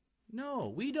 No,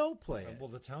 we don't play it. Well,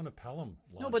 the town of Pelham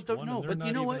launched one. But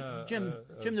you know what, Jim?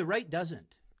 Jim, the right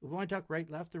doesn't. If we want to talk right,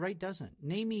 left, the right doesn't.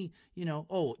 Name me,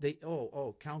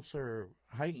 Councillor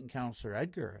Heighton, Councillor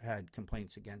Edgar had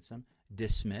complaints against them,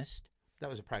 dismissed. That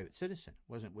was a private citizen,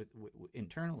 wasn't with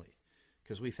internally,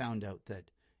 because we found out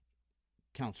that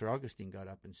Councillor Augustine got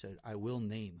up and said, I will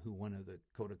name who one of the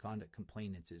code of conduct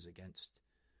complainants is against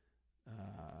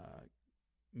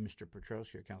Mr.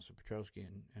 Petrowski or Councillor Petrowski,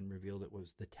 and revealed it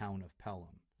was the town of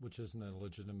Pelham. Which isn't a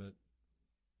legitimate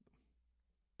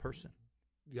person.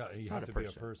 Yeah, you have to be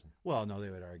a person. Well, no, they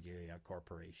would argue a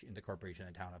corporation. The corporation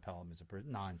in the town of Pelham is a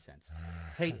person. Nonsense.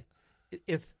 Hey,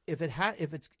 if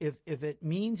it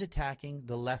means attacking,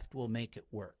 the left will make it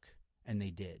work, and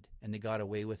they did, and they got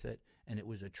away with it, and it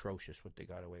was atrocious what they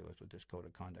got away with this code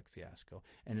of conduct fiasco,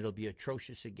 and it'll be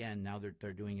atrocious again now that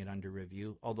they're doing it under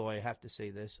review. Although I have to say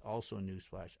this, also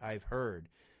newsflash, I've heard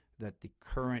that the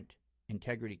current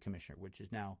integrity commissioner, which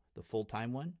is now the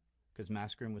full-time one, because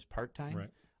Mascarin was part-time. Right.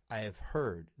 I have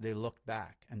heard they looked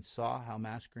back and saw how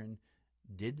Mascarin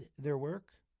did their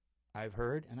work. I've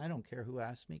heard, and I don't care who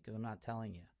asked me because I'm not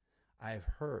telling you. I've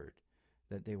heard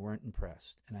that they weren't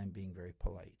impressed, and I'm being very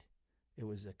polite. It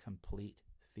was a complete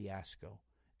fiasco.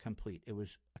 It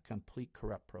was a complete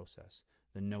corrupt process.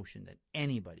 The notion that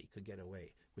anybody could get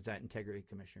away with that integrity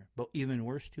commissioner. But even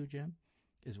worse too, Jim,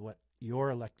 is what your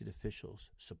elected officials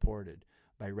supported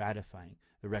by ratifying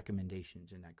the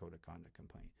recommendations in that code of conduct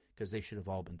complaint, because they should have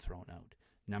all been thrown out.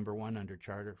 Number one, under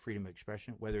charter, freedom of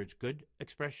expression, whether it's good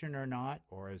expression or not,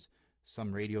 or as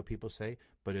some radio people say,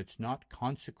 but it's not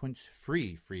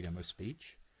consequence-free freedom of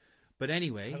speech. But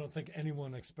anyway, I don't think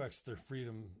anyone expects their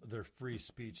free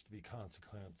speech to be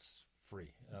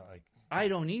consequence-free. I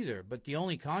don't either, but the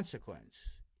only consequence,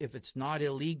 if it's not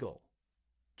illegal.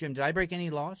 Jim, did I break any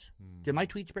laws? Did my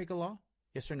tweets break a law?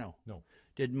 Yes or no? No.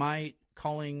 Did my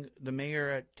calling the mayor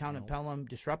at town of Pelham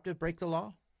disruptive break the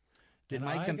law?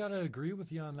 I got to agree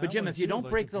with you on that. But Jim, if you don't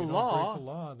break the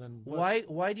law, then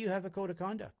why do you have a code of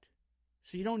conduct?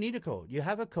 So you don't need a code. You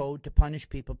have a code to punish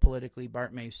people politically.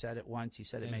 Bart May said it once. He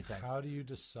said it many times. How do you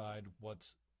decide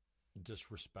what's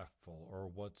disrespectful or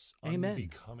what's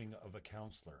unbecoming of a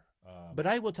counselor? But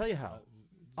I will tell you how.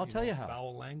 I'll tell you how.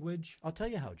 Foul language? I'll tell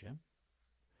you how, Jim.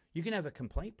 You can have a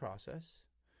complaint process,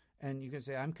 and you can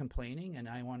say, I'm complaining, and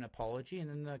I want an apology, and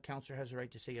then the counselor has the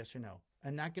right to say yes or no.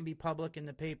 And that can be public in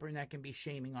the paper, and that can be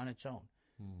shaming on its own.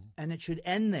 And it should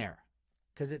end there,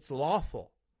 because it's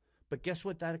lawful. But guess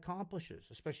what that accomplishes?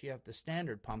 Especially you have the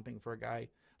standard pumping for a guy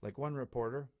like one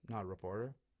reporter, not a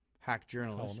reporter, hack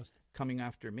journalist, columnist, coming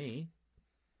after me,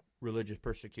 religious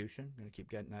persecution. I'm going to keep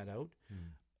getting that out.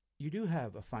 You do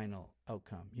have a final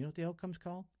outcome. You know what the outcome's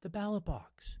called? The ballot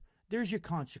box. There's your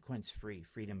consequence-free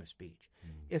freedom of speech.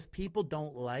 If people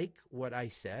don't like what I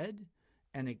said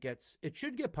and it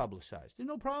should get publicized. There's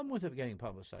no problem with it getting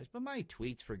publicized. But my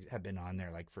tweets have been on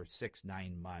there like for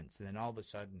 6-9 months, and then all of a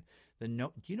sudden,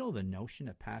 do you know the notion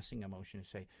of passing a motion to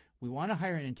say we want to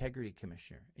hire an integrity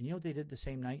commissioner? And you know what they did the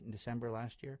same night in December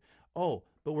last year? Oh,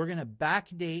 but we're going to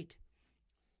backdate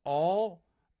all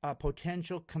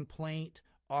potential complaint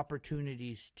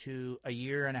opportunities to a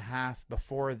year and a half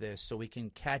before this, so we can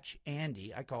catch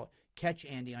Andy. I call it catch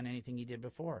Andy on anything he did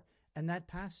before, and that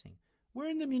passing. We're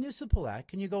in the Municipal Act.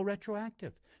 Can you go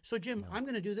retroactive? So, Jim, I'm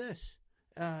going to do this.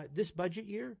 This budget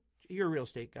year, you're a real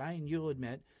estate guy, and you'll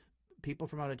admit people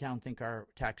from out of town think our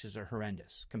taxes are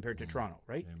horrendous compared to Toronto,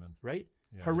 right? Amen. Right?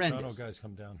 Yeah, horrendous. Toronto guys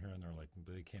come down here, and they're like,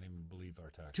 they can't even believe our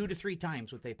taxes. 2 to 3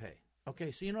 times what they pay.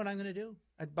 Okay, so you know what I'm going to do?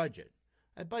 At budget,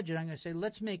 I'm going to say,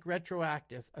 let's make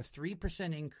retroactive a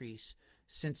 3% increase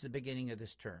since the beginning of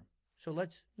this term. So I'm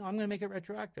going to make it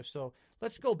retroactive. So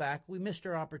let's go back. We missed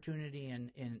our opportunity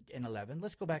in 11.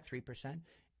 Let's go back 3%.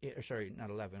 Sorry, not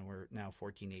 11. We're now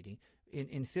 14, 18.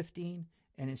 In 15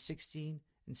 and in 16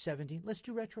 and 17, let's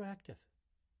do retroactive.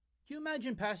 Do you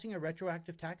imagine passing a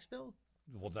retroactive tax bill?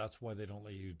 Well, that's why they don't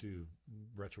let you do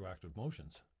retroactive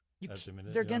motions.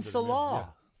 They're against the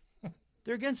law. Yeah.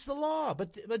 They're against the law.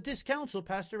 But this council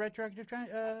passed a retroactive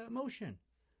motion.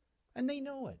 And they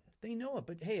know it. They know it.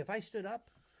 But, hey, if I stood up,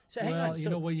 hang on.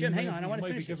 Jim, hang on. I want to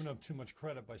finish this. You might be giving up too much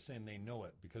credit by saying they know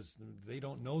it, because they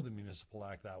don't know the Municipal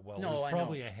Act that well. No, There's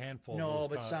probably a handful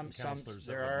of those councillors.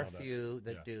 There are a few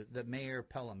that do. The Mayor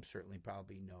Pelham certainly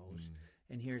probably knows.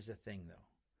 And here's the thing, though.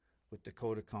 With the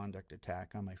Code of Conduct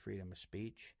attack on my freedom of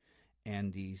speech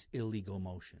and these illegal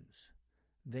motions,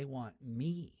 they want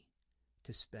me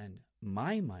to spend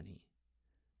my money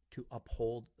to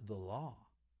uphold the law.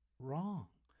 Wrong.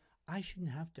 I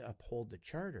shouldn't have to uphold the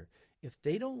charter. If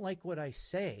they don't like what I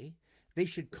say, they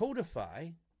should codify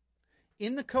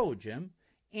in the code, Jim.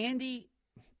 Andy,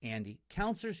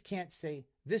 counselors can't say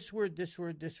this word, this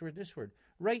word, this word, this word.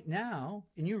 Right now,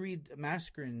 and you read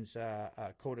Mascaren's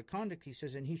Code of Conduct, he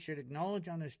says, and he should acknowledge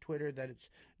on his Twitter that it's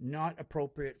not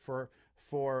appropriate for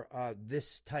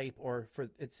this type, or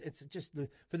it's just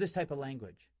for this type of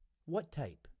language. What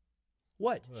type?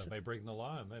 What? Well, am I breaking the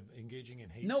law? Am I engaging in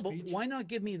hate speech? No, but why not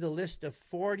give me the list of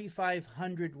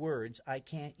 4,500 words I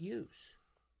can't use?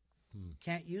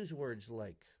 Can't use words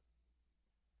like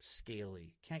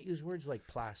scaly. Can't use words like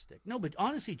plastic. No, but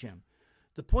honestly, Jim,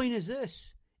 the point is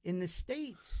this. In the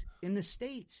States,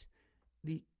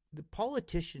 the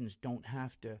politicians don't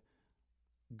have to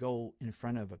go in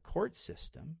front of a court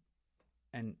system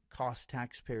and cost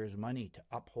taxpayers money to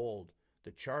uphold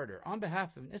the charter on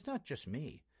behalf of, it's not just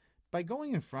me. By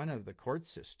going in front of the court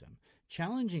system,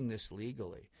 challenging this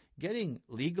legally, getting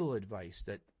legal advice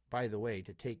that, by the way,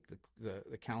 to take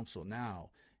the council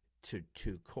now to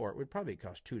court would probably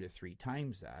cost 2 to 3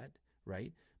 times that,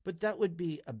 right? But that would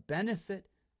be a benefit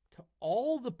to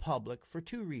all the public for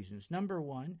 2 reasons. Number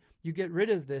one, you get rid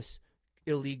of this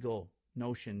illegal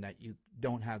notion that you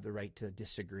don't have the right to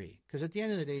disagree. Because at the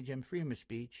end of the day, Jim, freedom of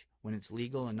speech, when it's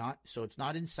legal and it's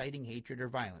not inciting hatred or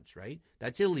violence, right?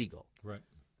 That's illegal. Right.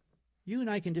 You and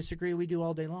I can disagree, we do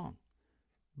all day long.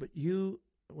 But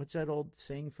what's that old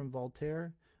saying from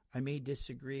Voltaire? I may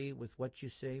disagree with what you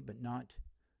say, but not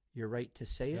your right to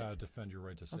say it. Yeah, defend your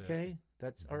right to say it. Okay,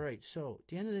 that's all right. So at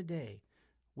the end of the day,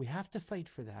 we have to fight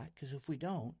for that, because if we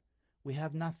don't, we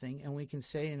have nothing, and we can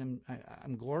say, and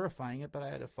I'm glorifying it, but I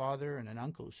had a father and an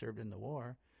uncle who served in the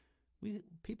war.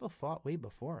 People fought way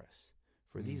before us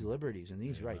for these liberties and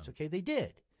these rights. Okay, they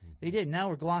did. They did. Now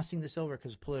we're glossing this over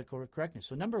because of political correctness.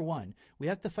 So number one, we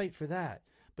have to fight for that.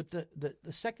 But the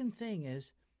second thing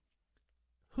is,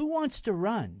 who wants to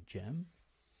run, Jim?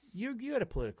 You had a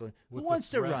political. Who wants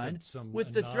to run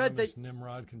with the threat that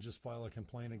Nimrod can just file a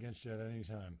complaint against you at any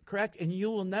time? Correct, and you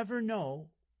will never know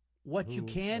what you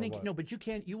can and no, but you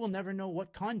can't. You will never know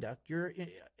what conduct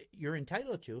you're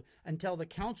entitled to until the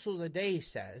council of the day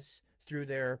says, through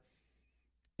their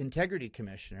integrity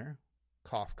commissioner,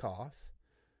 cough cough,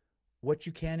 what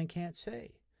you can and can't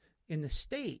say. In the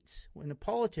States, when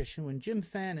Jim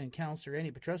Fannin, Councillor,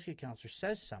 any Petrovsky councillor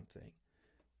says something,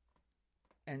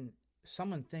 and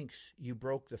someone thinks you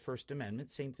broke the First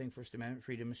Amendment, same thing, First Amendment,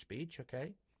 freedom of speech,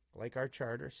 okay? Like our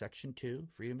charter, Section 2,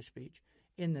 freedom of speech.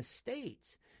 In the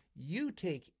States, you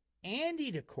take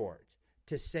Andy to court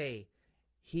to say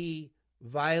he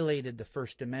violated the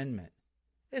First Amendment.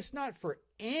 It's not for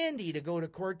Andy to go to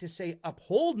court to say,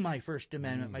 uphold my First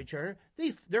Amendment, my charter.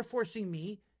 They're forcing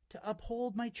me to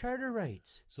uphold my charter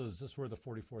rights. So is this where the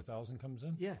 44,000 comes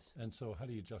in? Yes. And so how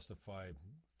do you justify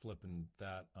flipping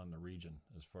that on the region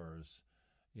as far as,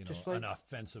 an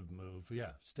offensive move?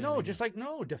 Yeah. To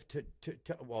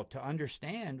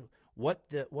understand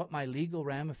what my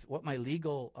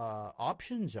legal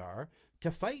options are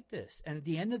to fight this. And at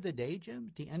the end of the day,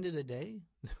 Jim, at the end of the day,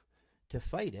 to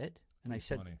fight it, and I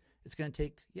said money. it's going to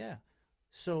take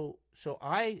So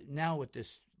I now with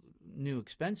this new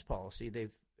expense policy,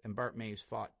 and Bart May's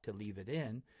fought to leave it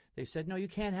in. They said no, you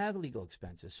can't have legal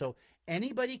expenses. So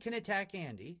anybody can attack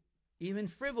Andy, even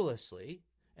frivolously,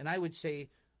 and I would say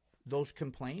those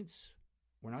complaints.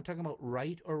 We're not talking about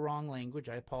right or wrong language.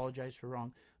 I apologize for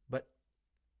wrong, but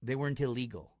they weren't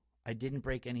illegal. I didn't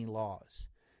break any laws.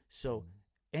 So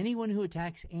anyone who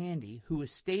attacks Andy, who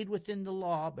has stayed within the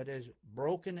law but has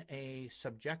broken a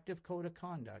subjective code of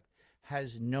conduct,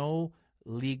 has no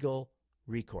legal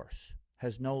recourse,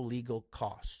 has no legal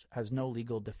costs, has no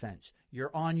legal defense.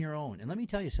 You're on your own. And let me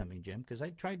tell you something, Jim, because I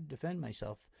tried to defend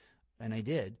myself, and I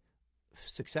did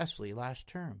successfully last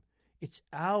term. It's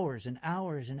hours and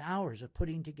hours and hours of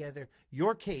putting together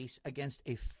your case against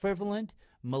a frivolent,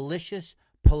 malicious,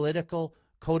 political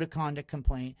code of conduct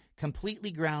complaint, completely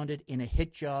grounded in a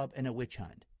hit job and a witch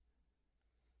hunt.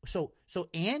 So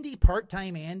Andy,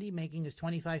 part-time Andy, making his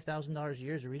 $25,000 a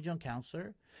year as a regional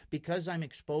counselor, because I'm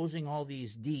exposing all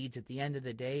these deeds at the end of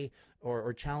the day,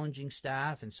 or challenging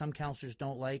staff, and some counselors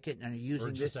don't like it and are using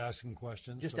or just asking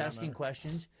questions. Just asking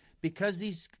questions. Because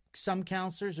some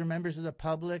counselors or members of the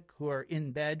public who are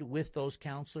in bed with those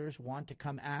counselors want to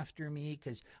come after me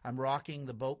because I'm rocking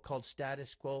the boat called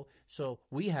status quo. So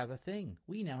we have a thing.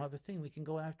 We now have a thing. We can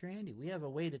go after Andy. We have a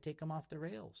way to take him off the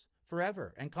rails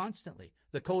forever and constantly.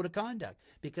 The code of conduct.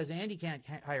 Because Andy can't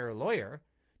hire a lawyer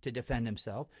to defend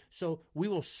himself. So we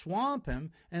will swamp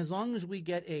him. And as long as we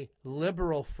get a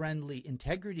liberal-friendly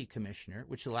integrity commissioner,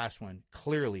 which the last one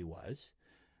clearly was,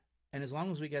 and as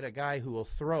long as we get a guy who will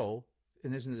throw,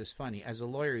 and isn't this funny, as a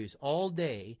lawyer, he's all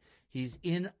day, he's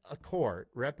in a court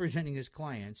representing his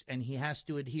clients, and he has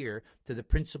to adhere to the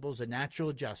principles of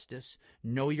natural justice,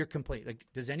 know your complaint. Like,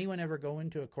 does anyone ever go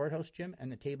into a courthouse, Jim,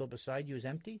 and the table beside you is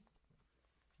empty?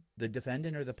 The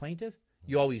defendant or the plaintiff?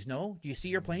 You always know? Do you see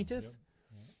your plaintiff?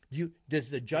 Yep. Does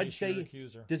the judge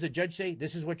say,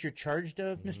 this is what you're charged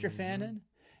of, Mr. Fannin?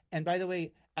 And by the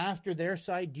way, after their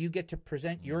side, do you get to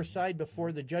present your side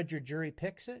before the judge or jury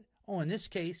picks it? Oh, in this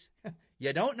case,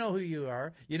 you don't know who you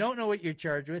are. You don't know what you're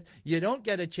charged with. You don't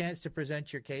get a chance to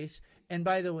present your case. And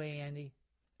by the way, Andy,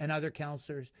 and other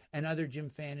counselors, and other Jim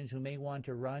Fannins who may want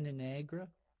to run in Niagara,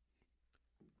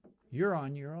 you're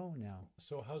on your own now.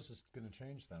 So how's this going to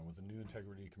change then with the new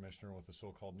integrity commissioner, with the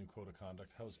so-called new code of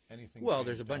conduct? How's anything? Well,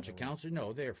 there's a bunch of counselors.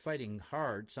 No, they're fighting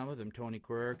hard. Some of them, Tony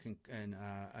Quirk and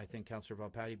I think Councillor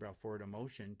Valpatti brought forward a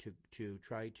motion to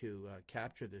try to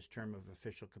capture this term of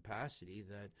official capacity.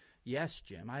 That, yes,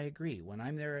 Jim, I agree. When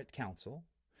I'm there at council,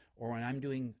 or when I'm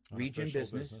doing region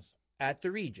business at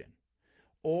the region,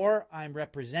 or I'm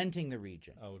representing the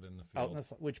region out in the field,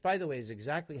 which, by the way, is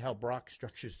exactly how Brock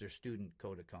structures their student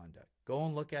code of conduct. Go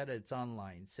and look at it. It's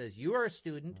online. It says you are a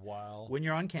student when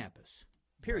you're on campus,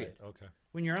 period. Right, okay.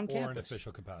 When you're on campus. Or an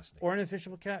official capacity. Or an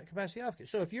official capacity officer.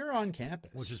 So if you're on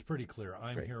campus. Which is pretty clear.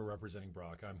 I'm here representing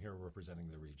Brock. I'm here representing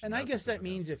the region. And I guess that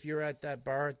means if you're at that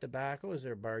bar at the back, what was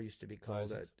their bar used to be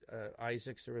called? Isaacs. At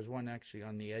Isaacs. There was one actually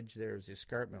on the edge there. It was the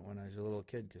escarpment when I was a little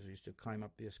kid, because we used to climb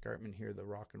up the escarpment, hear the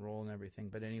rock and roll and everything.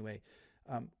 But anyway,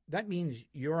 that means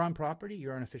you're on property,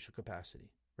 you're on official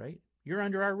capacity, right? You're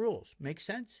under our rules. Makes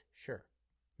sense? Sure.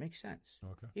 Makes sense.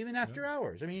 Okay. Even after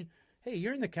hours. I mean, hey,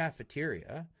 you're in the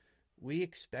cafeteria. We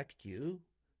expect you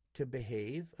to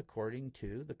behave according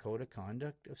to the code of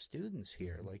conduct of students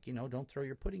here. Like, don't throw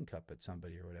your pudding cup at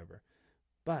somebody or whatever.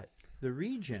 But the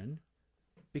region,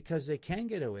 because they can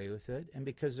get away with it, and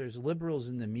because there's liberals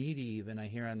in the media even, I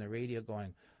hear on the radio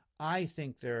going, I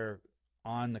think they're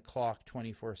on the clock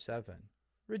 24/7.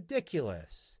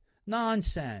 Ridiculous.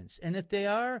 Nonsense. And if they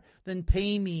are, then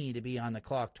pay me to be on the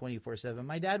clock 24/7.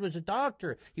 My dad was a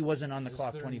doctor. He wasn't on the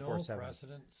clock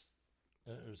 24/7.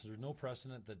 Is there no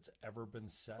precedent that's ever been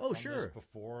set on this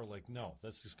before? Like, no,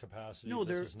 this is capacity. No,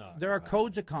 this is not. There are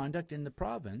codes of conduct in the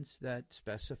province that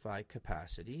specify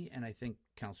capacity, and I think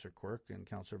Councillor Quirk and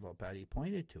Councillor Valpatti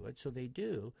pointed to it, so they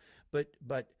do. But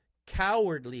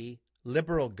cowardly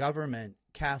Liberal government,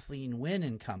 Kathleen Wynne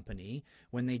and company,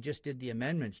 when they just did the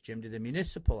amendments, Jim, to the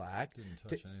Municipal Act, didn't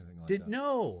touch anything like that.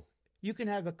 No, you can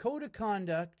have a code of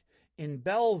conduct in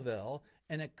Belleville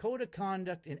and a code of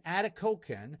conduct in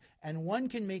Atikokan, and one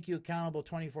can make you accountable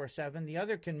 24/7. The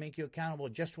other can make you accountable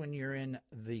just when you're in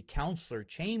the councillor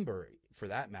chamber, for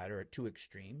that matter, at two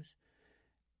extremes.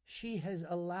 She has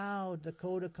allowed the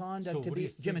code of conduct to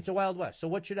be, Jim, it's a Wild West. So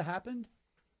what should have happened?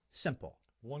 Simple.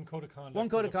 One code of conduct. One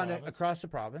code of conduct across the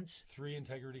province. 3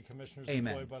 integrity commissioners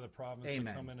employed by the province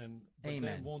that come in, but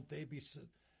then won't they be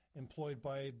employed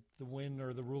by the win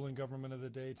or the ruling government of the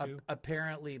day too?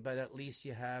 Apparently, but at least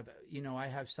you have, I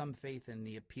have some faith in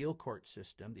the appeal court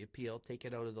system. The appeal, take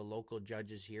it out of the local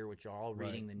judges here, which are all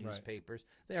reading the newspapers.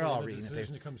 They're all reading the papers.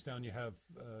 The decision comes down, you have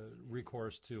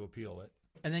recourse to appeal it.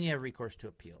 And then you have recourse to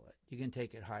appeal it. You can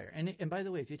take it higher. And by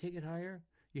the way, if you take it higher,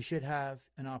 you should have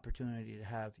an opportunity to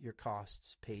have your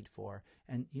costs paid for.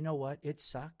 And you know what? It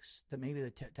sucks that maybe the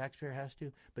taxpayer has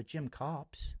to. But Jim,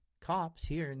 cops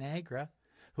here in Niagara,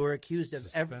 who are accused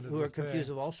of confused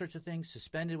of all sorts of things,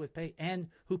 suspended with pay, and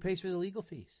who pays for the legal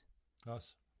fees?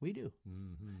 Us. We do.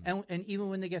 Mm-hmm. And even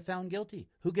when they get found guilty,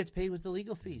 who gets paid with the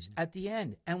legal fees at the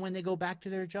end? And when they go back to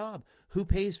their job, who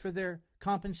pays for their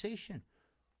compensation?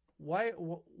 Why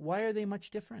are they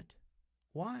much different?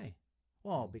 Why?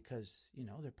 Well, because,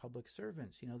 they're public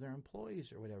servants, they're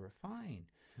employees or whatever. Fine.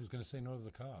 Who's going to say no to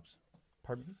the cops?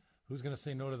 Pardon me? Who's going to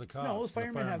say no to the cops? No,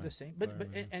 firemen have the same. But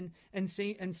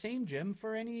same, Jim,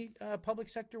 for any public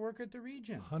sector worker at the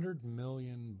region. $100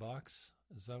 million.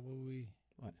 Is that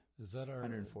what is that our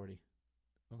 140?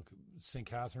 Okay. St.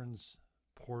 Catharines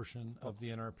portion of the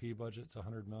NRP budget, it's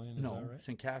 $100 million. Is that right?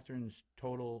 St. Catharines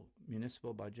total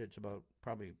municipal budget's about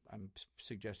I'm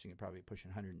suggesting it probably pushing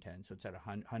 110, so it's at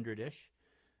 100-ish.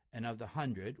 And of the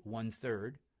 100,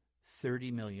 1/3,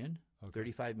 30 million,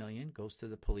 35 million goes to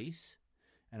the police,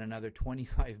 and another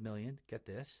 25 million, get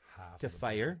this, half to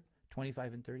fire.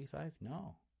 25 and 35?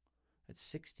 No. It's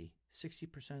 60.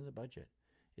 60% of the budget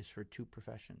is for two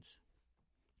professions.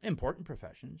 Important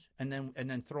professions. And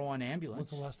then throw on ambulance.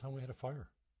 When's the last time we had a fire?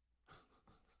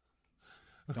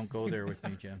 Don't go there with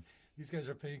me, Jim. These guys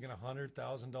are paying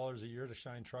 $100,000 a year to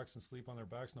shine trucks and sleep on their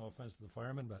backs. No offense to the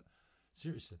firemen, but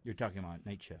seriously. You're talking about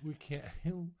night shift. We can't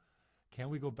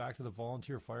we go back to the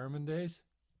volunteer fireman days?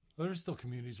 Well, there's still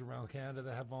communities around Canada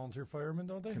that have volunteer firemen,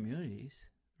 don't they? Communities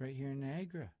right here in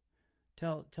Niagara.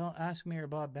 Ask Mayor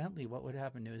Bob Bentley what would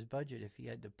happen to his budget if he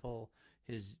had to pull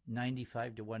his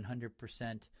 95 to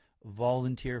 100%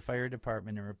 volunteer fire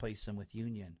department and replace them with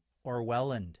union or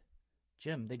Welland.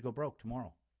 Jim, they'd go broke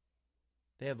tomorrow.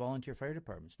 They have volunteer fire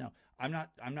departments. Now, I'm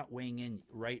not weighing in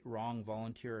right, wrong,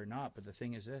 volunteer or not, but the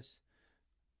thing is this: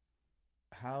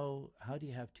 how do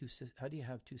you have two sets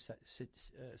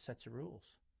of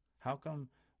rules? How come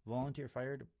volunteer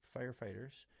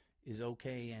firefighters is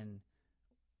okay in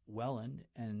Welland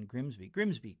and Grimsby?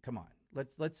 Grimsby, come on.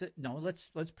 Let's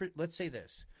say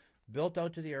this: built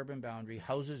out to the urban boundary,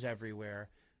 houses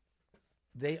everywhere.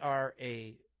 They are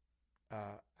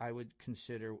I would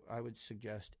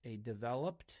suggest a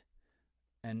developed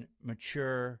and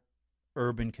mature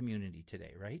urban community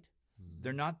today, right? Mm-hmm.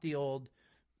 They're not the old,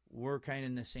 we're kind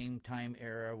of in the same time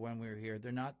era when we were here.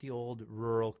 They're not the old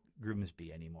rural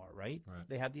Grimsby anymore, right?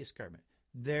 They have the escarpment.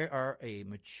 They are a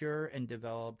mature and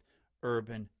developed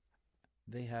urban.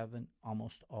 They have an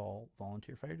almost all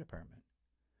volunteer fire department.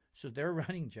 So they're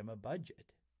running, Jim, a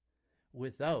budget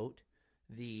without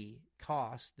the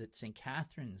cost that St.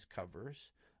 Catharines covers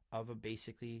of a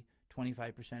basically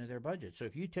 25% of their budget. So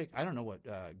if you take, I don't know what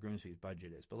Grimsby's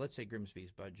budget is, but let's say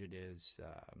Grimsby's budget is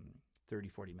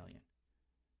 30-40 million.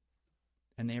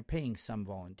 And they're paying some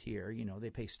volunteer, they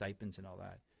pay stipends and all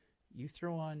that. You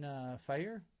throw on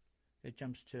fire, it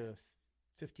jumps to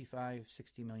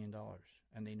 $55-60 million,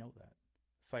 and they know that.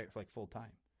 Fire, like full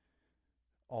time,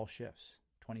 all shifts,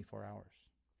 24 hours.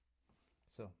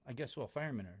 So I guess,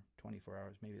 firemen are 24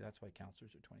 hours. Maybe that's why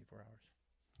counselors are 24 hours.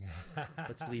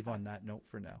 Let's leave on that note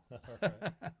for now. All right.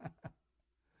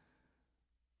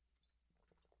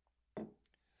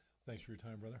 Thanks for your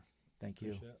time, brother. Thank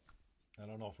you. Appreciate it. I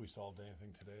don't know if we solved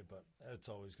anything today, but it's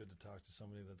always good to talk to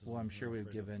somebody that doesn't. Well, I'm sure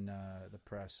we've given the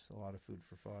press a lot of food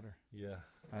for fodder. Yeah.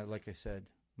 Like I said,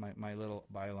 my little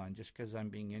byline, just because I'm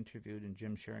being interviewed and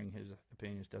Jim sharing his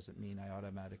opinions doesn't mean I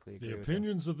automatically agree with the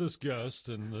opinions of this guest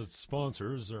and the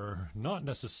sponsors are not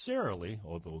necessarily,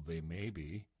 although they may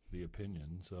be, the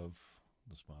opinions of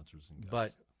the sponsors and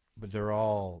guests. But they're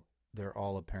all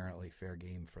apparently fair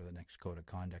game for the next code of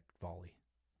conduct volley.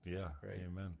 Yeah. Right.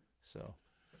 Amen. So.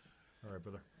 All right,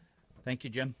 brother. Thank you,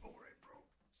 Jim.